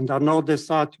plans and I know the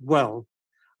site well.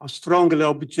 I strongly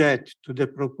object to the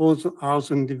proposed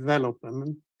housing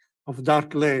development of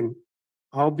Dark Lane.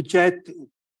 I object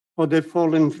for the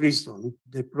following reason.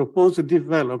 The proposed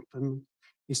development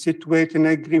is situated in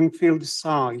a greenfield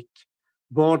site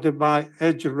bordered by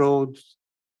hedge roads,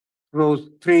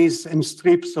 trees and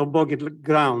strips of boggy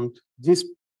ground,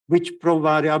 which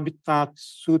provide habitat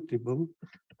suitable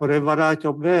for a variety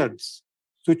of birds,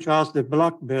 such as the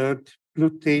blackbird,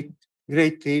 blue-tithed,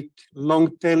 grey-tithed,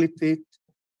 long-tailed,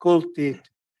 coal-tithed,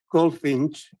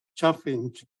 goldfinch,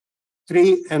 chaffinch,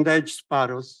 tree and hedge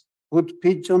sparrows, wood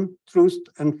pigeon, thrush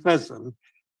and pheasant.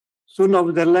 Some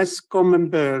of the less common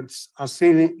birds are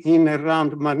seen in and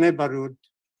around my neighborhood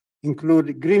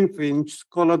include greenfinch,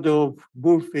 collared dove,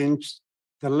 bullfinch,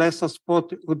 the lesser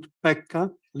spotted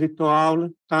woodpecker, little owl,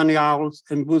 tiny owls,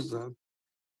 and buzzard.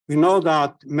 We know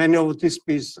that many of these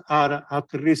species are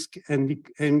at risk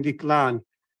and decline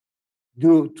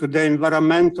due to the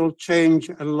environmental change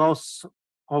and loss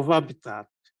of habitat.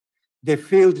 The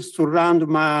fields surround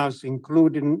my house,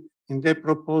 including in the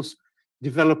proposed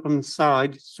development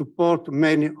site, support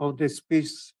many of the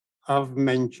species I've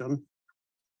mentioned.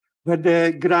 Where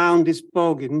the ground is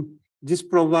boggy, this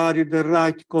provided the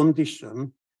right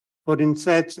condition for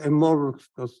insects and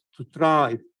mollusks to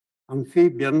thrive.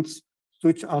 Amphibians,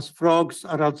 such as frogs,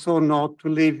 are also known to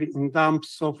live in damp,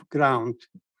 soft ground.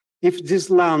 If this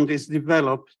land is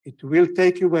developed, it will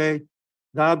take away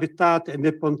the habitat and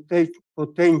the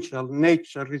potential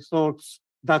nature resource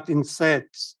that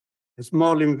insects,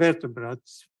 small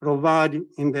invertebrates, provide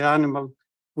in the animal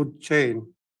food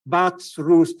chain. bats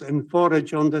roost and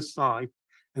forage on the site,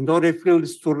 and other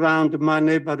fields surround my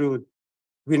neighborhood.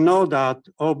 We know that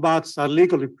all bats are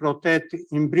legally protected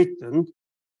in Britain,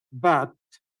 but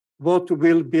what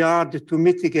will be hard to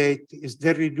mitigate is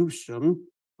the reduction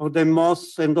of the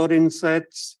moths and other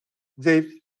insects they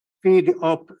feed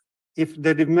up if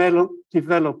the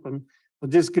development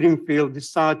of this greenfield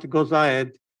site goes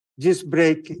ahead. This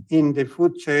break in the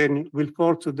food chain will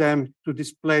force them to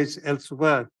displace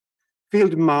elsewhere.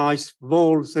 Field mice,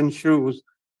 voles, and shrews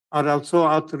are also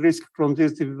at risk from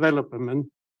this development,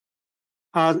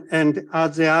 and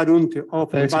as they are hunted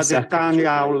often by the tiny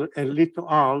owl and little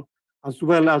owl, as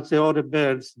well as the other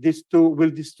birds, these two will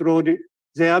destroy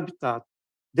the habitat.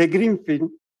 The green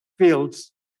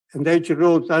fields and edge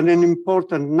roads are an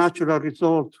important natural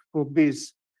resort for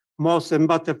bees, moths, and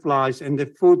butterflies, and the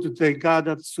food they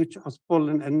gather, such as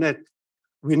pollen and nectar.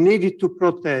 We needed to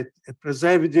protect and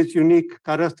preserve this unique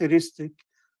characteristic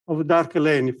of Dark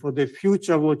Lane for the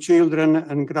future of our children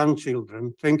and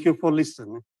grandchildren. Thank you for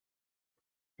listening.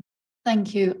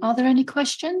 Thank you. Are there any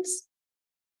questions?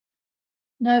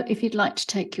 No, if you'd like to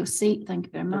take your seat, thank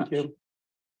you very much. Thank you.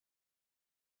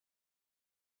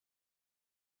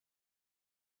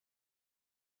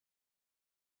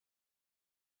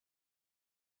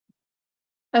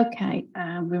 Okay,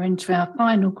 we're into our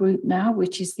final group now,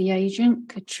 which is the agent,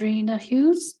 Katrina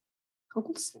Hughes.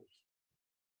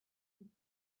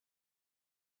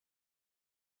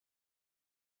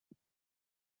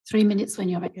 3 minutes when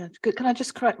you're ready. Can I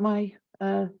just correct my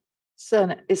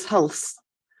surname? It's Hulse.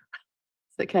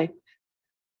 Okay.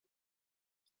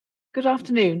 Good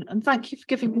afternoon, and thank you for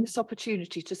giving me this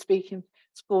opportunity to speak in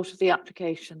support of the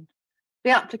application. The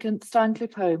applicant,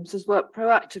 Stancliffe Homes, has worked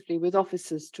proactively with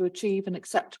officers to achieve an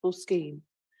acceptable scheme.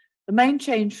 The main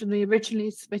change from the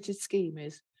originally submitted scheme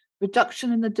is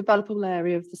reduction in the developable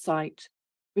area of the site,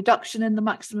 reduction in the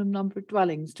maximum number of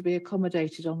dwellings to be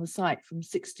accommodated on the site from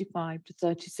 65 to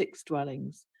 36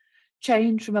 dwellings,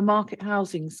 change from a market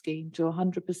housing scheme to a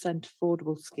 100%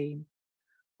 affordable scheme.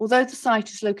 Although the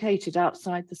site is located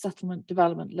outside the settlement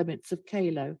development limits of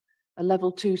Calo, a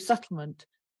level 2 settlement,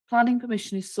 planning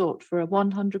permission is sought for a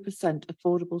 100%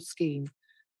 affordable scheme,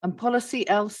 and policy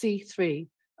LC3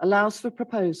 allows for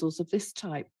proposals of this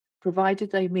type, provided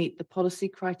they meet the policy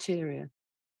criteria.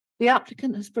 The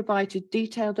applicant has provided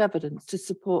detailed evidence to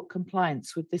support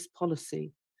compliance with this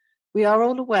policy. We are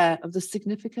all aware of the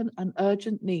significant and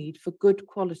urgent need for good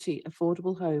quality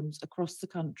affordable homes across the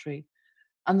country,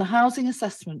 and the housing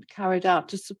assessment carried out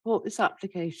to support this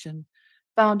application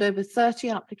found over 30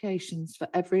 applications for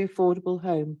every affordable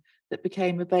home that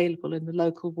became available in the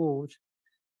local ward.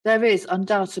 There is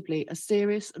undoubtedly a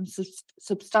serious and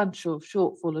substantial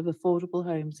shortfall of affordable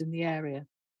homes in the area.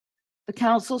 The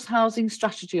Council's Housing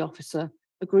Strategy Officer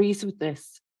agrees with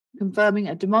this, confirming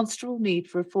a demonstrable need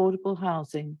for affordable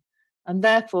housing, and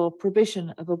therefore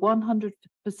provision of a 100%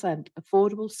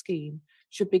 affordable scheme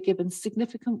should be given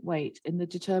significant weight in the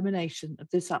determination of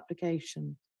this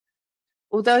application.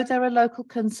 Although there are local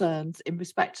concerns in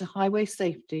respect to highway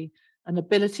safety and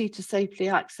ability to safely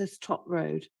access Top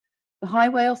Road, the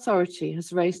Highway Authority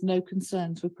has raised no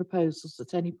concerns with proposals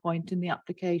at any point in the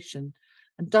application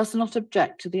and does not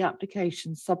object to the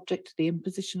application subject to the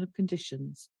imposition of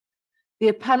conditions. The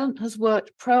appellant has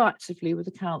worked proactively with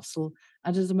the Council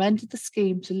and has amended the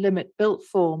scheme to limit built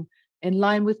form in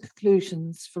line with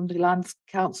conclusions from the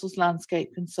Council's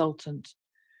landscape consultant.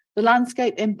 The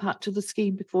landscape impact of the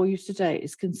scheme before you today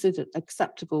is considered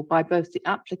acceptable by both the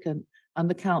applicant and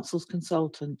the Council's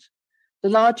consultant. The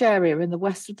large area in the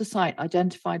west of the site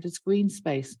identified as green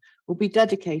space will be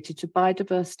dedicated to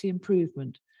biodiversity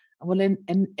improvement and will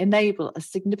enable a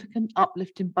significant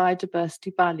uplift in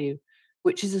biodiversity value,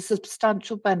 which is a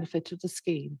substantial benefit of the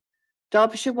scheme.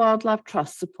 Derbyshire Wildlife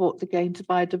Trust support the gain to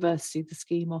biodiversity the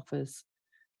scheme offers.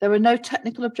 There are no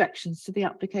technical objections to the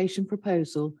application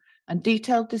proposal, and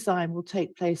detailed design will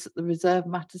take place at the reserve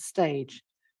matters stage.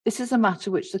 This is a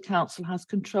matter which the Council has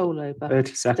control over.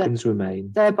 30 seconds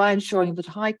remain. Thereby ensuring that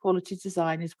high quality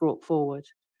design is brought forward.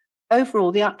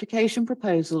 Overall, the application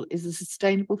proposal is a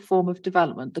sustainable form of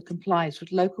development that complies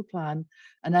with local plan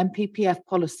and NPPF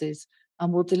policies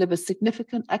and will deliver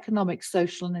significant economic,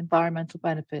 social and environmental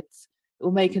benefits. It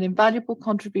will make an invaluable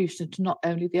contribution to not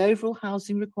only the overall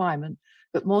housing requirement,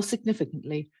 but more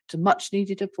significantly to much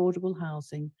needed affordable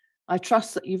housing. I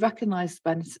trust that you recognise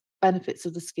the benefits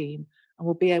of the scheme and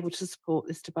will be able to support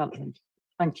this development.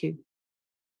 Thank you.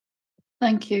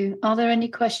 Thank you. Are there any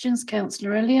questions,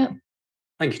 Councillor Elliott?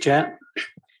 Thank you, Chair.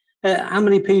 How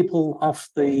many people off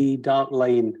the Dark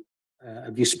Lane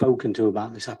have you spoken to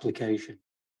about this application?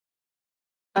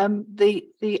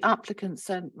 The applicant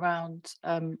sent round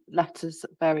letters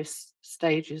at various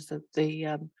stages of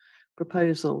the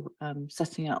proposal,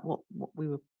 setting out what we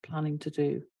were planning to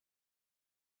do.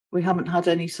 We haven't had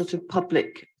any sort of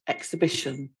public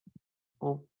exhibition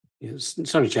or. Yes,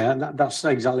 sorry, Chair, that's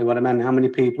exactly what I meant. How many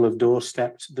people have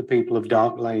doorstepped the people of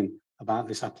Dark Lane about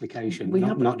this application,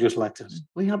 not just letters?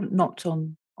 We haven't knocked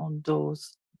on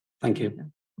doors. Thank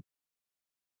you.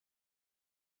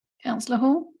 Councillor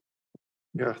Hall?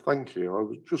 Yeah, thank you. I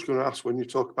was just going to ask, when you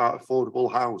talk about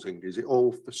affordable housing, is it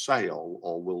all for sale,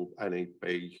 or will any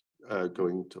be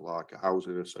going to like a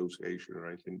housing association or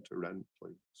anything to rent,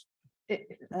 please?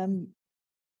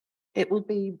 It will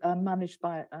be managed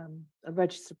by a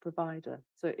registered provider,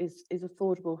 so it is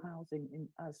affordable housing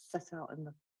as set out in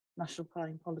the National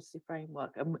Planning Policy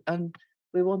Framework, and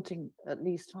we're wanting at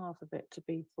least half of it to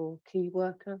be for key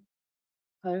worker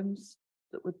homes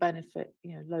that would benefit,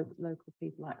 local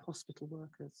people like hospital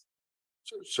workers.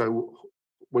 So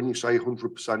when you say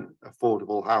 100%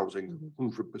 affordable housing,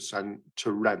 100%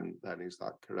 to rent, then is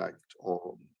that correct?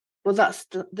 Or well, that's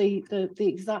the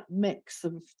exact mix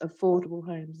of affordable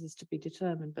homes is to be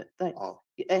determined, but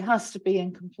it has to be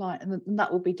in compliance, and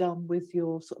that will be done with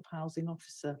your sort of housing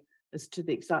officer as to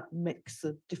the exact mix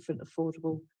of different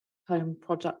affordable home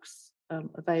products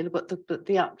available. But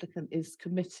the applicant is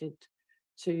committed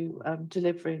to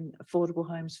delivering affordable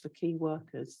homes for key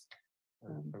workers.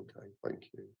 Okay, thank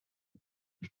you.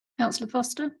 Councillor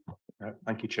Foster?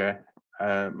 Thank you, Chair.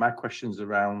 My question's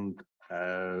around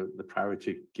the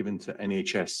priority given to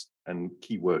NHS and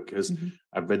key workers.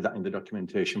 I've read that in the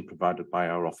documentation provided by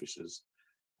our officers,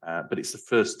 but it's the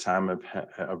first time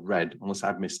I've read, unless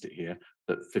I've missed it here,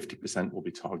 that 50% will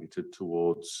be targeted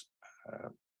towards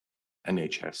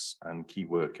NHS and key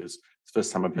workers. It's the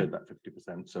first time I've heard that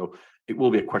 50%. So it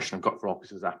will be a question I've got for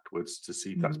officers afterwards to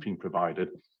see if that's been provided.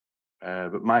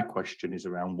 But my question is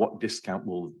around what discount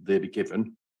will they be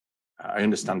given? I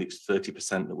understand it's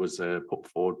 30% that was put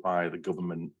forward by the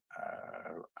government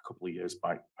a couple of years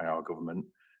by our government.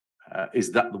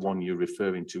 Is that the one you're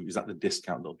referring to? Is that the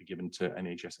discount that'll be given to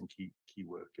NHS and key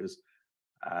workers?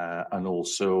 And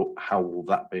also, how will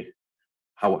that be?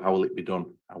 How will it be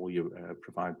done? How will you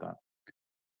provide that?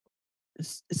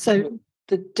 So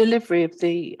the delivery of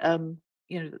the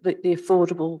the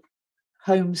affordable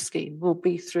home scheme will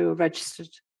be through a registered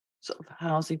sort of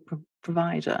housing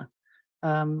provider,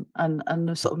 and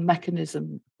the sort of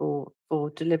mechanism for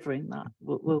delivering that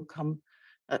will come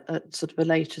at sort of a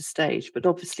later stage. But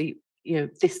obviously,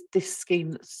 this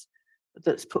scheme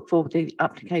that's put forward, the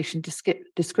application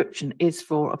description, is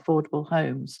for affordable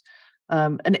homes.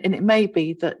 And it may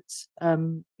be that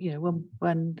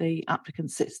when the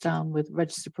applicant sits down with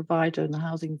registered provider and the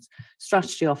housing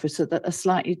strategy officer, that a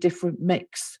slightly different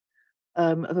mix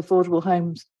of affordable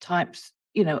homes types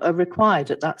are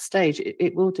required at that stage.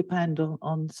 It will depend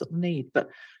on sort of need, but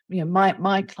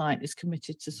my client is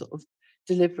committed to sort of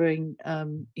delivering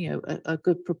a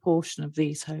good proportion of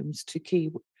these homes to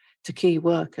key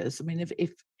workers. I mean,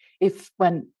 if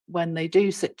when they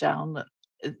do sit down, that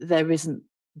there isn't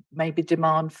maybe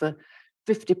demand for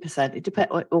 50%, it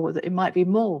depends, or it might be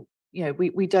more.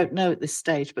 We don't know at this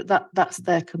stage, but that's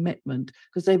their commitment,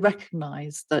 because they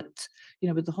recognise that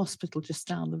with the hospital just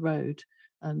down the road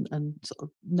and sort of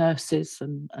nurses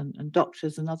and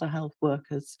doctors and other health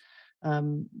workers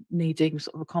needing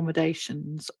sort of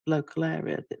accommodations local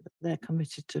area, they're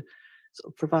committed to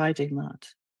sort of providing that.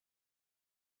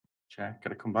 Chair,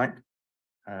 can I come back?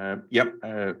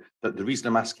 The reason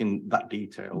I'm asking that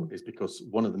detail is because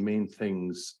one of the main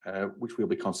things which we'll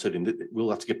be considering, that we'll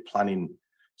have to give planning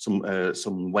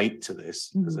some weight to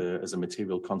this as a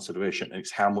material consideration, and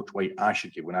it's how much weight I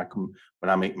should give when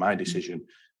I make my decision.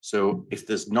 So if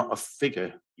there's not a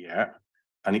figure yet,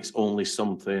 and it's only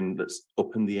something that's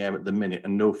up in the air at the minute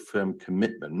and no firm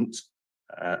commitment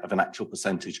of an actual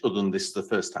percentage, other than this is the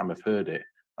first time I've heard it.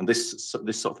 And this sort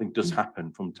of thing does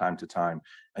happen from time to time,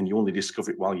 and you only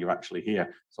discover it while you're actually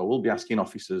here. So I will be asking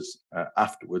officers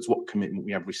afterwards what commitment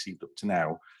we have received up to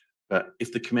now. But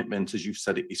if the commitment, as you've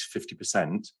said, it is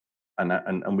 50%,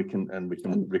 and we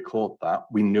can record that,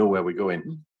 we know where we're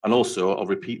going. And also, I'll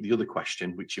repeat the other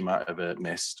question, which you might have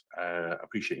missed. I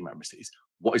appreciate you might have missed it. Is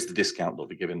what is the discount that'll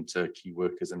be given to key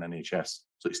workers and NHS?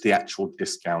 So it's the actual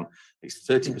discount. It's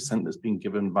 30% that's been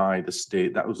given by the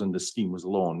state. That was when the scheme was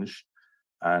launched.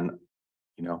 And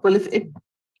well, if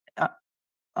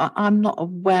I'm not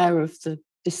aware of the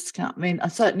discount. I mean,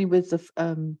 certainly with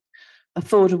the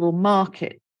affordable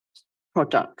market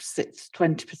products, it's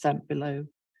 20% below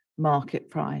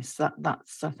market price.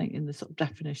 That's I think in the sort of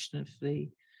definition of the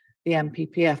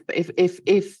NPPF. But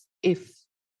if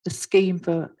the scheme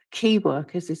for key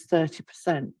workers is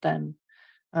 30%, then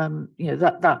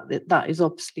that is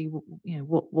obviously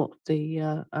what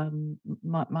the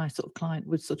my sort of client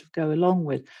would sort of go along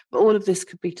with. But all of this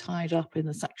could be tied up in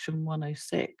the section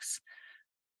 106.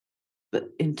 But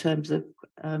in terms of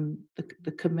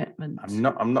the commitment,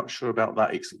 I'm not sure about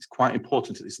that. It's quite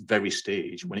important at this very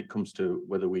stage when it comes to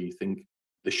whether we think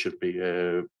this should be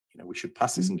we should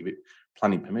pass this and give it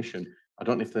planning permission. I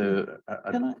don't know if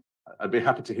I'd be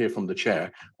happy to hear from the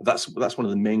chair. That's one of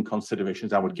the main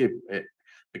considerations I would give it,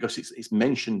 because it's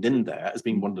mentioned in there as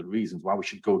being one of the reasons why we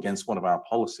should go against one of our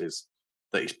policies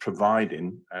that is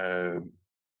providing for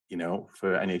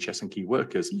NHS and key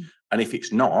workers. And if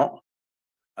it's not,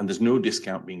 and there's no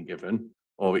discount being given,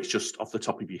 or it's just off the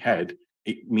top of your head,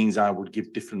 it means I would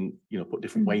give different, put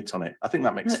different weight on it. I think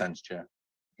that makes sense, Chair.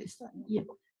 Yeah.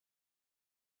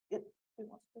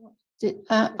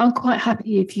 I'm quite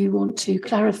happy if you want to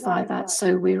clarify that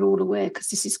so we're all aware, because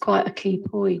this is quite a key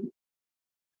point.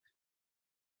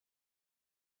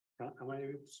 Am I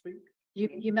able to speak?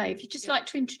 You may, if you'd just like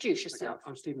to introduce yourself.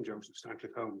 I'm Stephen Jones of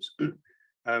Stancliffe Homes.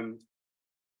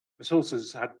 Ms.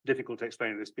 Huls's had difficulty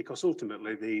explaining this because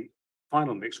ultimately the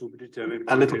final mix will be determined.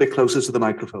 A little bit closer to the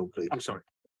microphone, please. I'm sorry.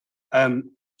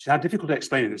 She had difficulty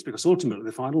explaining this because ultimately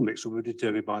the final mix will be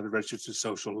determined by the registered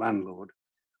social landlord.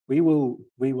 We will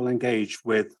engage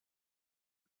with,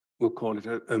 we'll call it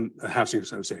a housing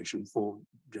association for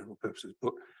general purposes,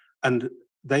 and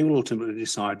they will ultimately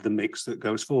decide the mix that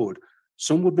goes forward.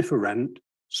 Some would be for rent,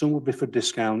 some would be for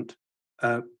discount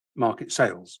market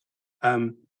sales.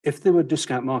 If there were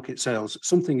discount market sales,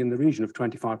 something in the region of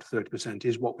 25 to 30%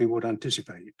 is what we would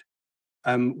anticipate.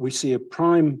 We see a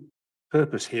prime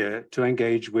purpose here to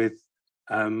engage with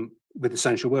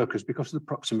essential workers because of the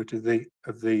proximity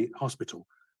of the hospital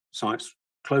sites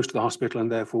close to the hospital,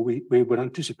 and therefore we would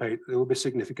anticipate there will be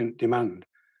significant demand,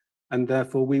 and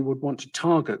therefore we would want to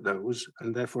target those,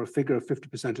 and therefore a figure of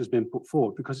 50% has been put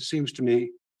forward because it seems to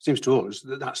us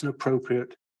that that's an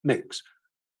appropriate mix.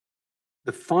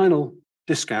 The final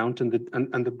discount and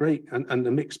the break and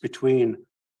the mix between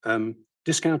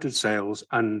discounted sales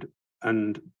and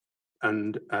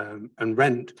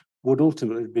rent would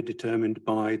ultimately be determined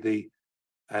by the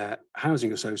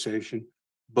housing association,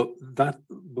 but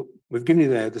we've given you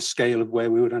there the scale of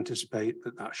where we would anticipate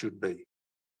that should be.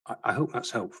 I hope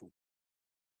that's helpful.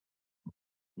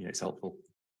 Yeah, it's helpful.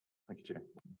 Thank you, Chair.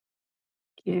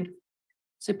 Thank you.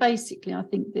 So basically, I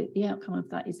think that the outcome of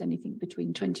that is anything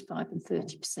between 25 and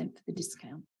 30% for the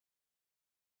discount.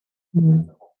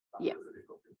 Yeah,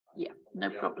 no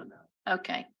problem.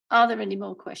 Okay. Are there any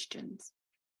more questions?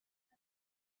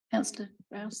 Councillor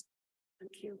Rouse.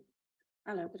 Thank you.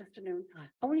 Hello, good afternoon.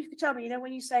 I wonder if you could tell me,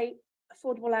 when you say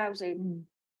affordable housing,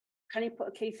 can you put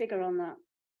a key figure on that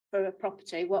for a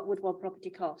property? What would one property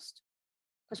cost?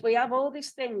 Because we have all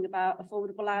this thing about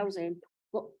affordable housing,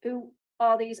 but who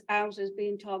are these houses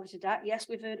being targeted at? Yes,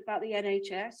 we've heard about the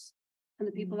NHS and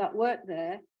the people that work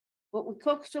there, but we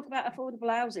talk about affordable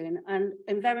housing, and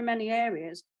in very many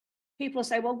areas, people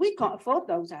say, well, we can't afford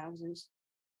those houses.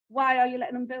 Why are you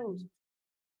letting them build?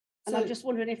 And I'm just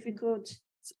wondering if we could.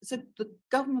 So the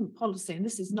government policy, and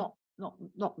this is not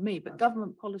me, but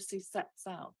government policy sets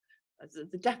out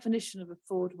the definition of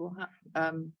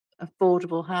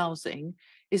affordable housing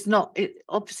is not.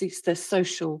 Obviously, there's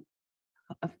social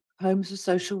homes of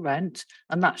social rent,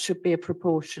 and that should be a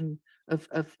proportion of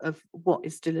what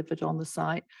is delivered on the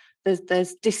site.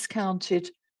 There's discounted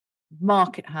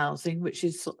market housing, which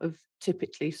is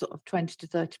typically 20 to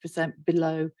 30%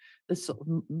 below the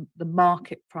the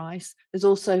market price. There's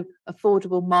also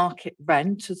affordable market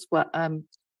rent as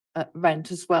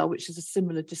well, which is a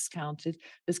similar discounted.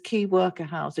 There's key worker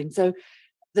housing. So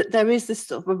that there is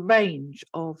this a range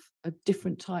of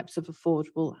different types of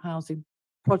affordable housing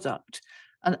product.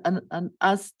 And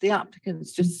as the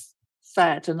applicants just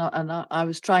said, and I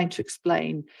was trying to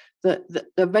explain that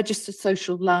the registered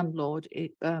social landlord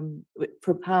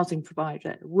housing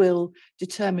provider will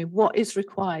determine what is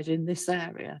required in this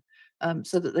area,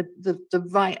 so that the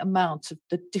right amount of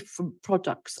the different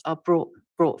products are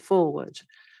brought forward.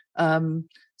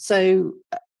 So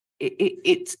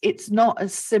it's not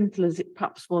as simple as it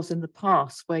perhaps was in the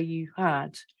past, where you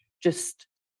had just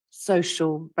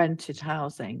social rented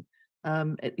housing.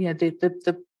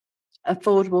 The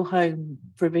affordable home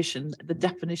provision, the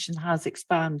definition has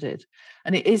expanded,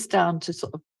 and it is down to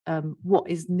what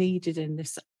is needed in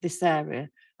this area,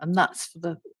 and that's for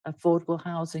the affordable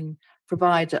housing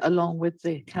provider, along with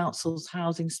the council's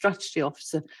housing strategy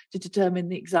officer, to determine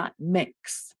the exact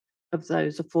mix of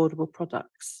those affordable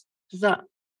products. Does that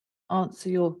answer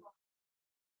your?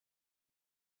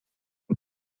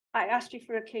 I asked you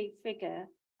for a key figure.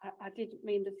 I didn't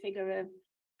mean the figure of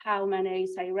how many,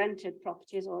 say, rented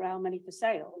properties or how many for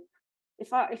sale.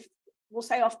 If we'll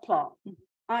say off plot,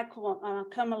 I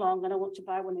come along and I want to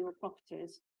buy one of your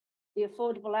properties, the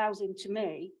affordable housing to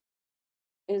me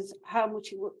is how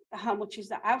much is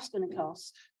that house going to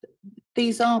cost?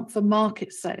 These aren't for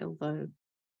market sale though,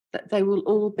 that they will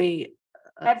all be.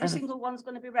 Every single one's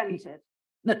going to be rented.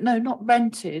 No, not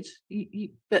rented,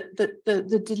 but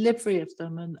the delivery of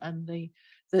them and the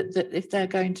if they're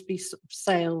going to be sort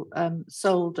of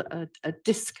sold at a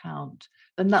discount,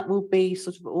 then that will be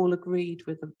sort of all agreed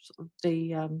with the sort of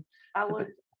the.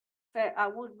 I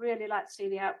would really like to see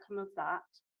the outcome of that,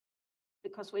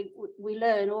 because we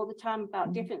learn all the time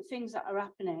about different things that are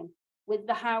happening with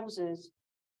the houses,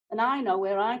 and I know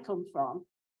where I come from.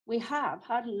 We have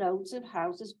had loads of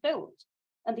houses built.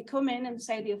 And they come in and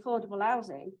say the affordable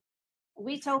housing.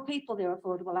 We tell people they're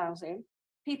affordable housing.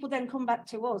 People then come back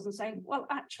to us and say, well,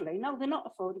 actually, no, they're not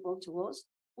affordable to us.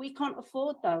 We can't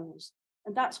afford those.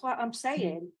 And that's what I'm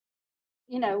saying.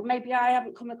 You know, maybe I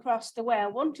haven't come across the way I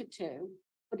wanted to,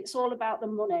 but it's all about the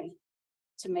money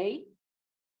to me.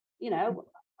 You know,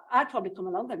 I'd probably come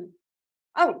along and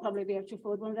I would probably be able to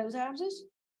afford one of those houses.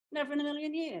 Never in a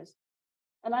million years.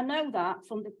 And I know that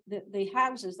from the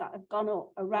houses that have gone up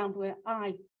around where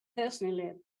I personally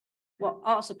live, what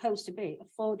are supposed to be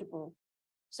affordable.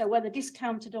 So whether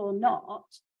discounted or not,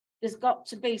 there's got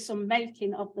to be some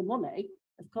making of the money,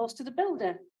 of course, to the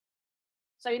builder.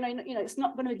 So, you know, it's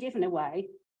not going to be given away.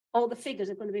 All the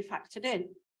figures are going to be factored in.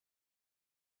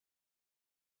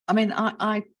 I mean,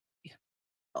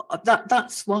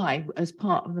 that's why, as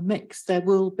part of the mix, there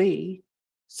will be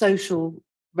social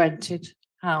rented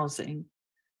housing.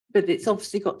 But it's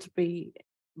obviously got to be,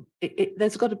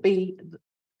 there's got to be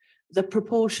the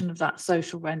proportion of that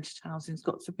social rented housing has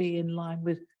got to be in line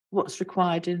with what's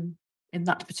required in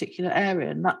that particular area.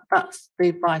 And that's the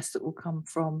advice that will come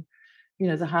from, you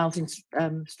know, the housing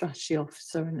strategy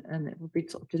officer, and it will be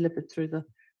sort of delivered through the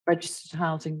registered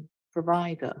housing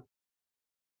provider.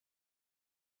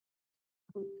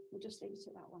 We'll just leave it to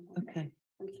that one. Okay.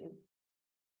 Thank you.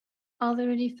 Are there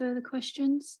any further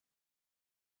questions?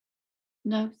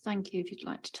 No, thank you. If you'd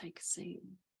like to take a seat.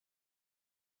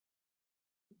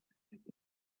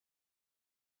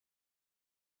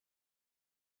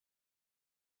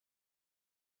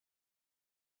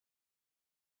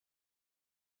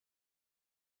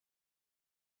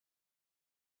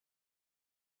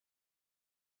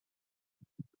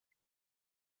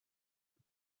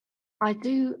 I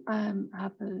do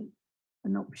have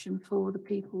an option for the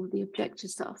people, the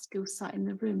objectors that are still sat in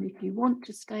the room. If you want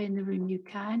to stay in the room, you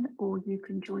can, or you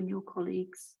can join your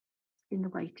colleagues in the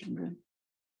waiting room.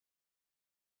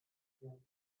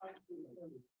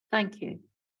 Thank you.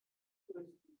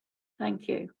 Thank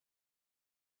you.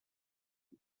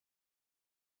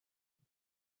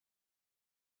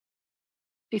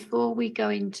 Before we go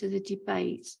into the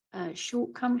debate,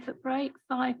 short comfort break,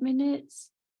 5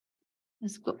 minutes.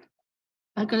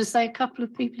 I'm going to say a couple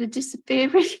of people are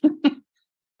disappearing.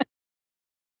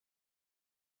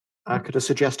 Could I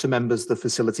suggest to members the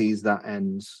facilities that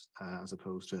ends as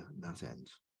opposed to that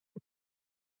ends?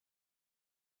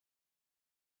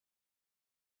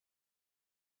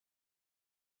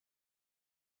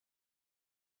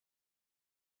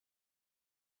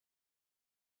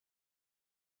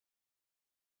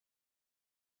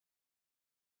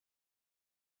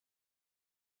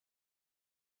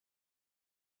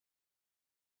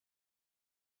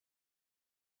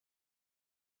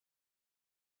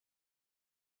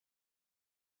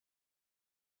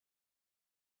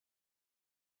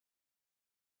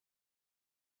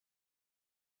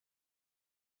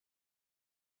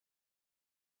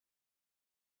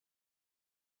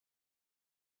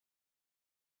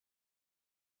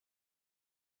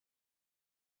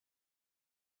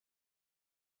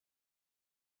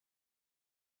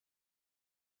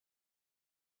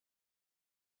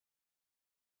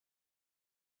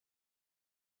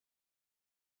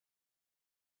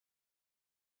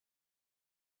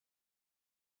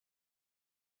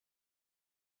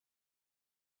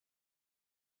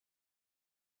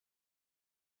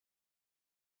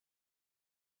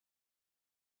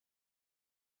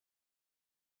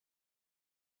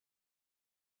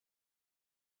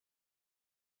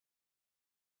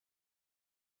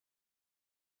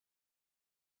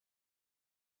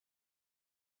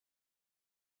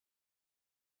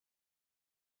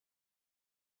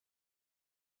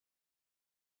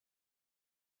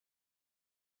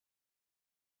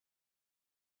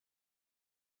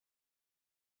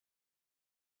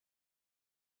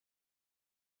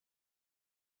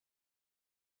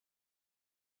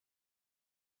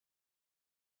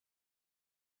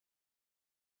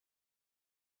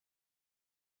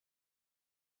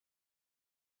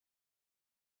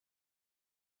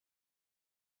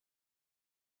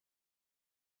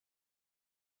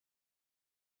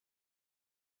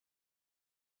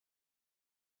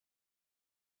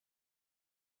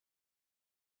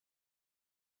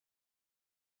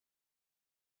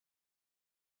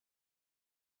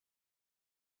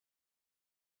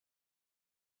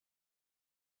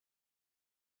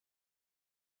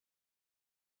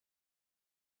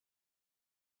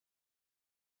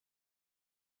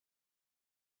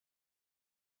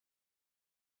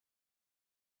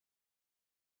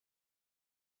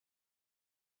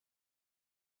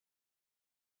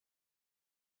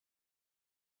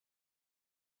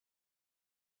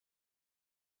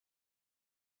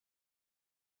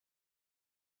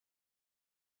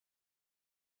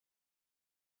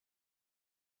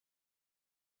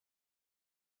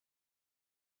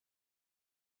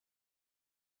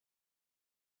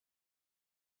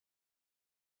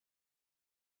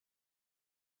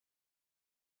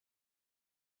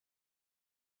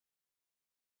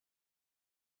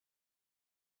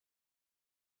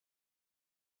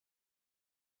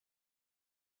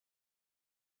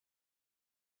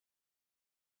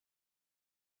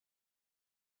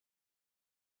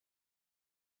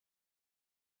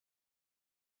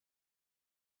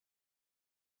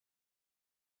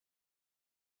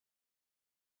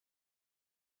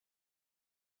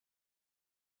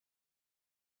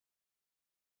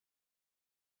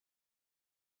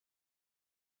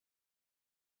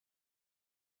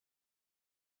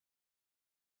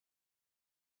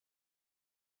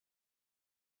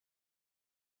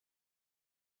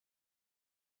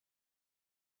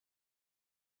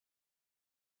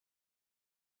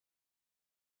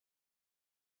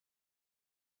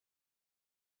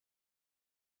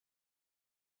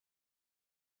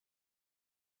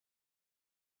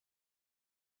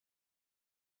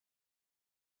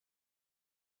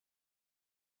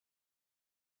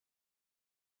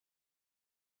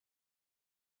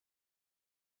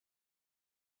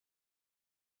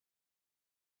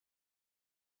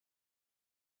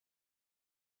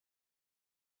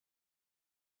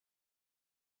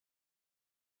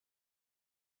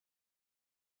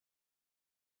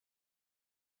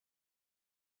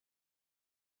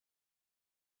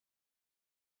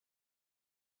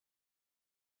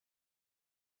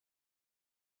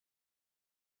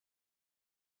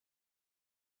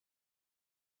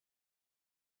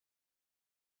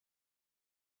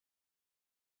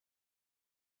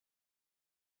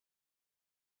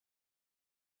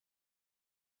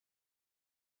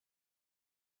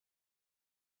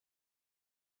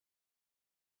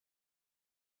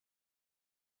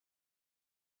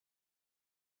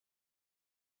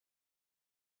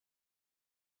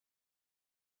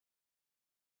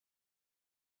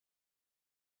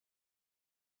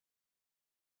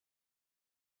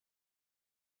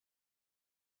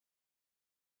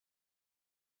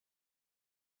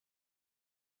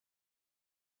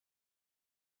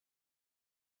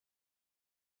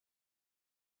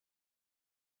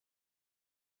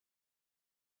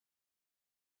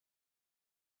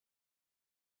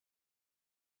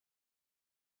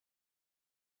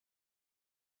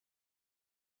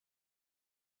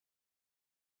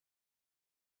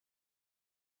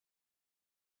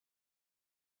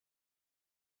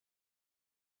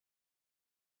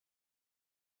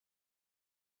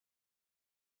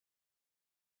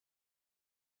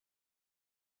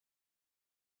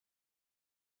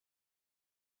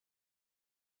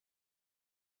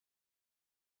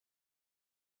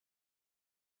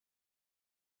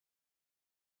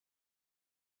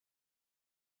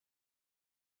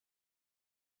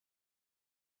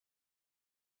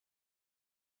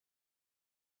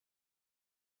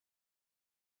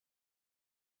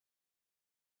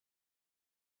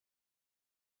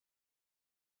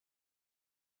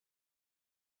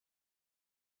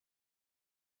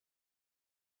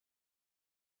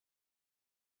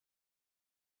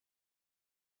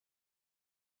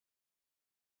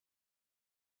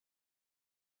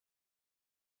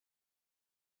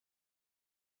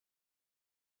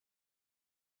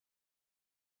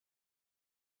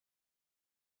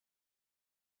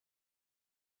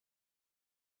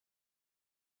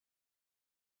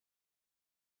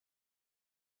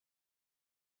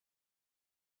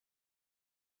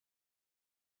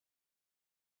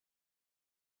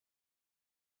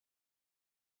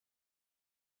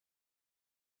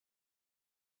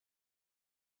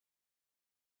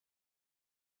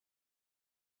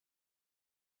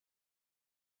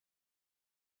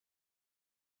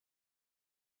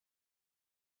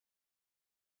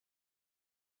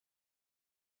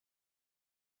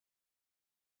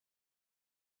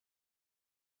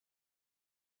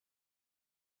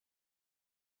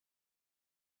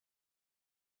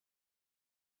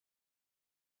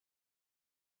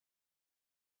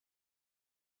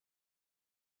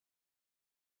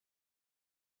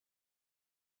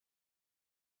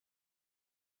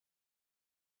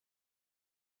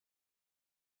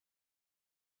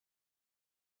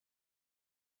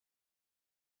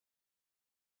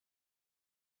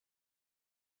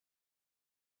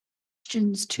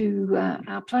 questions to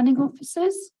our planning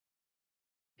officers?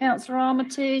 Councillor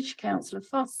Armitage, Councillor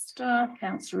Foster,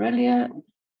 Councillor Elliott,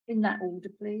 in that order,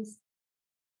 please.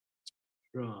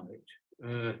 Right.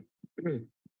 Are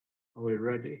we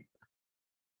ready?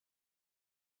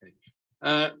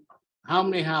 Okay. How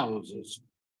many houses?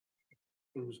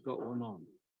 Who's got one on?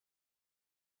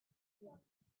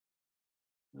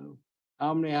 No.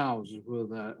 How many houses were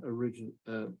there originally?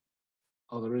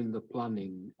 Are there in the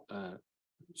planning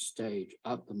stage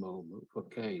at the moment for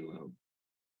Caleb?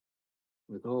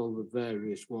 With all the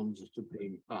various ones that have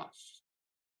been passed.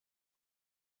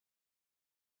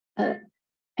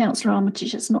 Councillor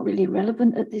Armitage, it's not really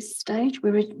relevant at this stage.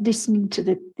 We're listening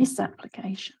to this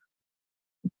application.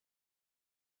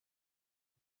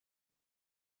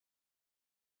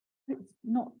 It's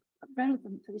not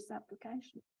relevant for this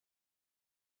application.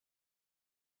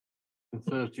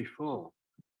 34.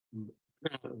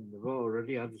 They've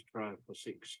already had a try for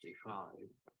 65.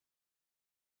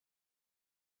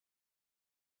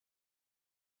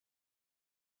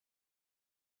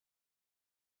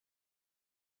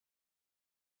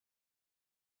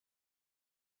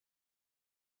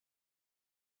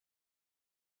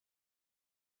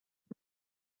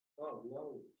 Oh,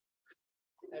 no.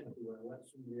 Anyway, let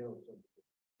somebody else.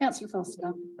 Councillor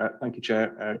Foster. Thank you,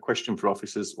 Chair. Question for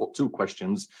officers, or two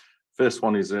questions. First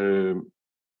one is a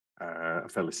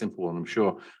fairly simple one, I'm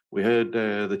sure. We heard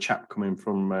the chap coming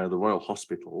from the Royal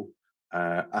Hospital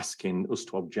asking us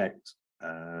to object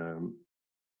and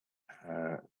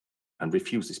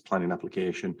refuse this planning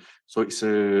application. So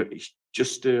it's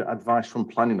just advice from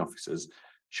planning officers.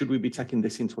 Should we be taking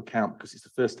this into account? Because it's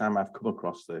the first time I've come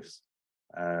across this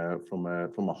from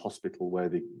a hospital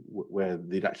where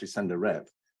they'd actually send a rep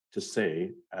to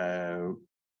say,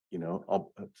 you know,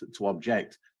 to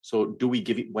object. So do we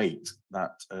give it weight?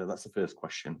 That's the first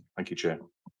question. Thank you, Chair.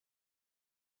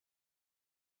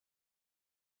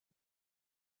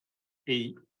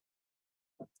 The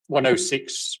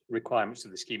 106 requirements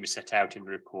of the scheme are set out in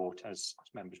the report, as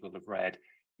members will have read.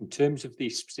 In terms of the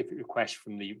specific request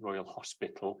from the Royal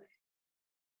Hospital,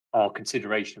 our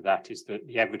consideration of that is that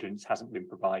the evidence hasn't been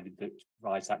provided that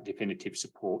provides that definitive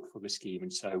support for the scheme,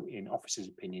 and so in officers'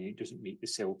 opinion it doesn't meet the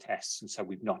SIL tests, and so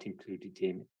we've not included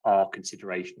in our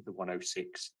consideration of the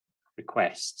 106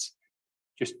 requests.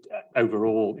 Just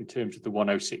overall, in terms of the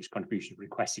 106 contributions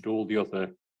requested, all the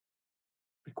other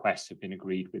requests have been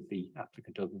agreed with the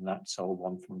applicant, other than that sole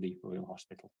one from the Royal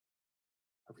Hospital.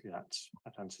 Hopefully that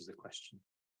answers the question.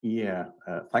 Yeah,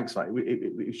 thanks.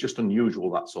 It's just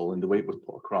unusual, that's all, in the way it was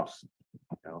put across.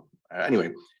 You know.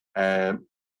 Anyway, the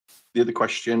other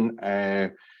question,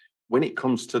 when it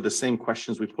comes to the same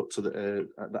questions we put to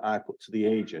that I put to the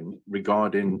agent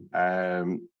regarding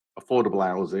affordable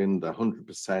housing, the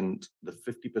 100%, the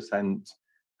 50%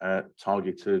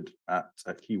 targeted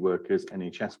at key workers,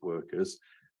 NHS workers,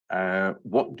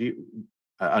 what do you?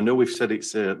 I know we've said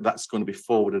it's that's going to be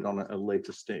forwarded on at a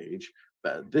later stage.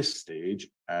 But at this stage,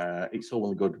 it's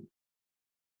all good,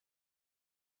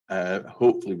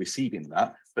 hopefully receiving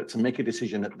that. But to make a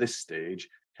decision at this stage,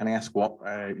 can I ask what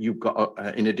you've got,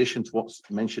 in addition to what's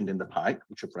mentioned in the pipe,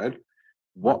 which I've read,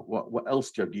 what else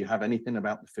do you have anything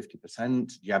about the 50%?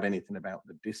 Do you have anything about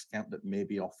the discount that may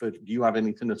be offered? Do you have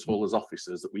anything at all as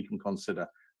officers that we can consider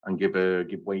and give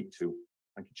weight to?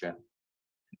 Thank you, Chair.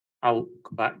 I'll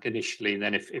come back initially, and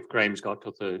then if Graham's got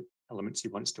other elements he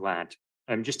wants to add.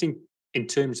 Just in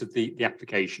terms of the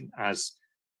application, as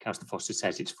Councillor Foster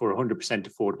says, it's for 100%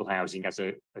 affordable housing as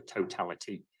a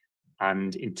totality.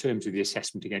 And in terms of the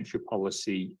assessment against your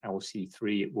policy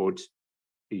LC3, it would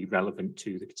be relevant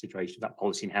to the consideration of that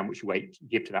policy and how much weight you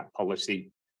give to that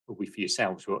policy will be for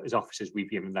yourselves. So as officers,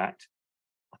 we've given that,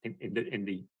 I think in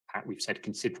the pack, we've said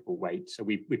considerable weight. So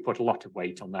we put a lot of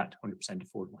weight on that 100%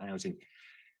 affordable housing.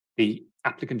 The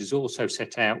applicant has also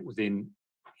set out within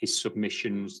his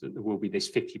submissions that there will be this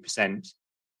 50%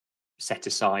 set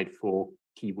aside for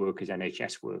key workers,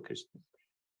 NHS workers.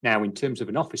 Now, in terms of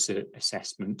an officer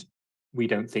assessment, we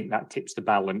don't think that tips the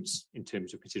balance in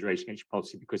terms of consideration against your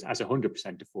policy, because as 100%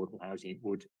 affordable housing, it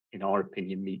would, in our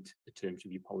opinion, meet the terms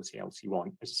of your policy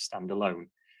LC1 as a standalone.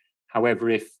 However,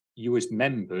 if you as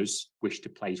members wish to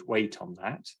place weight on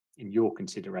that in your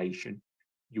consideration,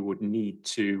 you would need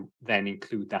to then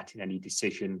include that in any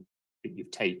decision that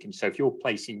you've taken. So if you're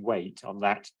placing weight on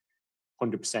that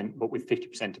 100%, but with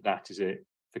 50% of that as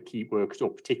for key workers,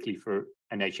 or particularly for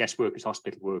NHS workers,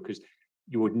 hospital workers,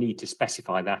 you would need to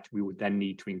specify that. We would then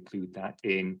need to include that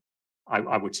in,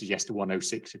 I would suggest, a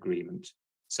 106 agreement.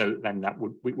 So then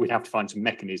we'd have to find some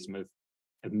mechanism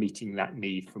of meeting that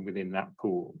need from within that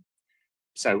pool.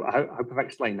 So I hope I've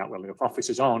explained that well enough.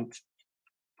 Officers aren't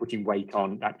putting weight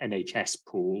on that NHS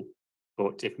pool.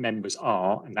 But if members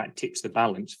are, and that tips the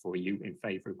balance for you in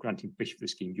favour of granting permission for the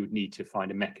scheme, you would need to find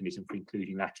a mechanism for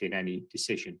including that in any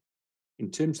decision.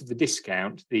 In terms of the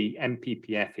discount, the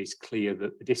MPPF is clear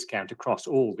that the discount across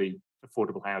all the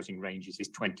affordable housing ranges is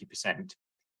 20%.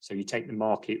 So you take the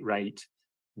market rate,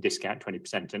 discount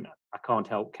 20%, and I can't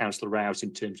help Councillor Rouse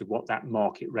in terms of what that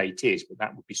market rate is, but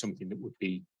that would be something that would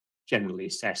be generally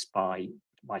assessed by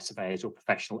surveyors or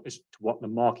professional as to what the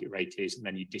market rate is, and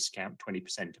then you discount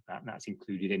 20% of that, and that's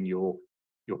included in your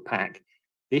pack.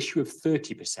 The issue of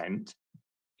 30%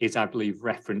 is, I believe,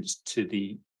 reference to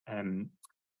the,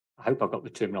 I hope I've got the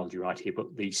terminology right here,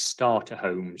 but the starter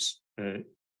homes,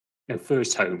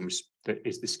 first homes, that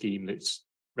is the scheme that's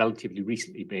relatively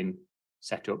recently been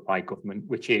set up by government,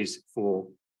 which is for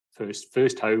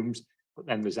first homes, but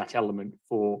then there's that element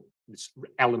for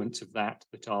elements of that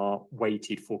are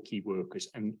weighted for key workers,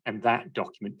 and that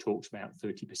document talks about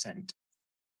 30%.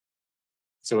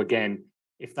 So again,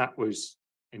 if that was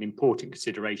an important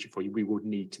consideration for you, we would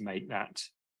need to make that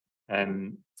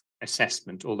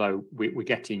assessment, although we're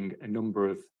getting a number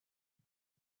of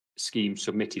schemes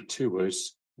submitted to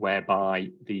us whereby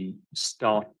the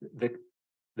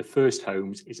first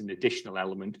homes is an additional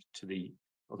element to the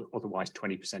otherwise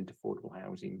 20% affordable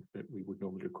housing that we would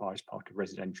normally require as part of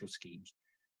residential schemes.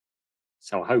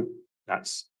 So I hope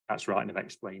that's right and I've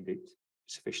explained it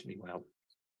sufficiently well.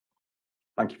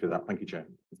 Thank you for that. Thank you, Chair.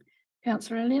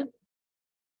 Councillor Elliott.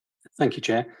 Thank you,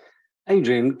 Chair.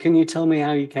 Adrian, can you tell me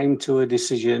how you came to a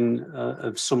decision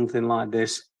of something like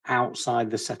this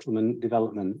outside the settlement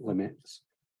development limits?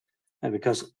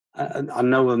 Because I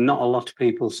know not a lot of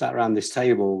people sat around this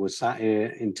table were sat here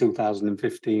in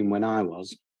 2015 when I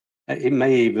was. It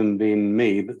may even been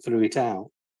me that threw it out.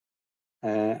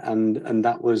 And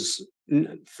that was,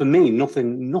 for me,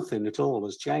 nothing at all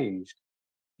has changed.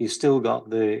 You've still got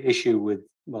the issue with,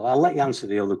 well, I'll let you answer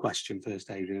the other question first,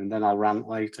 Adrian, and then I'll rant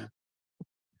later.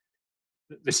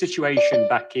 The situation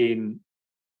back in,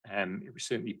 it was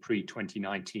certainly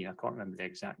pre-2019, I can't remember the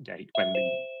exact date, when the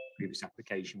previous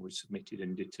application was submitted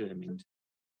and determined.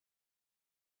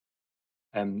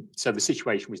 So the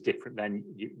situation was different then.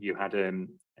 You had an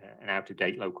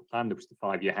out-of-date local plan. There was the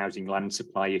 5-year housing land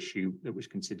supply issue that was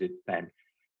considered then.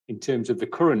 In terms of the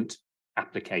current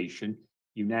application,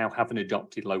 you now have an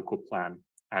adopted local plan,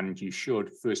 and you should,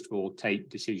 first of all, take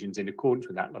decisions in accordance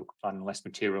with that local plan unless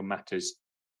material matters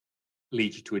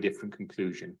lead you to a different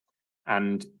conclusion.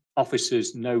 And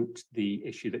officers note the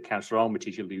issue that Councillor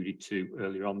Armitage alluded to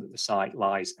earlier on, that the site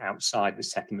lies outside the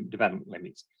settlement development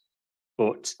limits.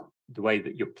 But the way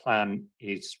that your plan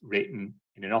is written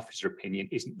in an officer opinion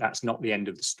that's not the end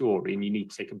of the story, and you need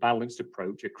to take a balanced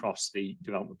approach across the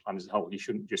development plan as a whole. You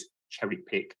shouldn't just cherry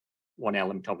pick one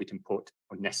element of it and put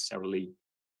unnecessarily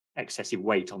excessive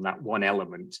weight on that one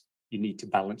element. You need to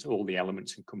balance all the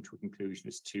elements and come to a conclusion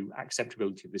as to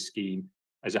acceptability of the scheme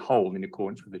as a whole in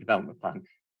accordance with the development plan.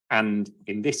 And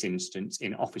in this instance,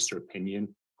 in officer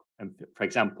opinion, and for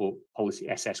example, policy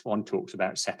SS1 talks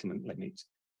about settlement limits,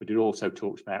 but it also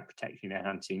talks about protecting and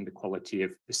enhancing the quality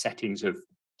of the settings of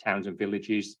towns and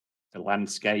villages, the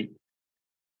landscape,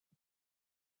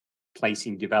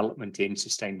 placing development in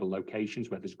sustainable locations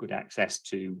where there's good access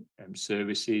to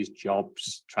services,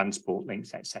 jobs, transport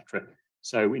links, etc.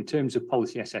 So in terms of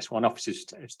policy SS1, officers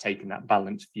have taken that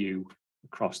balanced view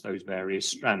across those various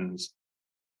strands.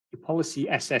 The policy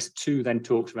SS2 then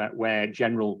talks about where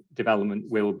general development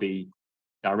will be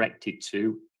directed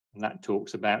to, and that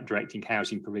talks about directing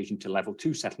housing provision to level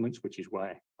 2 settlements, which is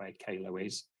where CALO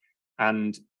is.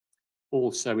 And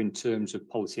also in terms of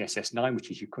policy SS9,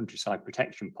 which is your countryside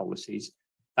protection policies,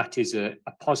 that is a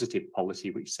positive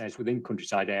policy which says within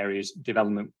countryside areas,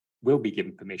 development will be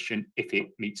given permission if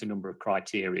it meets a number of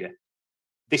criteria.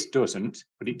 This doesn't,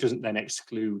 but it doesn't then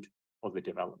exclude other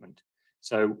development.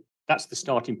 So that's the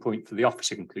starting point for the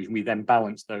officer conclusion. We then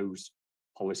balance those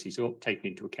policies up,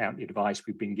 taking into account the advice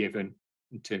we've been given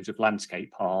in terms of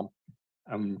landscape harm.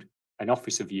 And an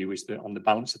officer view is that on the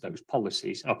balance of those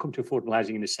policies, and I'll come to affordable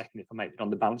housing in a second if I may, but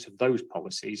on the balance of those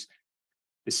policies,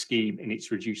 the scheme in its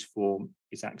reduced form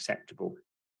is acceptable.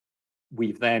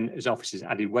 We've then, as officers,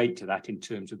 added weight to that in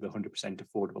terms of the 100%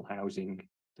 affordable housing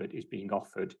that is being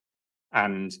offered.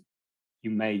 And you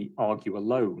may argue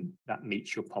alone that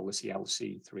meets your policy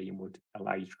LC3 and would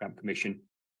allow you to grant permission,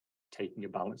 taking a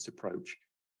balanced approach.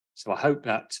 So I hope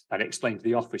that explains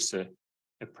the officer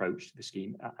approach to the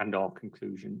scheme and our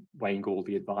conclusion, weighing all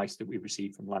the advice that we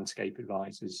received from landscape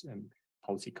advisors and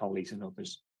policy colleagues and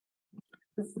others.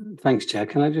 Thanks, Chair.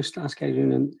 Can I just ask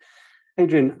Adrian,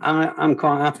 Adrian, I'm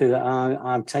quite happy that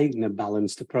I've taken a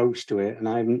balanced approach to it and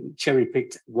I haven't cherry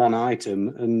picked one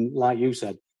item. And like you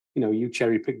said, you know, you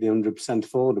cherry picked the 100%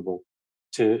 affordable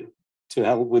to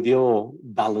help with your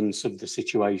balance of the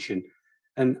situation.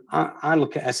 And I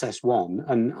look at SS1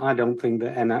 and I don't think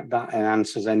that that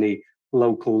enhances any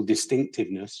local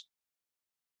distinctiveness.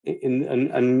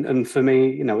 And for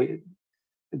me, you know,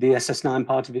 the SS9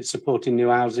 part of it supporting new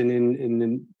housing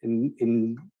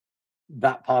in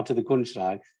that part of the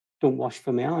countryside don't wash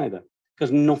for me either,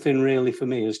 because nothing really for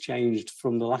me has changed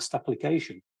from the last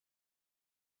application.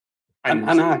 And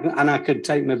I could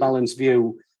take my balanced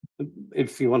view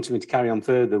if you wanted me to carry on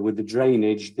further with the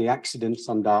drainage, the accidents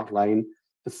on Dark Lane,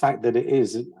 the fact that it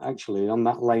is actually on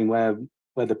that lane where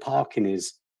the parking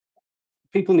is.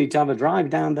 People need to have a drive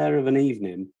down there of an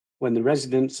evening when the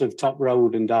residents of Top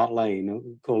Road and Dark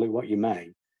Lane, call it what you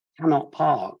may, cannot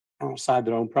park outside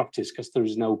their own properties because there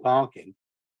is no parking,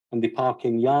 and they park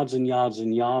in yards and yards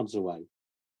and yards away.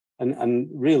 And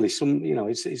really, you know,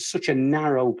 it's such a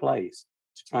narrow place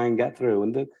to try and get through,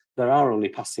 and there are only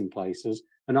passing places.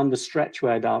 And on the stretch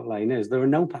where Dark Lane is, there are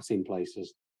no passing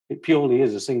places. It purely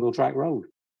is a single track road.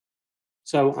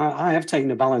 So I have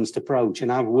taken a balanced approach,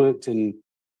 and I've worked and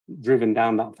driven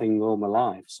down that thing all my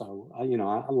life. So, you know,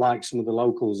 I like some of the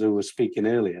locals who were speaking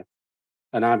earlier,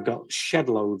 and I've got shed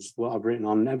loads what I've written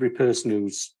on every person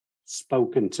who's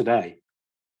spoken today.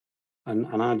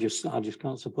 And I just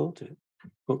can't support it.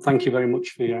 But thank you very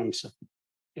much for your answer.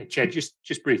 Yeah, Chair,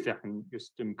 just briefly, I can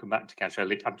just come back to Councillor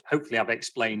Elliott. Hopefully I've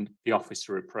explained the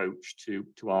officer approach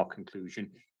to our conclusion.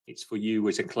 It's for you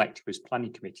as a collective, as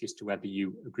planning committee, as to whether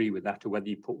you agree with that or whether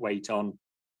you put weight on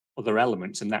other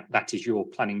elements, and that is your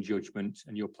planning judgment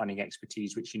and your planning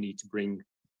expertise, which you need to bring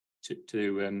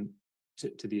to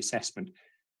the assessment.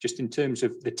 Just in terms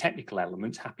of the technical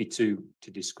elements, happy to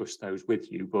discuss those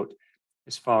with you, but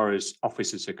as far as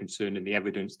officers are concerned and the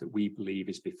evidence that we believe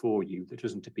is before you, there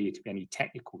doesn't appear to be any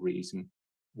technical reason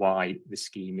why the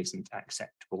scheme isn't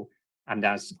acceptable. And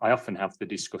as I often have the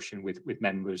discussion with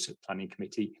members of planning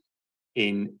committee,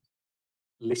 in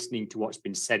listening to what's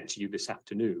been said to you this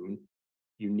afternoon,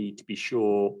 you need to be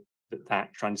sure that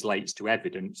that translates to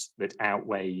evidence that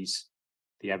outweighs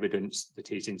the evidence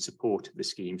that is in support of the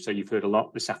scheme. So you've heard a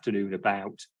lot this afternoon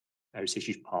about various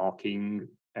issues, parking,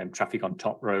 traffic on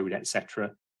Top Road,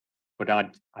 etc. But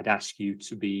I'd ask you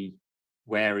to be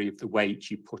wary of the weight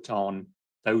you put on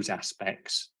those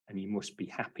aspects, and you must be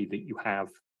happy that you have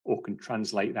or can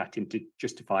translate that into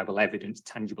justifiable evidence,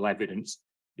 tangible evidence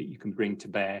that you can bring to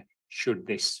bear should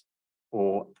this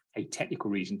or a technical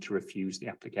reason to refuse the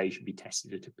application be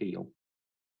tested at appeal.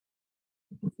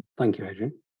 Thank you,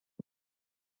 Adrian.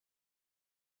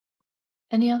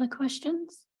 Any other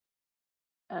questions?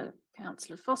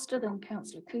 Councillor Foster, then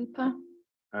Councillor Cooper.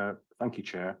 Thank you,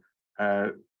 Chair.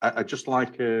 I'd just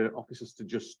like officers to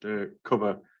just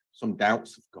cover some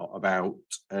doubts I've got about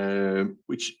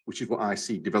which is what I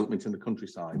see development in the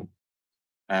countryside,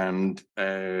 and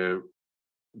and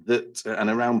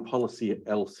around policy at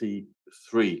LC3.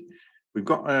 We've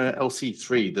got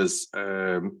LC3. There's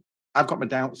I've got my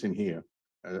doubts in here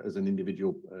as an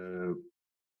individual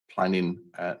planning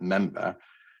member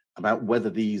about whether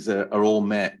these are all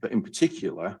met, but in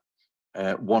particular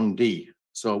 1D.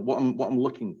 So what I'm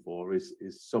looking for is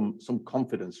some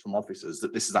confidence from officers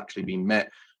that this has actually been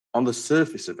met. On the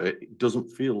surface of it, it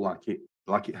doesn't feel like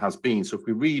it has been. So if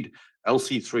we read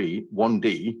LC3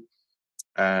 1D,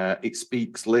 it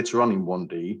speaks later on in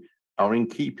 1D, are in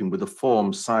keeping with the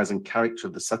form, size and character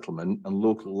of the settlement and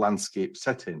local landscape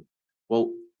setting.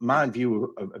 Well, my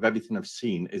view of everything I've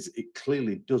seen is it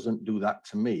clearly doesn't do that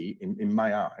to me in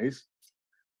my eyes.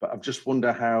 But I just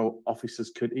wonder how officers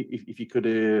could, if you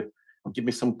could give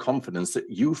me some confidence that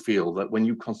you feel that when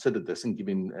you considered this and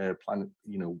giving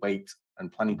weight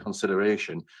and planning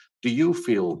consideration, do you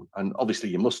feel, and obviously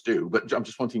you must do, but I'm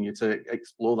just wanting you to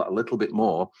explore that a little bit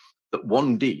more, that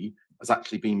 1D has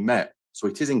actually been met. So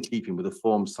it is in keeping with the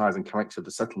form, size and character of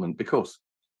the settlement, because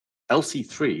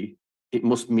LC3, it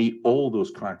must meet all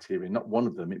those criteria, not one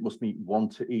of them. It must meet 1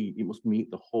 to E. It must meet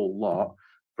the whole lot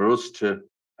for us to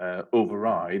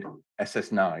override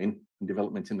SS9 and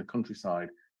development in the countryside.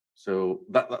 So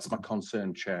that's my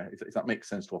concern, Chair, if that makes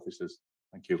sense to officers.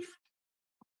 Thank you.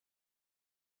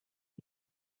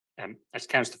 As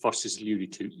Councillor Foster's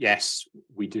alluded to, yes,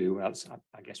 we do. Else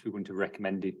I guess we wouldn't have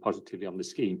recommended positively on the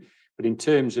scheme. But in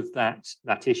terms of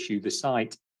that issue, the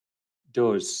site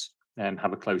does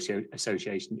have a close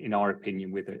association, in our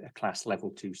opinion, with a class level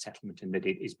 2 settlement, and that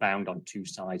it is bound on two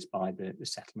sides by the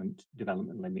settlement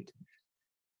development limit.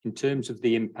 In terms of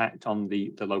the impact on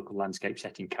the local landscape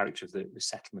setting, character of the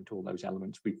settlement, all those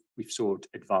elements, we've sought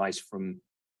advice from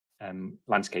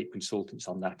landscape consultants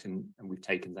on that, and we've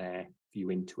taken their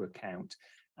view into account.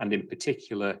 And in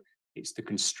particular, it's the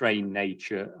constrained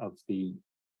nature of the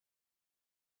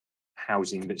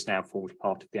housing that's now formed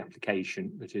part of the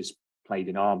application that has played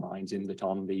in our minds, in that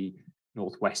on the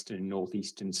northwestern and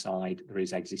northeastern side there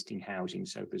is existing housing.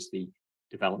 So there's the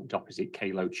development opposite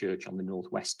Calo Church on the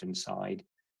northwestern side.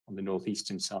 On the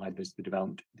northeastern side, there's the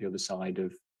development the other side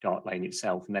of Dart Lane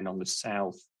itself, and then on the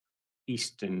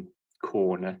southeastern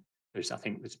corner, I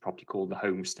think there's a property called the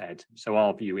Homestead. So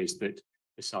our view is that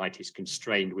the site is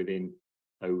constrained within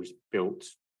those built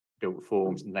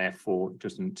forms, and therefore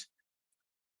doesn't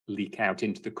leak out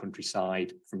into the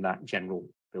countryside from that general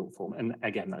built form. And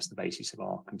again, that's the basis of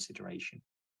our consideration.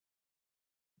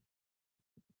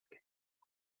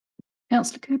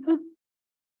 Councillor Cooper.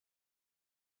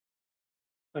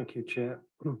 Thank you, Chair.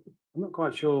 I'm not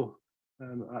quite sure,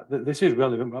 this is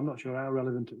relevant, but I'm not sure how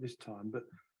relevant at this time. But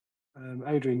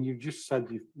Adrian, you've just said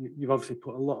you've obviously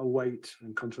put a lot of weight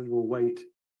and considerable weight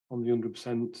on the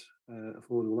 100%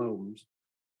 affordable homes.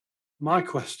 My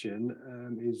question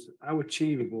is, how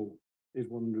achievable is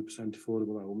 100%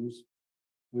 affordable homes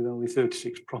with only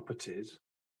 36 properties?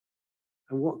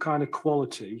 And what kind of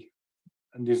quality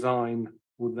and design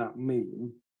would that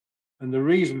mean? And the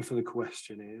reason for the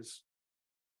question is,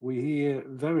 we hear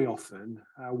very often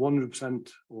how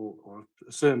 100% or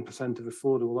a certain percent of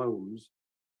affordable homes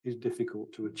is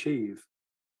difficult to achieve.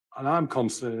 And I'm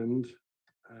concerned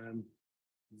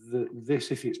that this,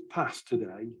 if it's passed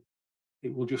today,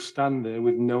 it will just stand there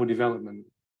with no development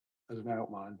as an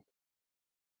outline.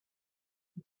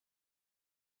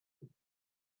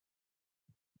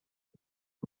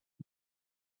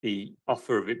 The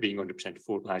offer of it being 100%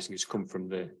 affordable housing has come from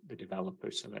the developer,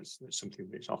 so that's something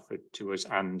that's offered to us.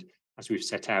 And as we've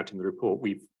set out in the report,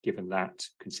 we've given that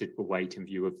considerable weight in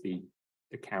view of the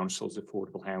council's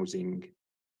affordable housing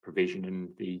provision and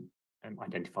the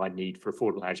identified need for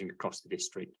affordable housing across the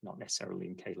district, not necessarily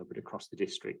in Calo, but across the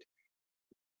district.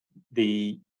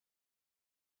 If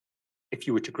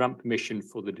you were to grant permission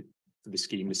for the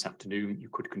scheme this afternoon, you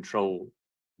could control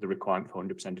the requirement for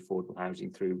 100% affordable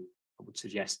housing through, I would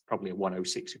suggest, probably a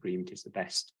 106 agreement is the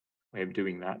best way of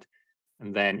doing that.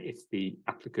 And then if the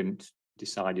applicant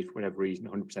decided for whatever reason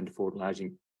 100% affordable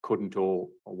housing couldn't or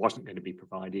wasn't going to be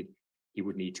provided, he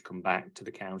would need to come back to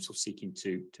the council seeking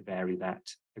to vary that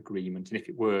agreement. And if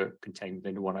it were contained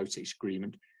within a 106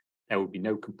 agreement, there would be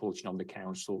no compulsion on the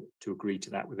council to agree to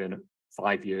that within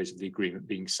 5 years of the agreement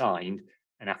being signed.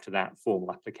 And after that,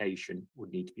 formal application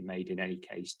would need to be made in any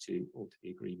case to alter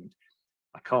the agreement.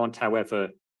 I can't, however,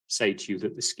 say to you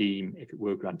that the scheme, if it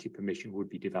were granted permission, would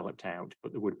be developed out,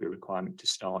 but there would be a requirement to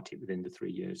start it within the 3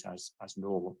 years as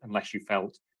normal, unless you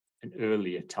felt an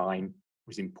earlier time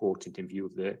was important in view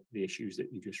of the issues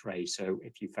that you just raised. So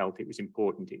if you felt it was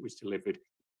important, it was delivered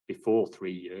before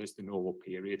 3 years, the normal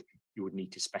period, you would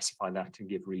need to specify that and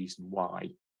give reason why.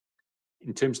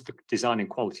 In terms of the design and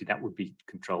quality, that would be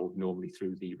controlled normally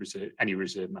through the any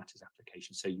reserve matters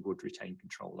application, so you would retain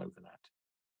control over that.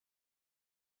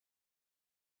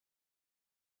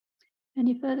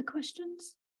 Any further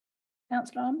questions?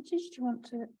 Councillor Armitage, do you want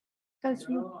to go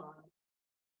through?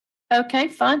 Okay,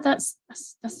 fine. That's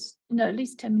at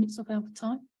least 10 minutes of our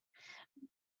time.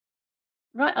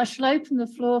 Right, I shall open the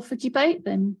floor for debate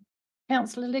then.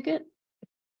 Councillor Liggett.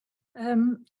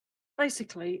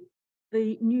 Basically,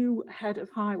 the new head of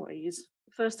highways,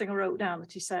 the first thing I wrote down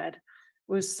that he said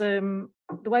was the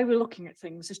way we're looking at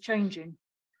things is changing.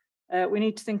 We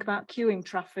need to think about queuing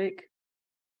traffic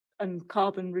and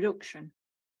carbon reduction,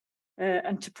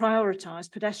 and to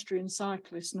prioritise pedestrians,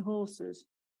 cyclists and horses.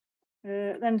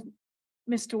 Then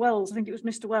Mr. Wells, I think it was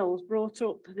Mr. Wells, brought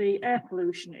up the air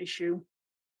pollution issue.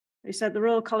 He said the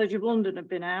Royal College of London had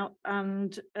been out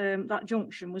and that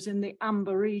junction was in the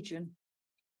amber region,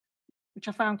 which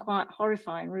I found quite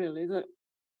horrifying, really, that,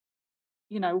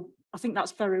 you know, I think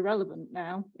that's very relevant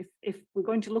now. If we're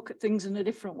going to look at things in a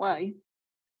different way,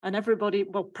 and everybody,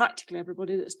 well, practically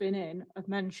everybody that's been in have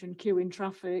mentioned queuing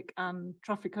traffic and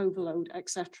traffic overload,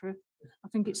 etc. I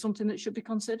think it's something that should be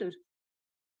considered.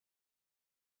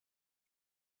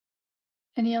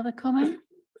 Any other comment?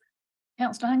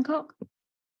 Councillor Hancock.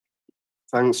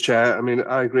 Thanks, Chair. I mean,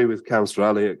 I agree with Councillor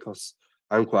Elliott because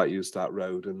I'm quite used to that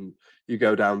road, and you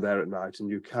go down there at night and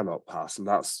you cannot pass, and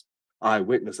that's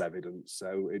eyewitness evidence,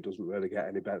 so it doesn't really get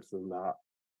any better than that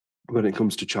when it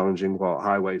comes to challenging what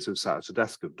highways have sat at a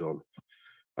desk have done.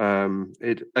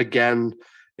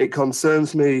 It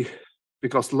concerns me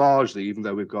because largely, even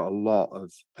though we've got a lot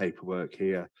of paperwork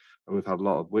here and we've had a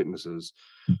lot of witnesses,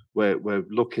 we're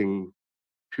looking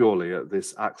purely at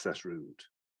this access route.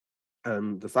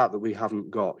 And the fact that we haven't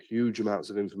got huge amounts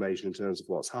of information in terms of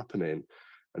what's happening,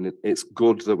 and it's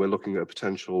good that we're looking at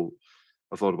potential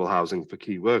affordable housing for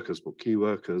key workers, but key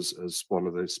workers, as one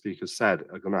of the speakers said,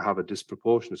 are going to have a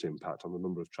disproportionate impact on the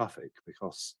number of traffic,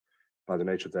 because by the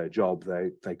nature of their job,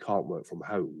 they can't work from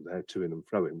home. They're to in and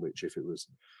fro in, which if it was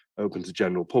open to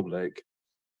general public,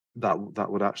 that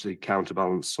would actually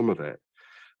counterbalance some of it.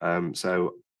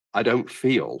 So I don't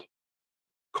feel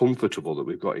comfortable that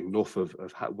we've got enough of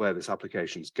where this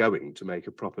application is going to make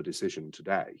a proper decision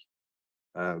today.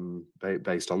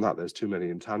 Based on that, there's too many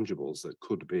intangibles that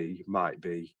could be, might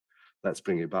be, let's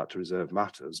bring it back to reserve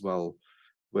matters. Well,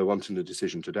 we're wanting a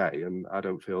decision today, and I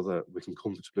don't feel that we can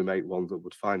comfortably make one that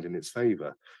would find in its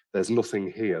favour. There's nothing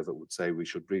here that would say we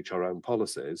should breach our own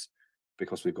policies,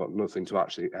 because we've got nothing to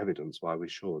actually evidence why we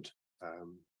should.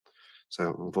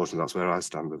 So unfortunately, that's where I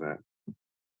stand with it.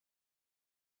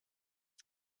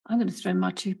 I'm going to throw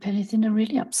my 2 pennies in and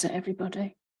really upset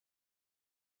everybody.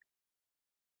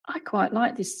 I quite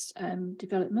like this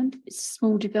development. It's a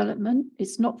small development.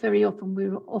 It's not very often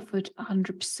we're offered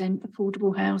 100%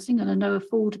 affordable housing, and I know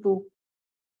affordable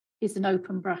is an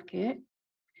open bracket.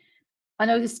 I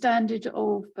know the standard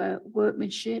of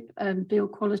workmanship and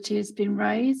build quality has been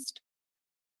raised.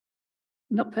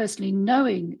 Not personally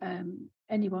knowing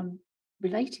anyone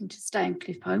relating to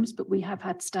Stancliffe Homes, but we have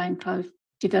had Stancliffe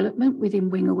development within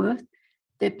Wingerworth.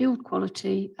 Their build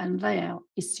quality and layout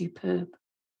is superb.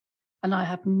 And I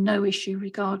have no issue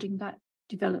regarding that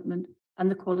development and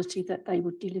the quality that they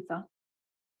would deliver.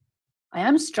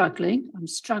 I'm struggling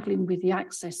with the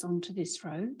access onto this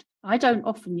road. I don't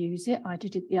often use it. I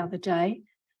did it the other day,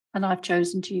 and I've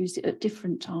chosen to use it at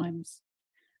different times.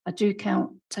 I do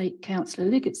take Councillor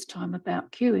Liggett's time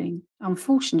about queuing.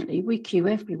 Unfortunately, we queue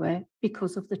everywhere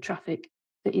because of the traffic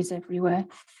that is everywhere.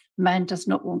 Man does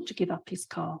not want to give up his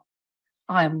car.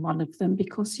 I am one of them,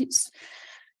 because it's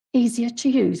easier to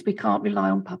use. We can't rely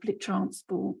on public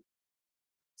transport.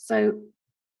 So,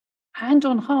 hand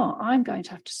on heart, I'm going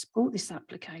to have to support this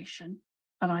application.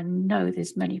 And I know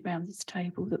there's many around this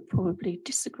table that probably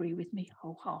disagree with me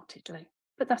wholeheartedly.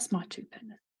 But that's my 2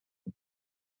 pennies.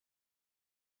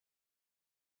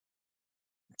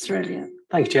 It's really.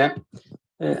 Thank you, Chair.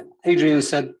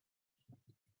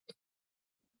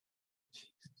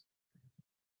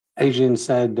 Adrian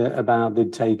said about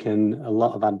they'd taken a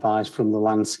lot of advice from the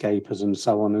landscapers and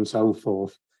so on and so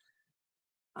forth.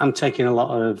 I'm taking a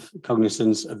lot of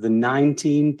cognizance of the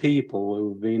 19 people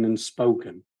who've been and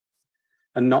spoken,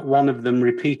 and not one of them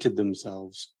repeated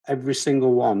themselves. Every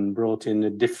single one brought in a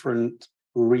different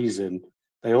reason.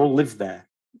 They all live there.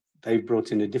 They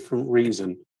brought in a different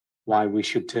reason why we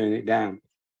should turn it down.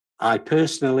 I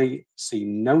personally see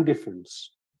no difference.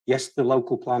 Yes, the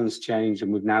local plan's changed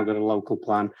and we've now got a local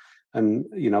plan. And,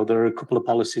 you know, there are a couple of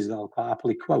policies that I'll quite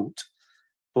happily quote.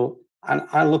 But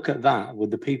I look at that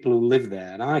with the people who live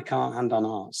there, and I can't hand on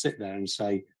heart sit there and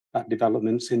say that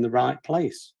development's in the right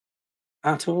place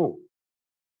at all.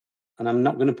 And I'm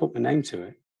not going to put my name to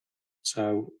it.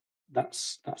 So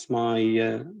that's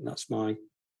my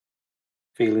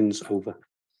feelings over.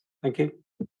 Thank you.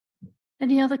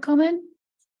 Any other comment?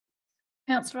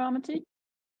 Councillor Armitage?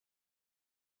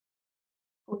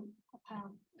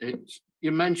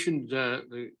 You mentioned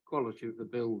the quality of the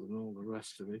build and all the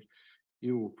rest of it.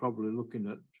 You were probably looking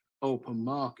at open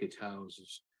market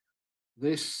houses.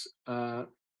 This, there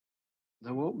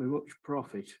won't be much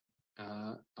profit.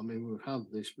 I mean, we've had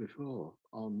this before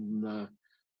on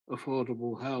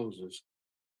affordable houses.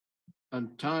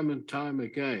 And time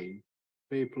again,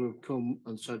 people have come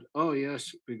and said, oh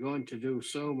yes, we're going to do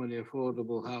so many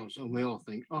affordable houses. And we all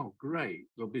think, oh great,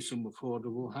 there'll be some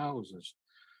affordable houses.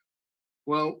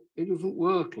 Well, it doesn't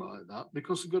work like that,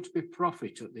 because there's got to be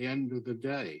profit at the end of the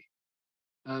day.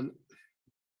 And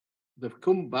they've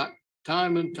come back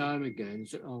time and time again and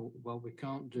said, oh, well, we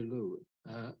can't dilute.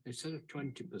 Instead of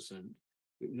 20%,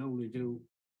 we can only do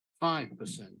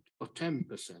 5% or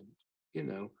 10%, you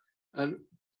know, and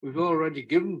we've already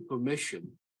given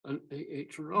permission, and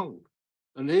it's wrong.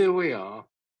 And here we are,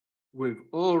 we've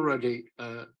already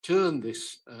turned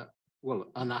this, well,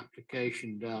 an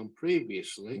application down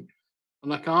previously,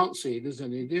 and I can't see there's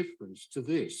any difference to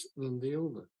this than the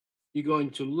other. You're going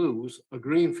to lose a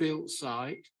greenfield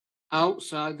site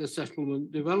outside the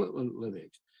settlement development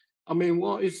limit. I mean,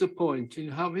 what is the point in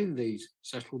having these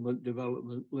settlement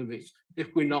development limits if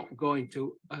we're not going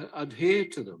to adhere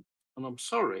to them? And I'm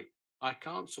sorry, I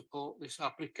can't support this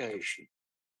application.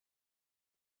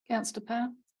 Councillor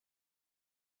Powell?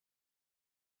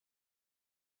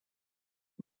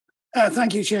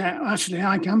 Thank you, Chair. Actually,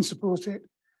 I can support it.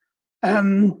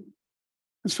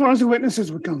 As far as the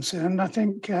witnesses were concerned, I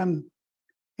think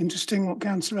interesting what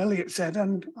Councillor Elliott said,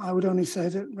 and I would only say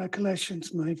that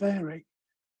recollections may vary.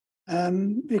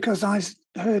 Because I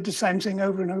heard the same thing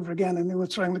over and over again, and they were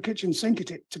throwing the kitchen sink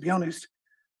at it, to be honest,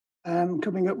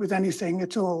 coming up with anything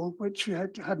at all, which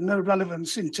had no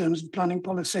relevance in terms of planning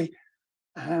policy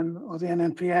or the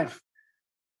NNPF.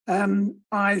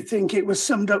 I think it was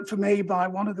summed up for me by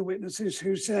one of the witnesses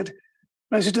who said,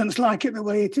 residents like it the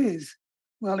way it is.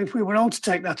 Well, if we were all to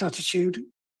take that attitude,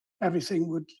 everything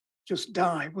would just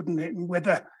die, wouldn't it, and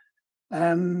wither.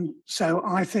 So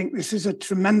I think this is a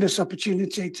tremendous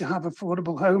opportunity to have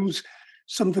affordable homes,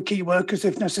 some for key workers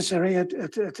if necessary at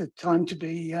a time to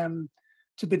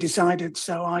be decided.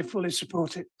 So I fully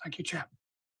support it. Thank you, Chair.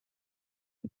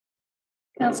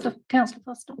 Councillor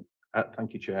Foster.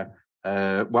 Thank you, Chair.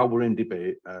 While we're in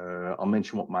debate, I'll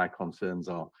mention what my concerns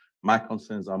are. My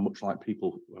concerns are much like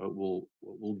people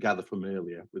will gather from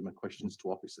earlier with my questions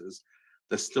to officers.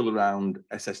 They're still around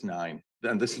SS9,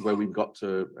 and this is where we've got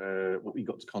to what we've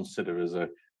got to consider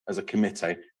as a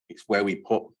committee. It's where we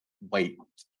put weight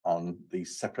on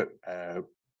these separate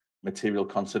material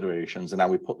considerations and how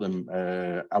we put them,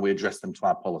 how we address them to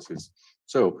our policies.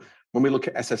 So when we look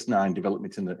at SS9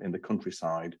 development in the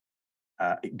countryside,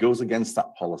 it goes against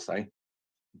that policy,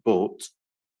 but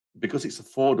because it's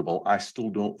affordable, I still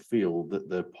don't feel that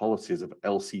the policies of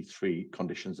LC3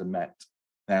 conditions are met.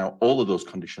 Now, all of those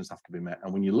conditions have to be met,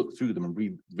 and when you look through them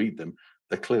and read them,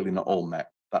 they're clearly not all met.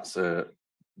 That's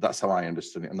how I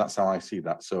understand it, and that's how I see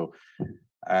that. So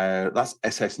that's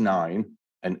SS9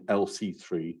 and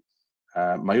LC3.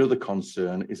 My other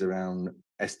concern is around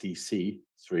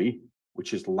SDC3,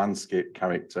 which is landscape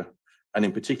character, and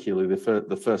in particular,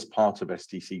 the first part of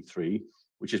SDC3,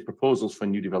 which is proposals for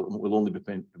new development will only be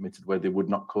permitted where they would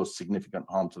not cause significant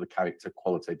harm to the character,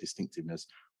 quality, distinctiveness,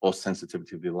 or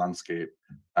sensitivity of the landscape.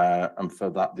 And for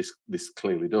that, this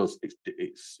clearly does.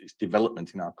 It's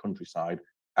development in our countryside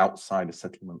outside a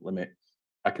settlement limit.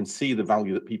 I can see the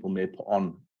value that people may put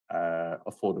on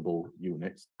affordable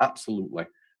units, absolutely.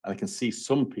 And I can see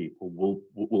some people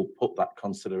will put that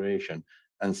consideration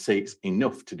and say it's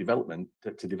enough to develop in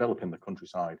the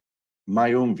countryside.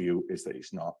 My own view is that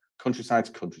it's not. Countryside's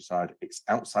countryside, it's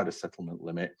outside a settlement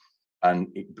limit, and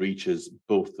it breaches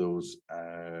both those,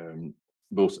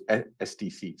 both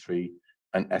SDC3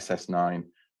 and SS9.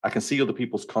 I can see other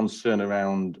people's concern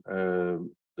around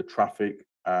the traffic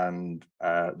and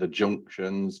the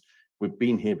junctions. We've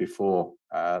been here before.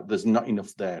 There's not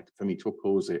enough there for me to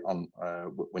oppose it on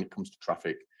when it comes to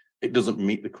traffic. It doesn't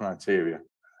meet the criteria.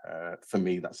 For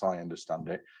me, that's how I understand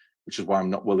it, which is why I'm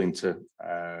not willing to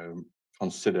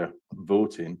consider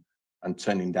voting and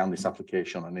turning down this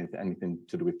application on anything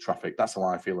to do with traffic. That's how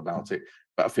I feel about it.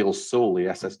 But I feel solely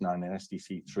SS9 and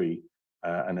SDC3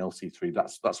 and LC3.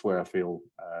 That's where I feel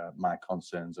my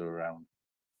concerns are around.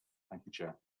 Thank you,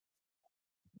 Chair.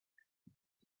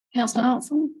 Councillor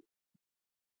Hartsell.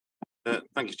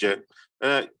 Thank you, Chair.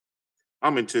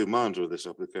 I'm in two minds with this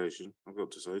application, I've got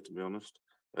to say, to be honest.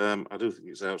 I do think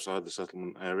it's outside the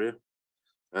settlement area.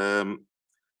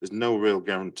 There's no real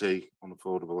guarantee on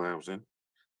affordable housing.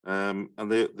 And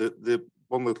the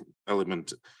one little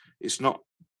element, it's not,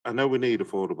 I know we need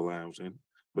affordable housing,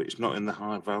 but it's not in the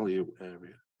high value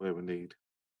area where we need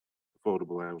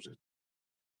affordable housing.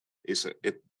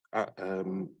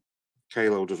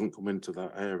 Calo doesn't come into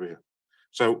that area.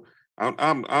 So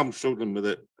I'm struggling with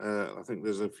it. I think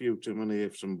there's a few too many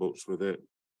ifs and buts with it.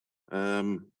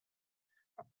 From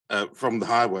the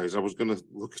highways, I was going to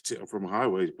look at it from a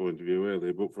highways point of view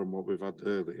earlier, but from what we've had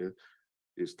earlier,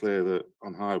 it's clear that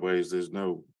on highways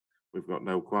we've got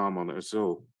no qualm on it at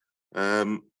all.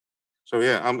 So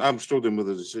yeah, I'm struggling with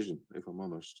the decision, if I'm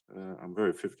honest. I'm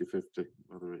very 50-50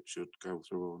 whether it should go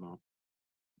through or not.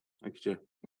 Thank you, Chair.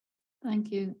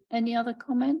 Thank you. Any other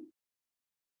comment?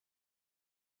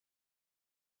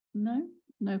 No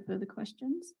further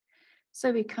questions.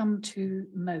 So we come to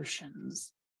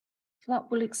motions.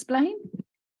 Clark will explain.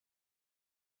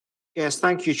 Yes,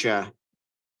 thank you, Chair.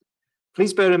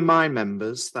 Please bear in mind,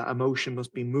 members, that a motion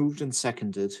must be moved and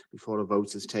seconded before a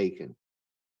vote is taken.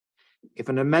 If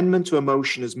an amendment to a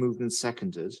motion is moved and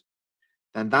seconded,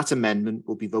 then that amendment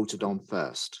will be voted on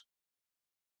first.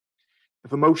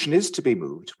 If a motion is to be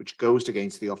moved, which goes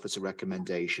against the officer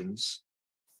recommendations,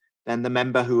 then the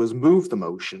member who has moved the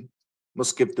motion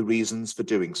must give the reasons for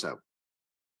doing so.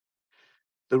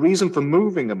 The reason for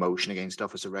moving a motion against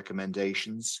officer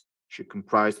recommendations should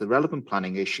comprise the relevant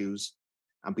planning issues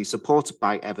and be supported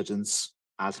by evidence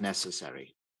as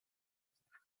necessary.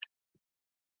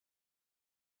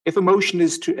 If a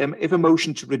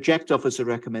motion to reject officer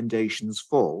recommendations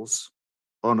falls,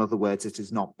 or in other words, it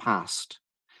is not passed,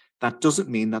 that doesn't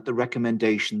mean that the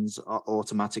recommendations are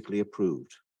automatically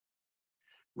approved.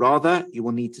 Rather, you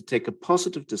will need to take a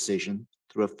positive decision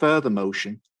through a further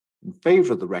motion in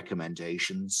favour of the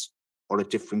recommendations or a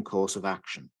different course of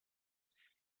action.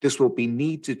 This will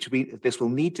need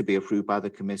to be approved by the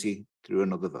committee through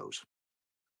another vote.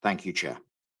 Thank you, Chair.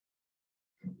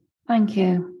 Thank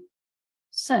you.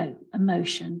 So, a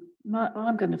motion.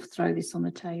 I'm going to throw this on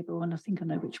the table, and I think I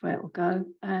know which way it will go,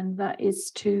 and that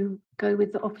is to go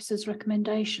with the officer's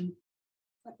recommendation.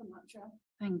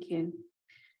 Thank you.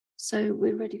 So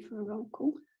we're ready for a roll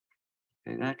call.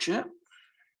 Chair.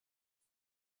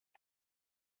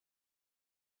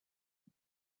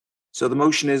 So the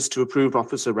motion is to approve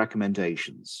officer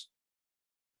recommendations.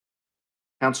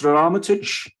 Councillor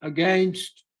Armitage?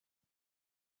 Against.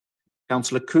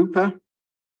 Councillor Cooper?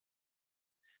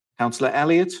 Councillor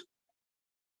Elliott?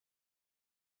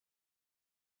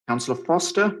 Councillor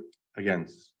Foster?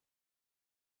 Against.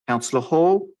 Councillor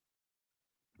Hall?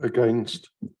 Against.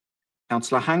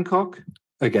 Councillor Hancock?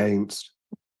 Against.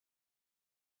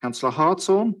 Councillor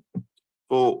Hartshorn?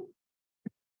 For.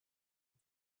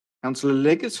 Councillor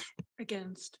Liggett?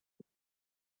 Against.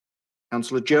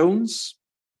 Councillor Jones?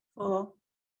 For.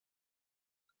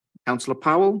 Councillor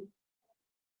Powell?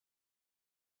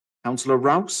 Councillor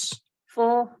Rouse?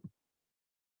 For.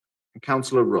 And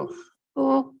Councillor Rough?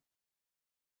 For.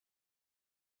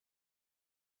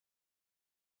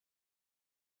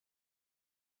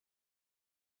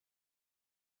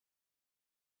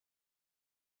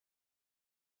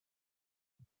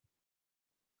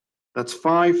 That's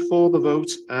 5 for the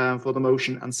vote, for the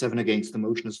motion, and 7 against. The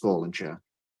motion has fallen, Chair.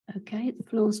 Okay, the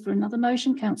floor's for another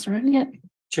motion. Councillor Elliott.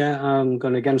 Chair, I'm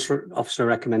going against officer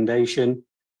recommendation.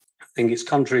 I think it's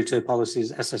contrary to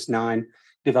policies SS9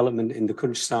 development in the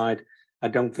countryside. I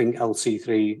don't think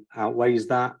LC3 outweighs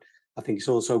that. I think it's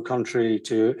also contrary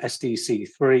to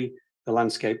SDC3, the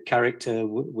landscape character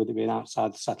would have been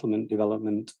outside the settlement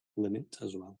development limit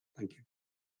as well. Thank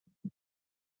you.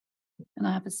 And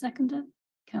I have a seconder,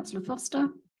 Councillor Foster.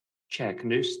 Chair,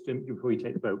 can I just, before we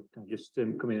take the vote, can I just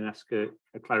come in and ask a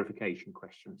clarification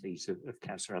question, please, of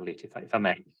Councillor Elliott, if I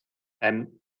may?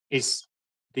 Is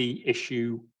the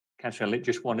issue, Councillor Elliott,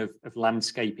 just one of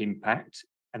landscape impact,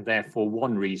 and therefore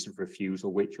one reason for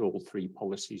refusal, which all 3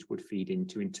 policies would feed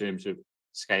into in terms of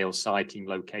scale, siting,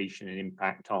 location, and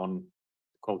impact on the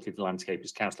quality of the landscape,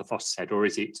 as Councillor Foster said, or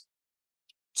is it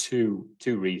two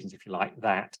reasons, if you like,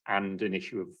 that and an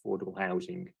issue of affordable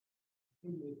housing?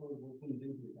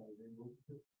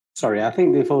 Sorry, I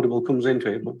think the affordable comes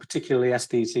into it, but particularly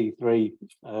SDC3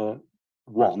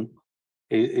 1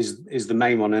 is the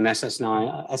main one, and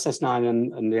SS9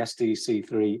 and the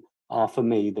SDC3 are for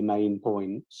me the main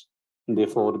points, and the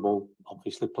affordable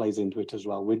obviously plays into it as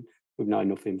well. We've not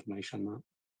enough information on that.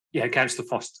 Yeah, Councillor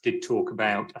Foster did talk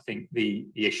about, I think, the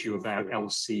issue about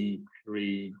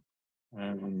LC3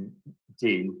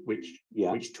 D,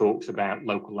 which talks about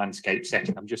local landscape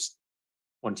setting. I'm just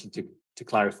wanting to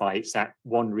clarify, it's that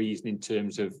one reason in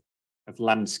terms of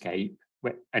landscape,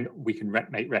 and we can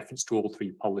make reference to all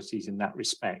 3 policies in that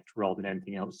respect rather than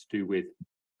anything else to do with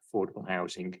affordable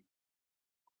housing.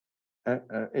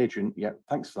 Adrian, yeah,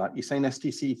 thanks for that. You're saying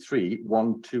SDC 3,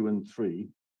 1, 2, and 3.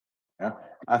 Yeah,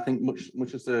 I think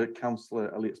much as the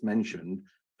Councillor Elliott's mentioned,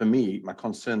 for me, my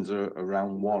concerns are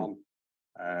around 1.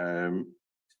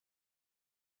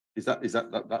 Is that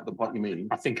the point you mean?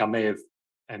 I think I may have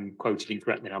quoted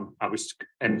incorrectly. I was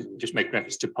just making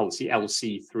reference to policy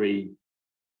LC3D,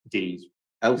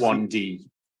 1D.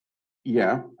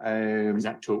 Yeah,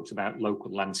 that talks about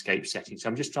local landscape settings. So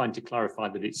I'm just trying to clarify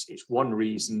that it's one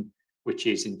reason, which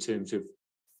is in terms of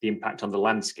the impact on the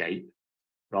landscape,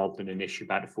 rather than an issue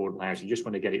about affordable housing. Just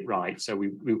want to get it right. So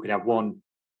we could have one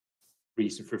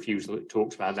reason for refusal that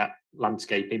talks about that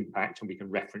landscape impact, and we can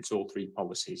reference all 3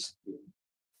 policies.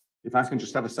 If I can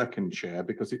just have a second, Chair,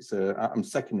 because it's I'm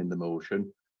seconding the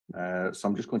motion, so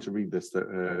I'm just going to read this.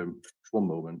 Just one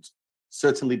moment.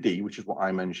 Certainly D, which is what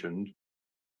I mentioned.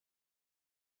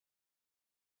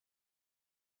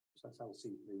 So that's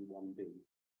LC3 1D.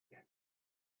 Yeah.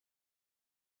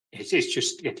 It's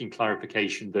just getting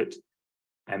clarification that,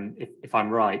 if I'm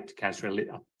right,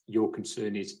 Councillor, your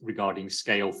concern is regarding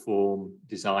scale, form,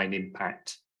 design,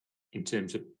 impact in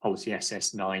terms of policy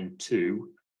SS9-2.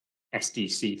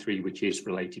 SDC3, which is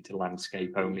related to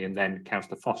landscape only, and then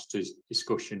Councillor Foster's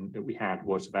discussion that we had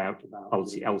was about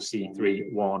policy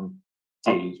LC3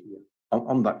 1D.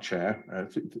 On that, Chair,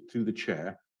 through the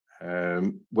Chair,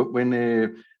 when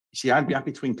you see, I'd be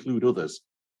happy to include others.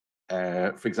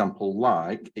 For example,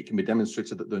 like it can be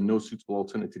demonstrated that there are no suitable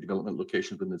alternative development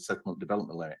locations within the settlement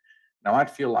development layer. Now,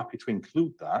 I'd feel happy to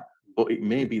include that, but it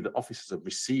may be that officers have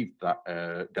received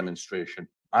that demonstration.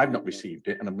 I've not received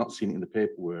it and I've not seen it in the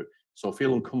paperwork. So I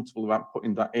feel uncomfortable about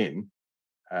putting that in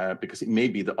because it may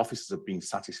be that officers have been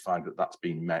satisfied that that's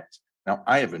been met. Now,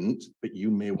 I haven't, but you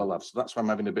may well have. So that's why I'm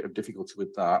having a bit of difficulty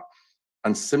with that.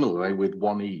 And similarly with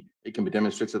 1E, it can be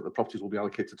demonstrated that the properties will be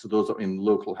allocated to those that are in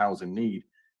local housing need.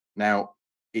 Now,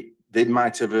 they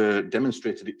might have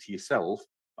demonstrated it to yourself,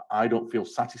 but I don't feel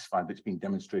satisfied that it's been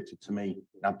demonstrated to me.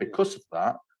 Now, because of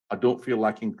that, I don't feel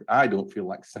like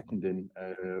seconding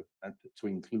to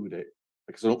include it,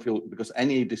 because I don't feel, because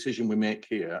any decision we make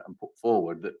here and put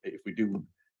forward that if we do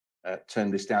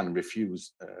turn this down and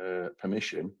refuse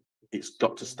permission, it's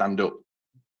got to stand up,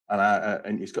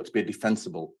 and it's got to be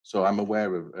defensible. So I'm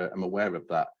aware of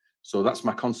that. So that's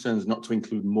my concerns, not to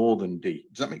include more than D.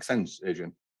 Does that make sense,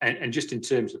 Adrian? And just in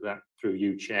terms of that, through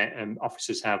you, Chair,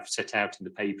 officers have set out in the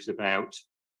papers about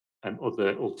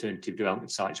other alternative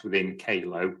development sites within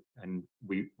KLO, and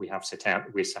we have set out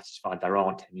that we're satisfied there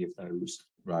aren't any of those.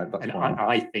 Right. And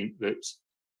I think that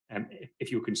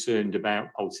if you're concerned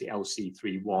about policy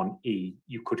LC31E,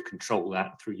 you could control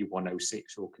that through your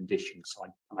 106 or conditions. So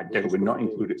I don't. So we're not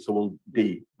included. So we'll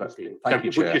D. But thank you,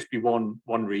 it Chair. would just be one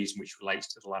reason which relates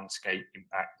to the landscape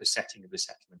impact, the setting of the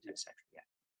settlement, etc. Yeah.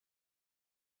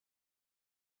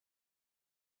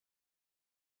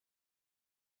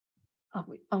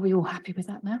 Are we all happy with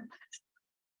that now?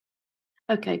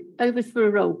 Okay, over for a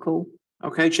roll call.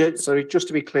 Okay, Chair, sorry, just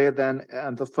to be clear then,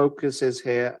 the focus is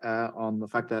here on the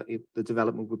fact that the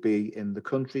development would be in the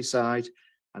countryside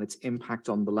and its impact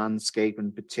on the landscape,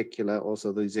 in particular,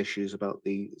 also these issues about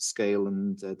the scale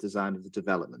and design of the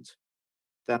development.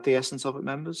 Is that the essence of it,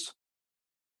 members?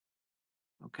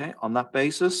 Okay, on that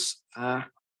basis,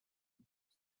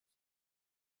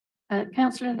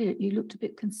 Councillor Elliott, you looked a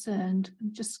bit concerned.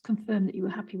 Just confirm that you were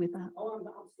happy with that. Oh, I'm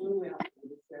absolutely happy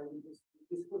with this. We just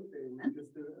discussed it, and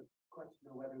just a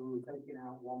question of whether we were taking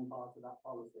out one part of that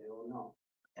policy or not.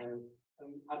 And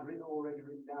I'd already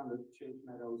written down that Church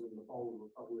Meadows and the Fold were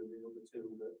probably the other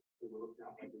two that we were looking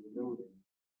at maybe the building.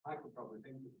 I could probably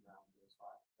think of around this,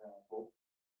 but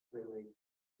really,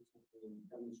 it's something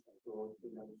demonstrated or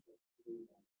demonstrated.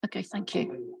 Okay, thank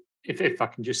you. If I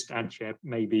can just add, Chair,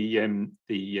 maybe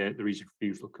the reason for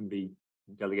refusal can be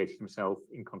delegated to myself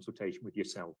in consultation with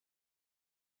yourself,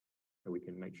 so we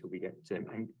can make sure we get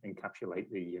encapsulate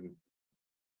the.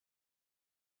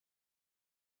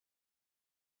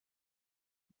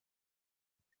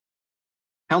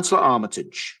 Councillor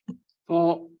Armitage.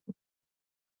 For.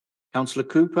 Councillor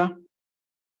Cooper.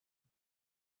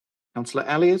 Councillor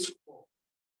Elliott.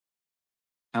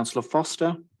 Councillor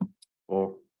Foster.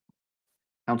 For.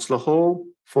 Councillor Hall.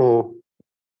 For.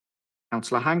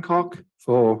 Councillor Hancock.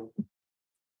 For.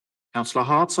 Councillor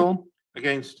Hartshorn.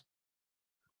 Against.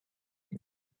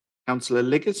 Councillor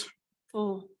Liggett.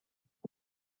 For.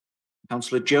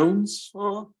 Councillor Jones.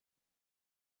 For.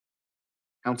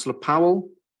 Councillor Powell.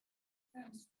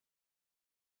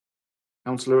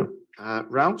 Councillor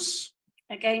Rouse.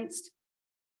 Against.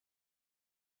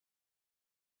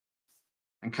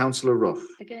 And Councillor Rough.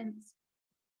 Against.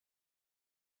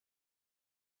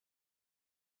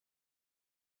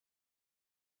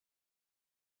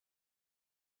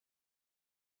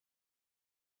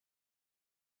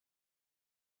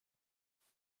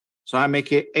 So I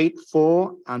make it 8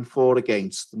 for and 4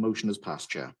 against. The motion has passed,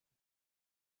 Chair.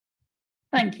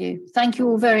 Thank you. Thank you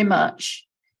all very much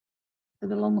for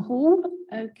the long haul.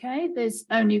 Okay, there's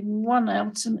only one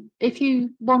item. If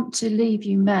you want to leave,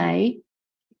 you may.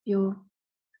 You're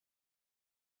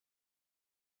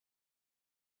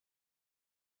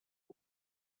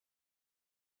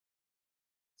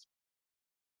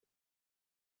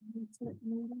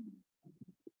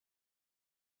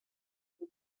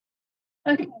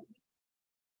okay.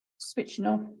 Switching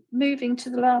off. Moving to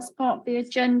the last part of the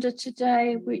agenda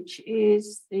today, which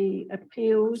is the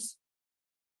appeals.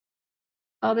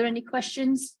 Are there any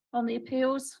questions on the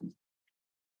appeals?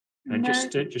 And No?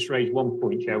 just raise one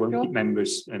point, Chair. I won't Sure. keep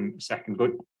members a second,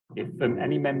 but if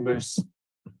any members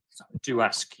do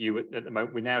ask you at the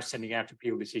moment, we're now sending out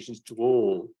appeal decisions to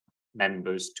all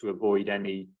members to avoid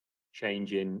any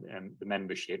change in the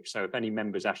membership. So if any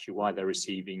members ask you why they're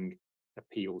receiving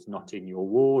appeals not in your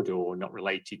ward or not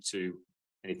related to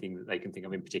anything that they can think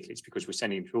of in particular, it's because we're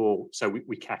sending them to all, so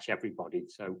we catch everybody.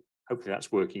 So hopefully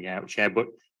that's working out, Chair. But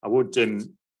I would,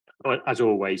 as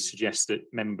always, suggest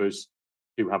that members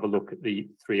do have a look at the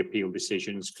 3 appeal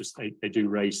decisions, because they do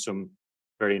raise some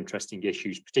very interesting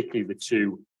issues, particularly the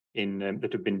 2 in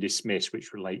that have been dismissed,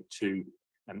 which relate to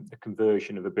the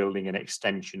conversion of a building and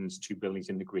extensions to buildings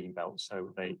in the green belt.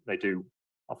 So they do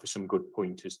offer some good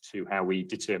pointers to how we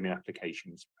determine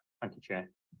applications. Thank you, Chair.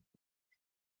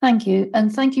 Thank you.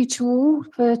 And thank you to all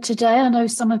for today. I know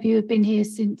some of you have been here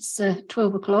since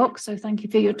 12 o'clock. So thank you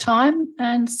for your time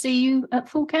and see you at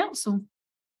full council.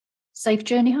 Safe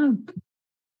journey home.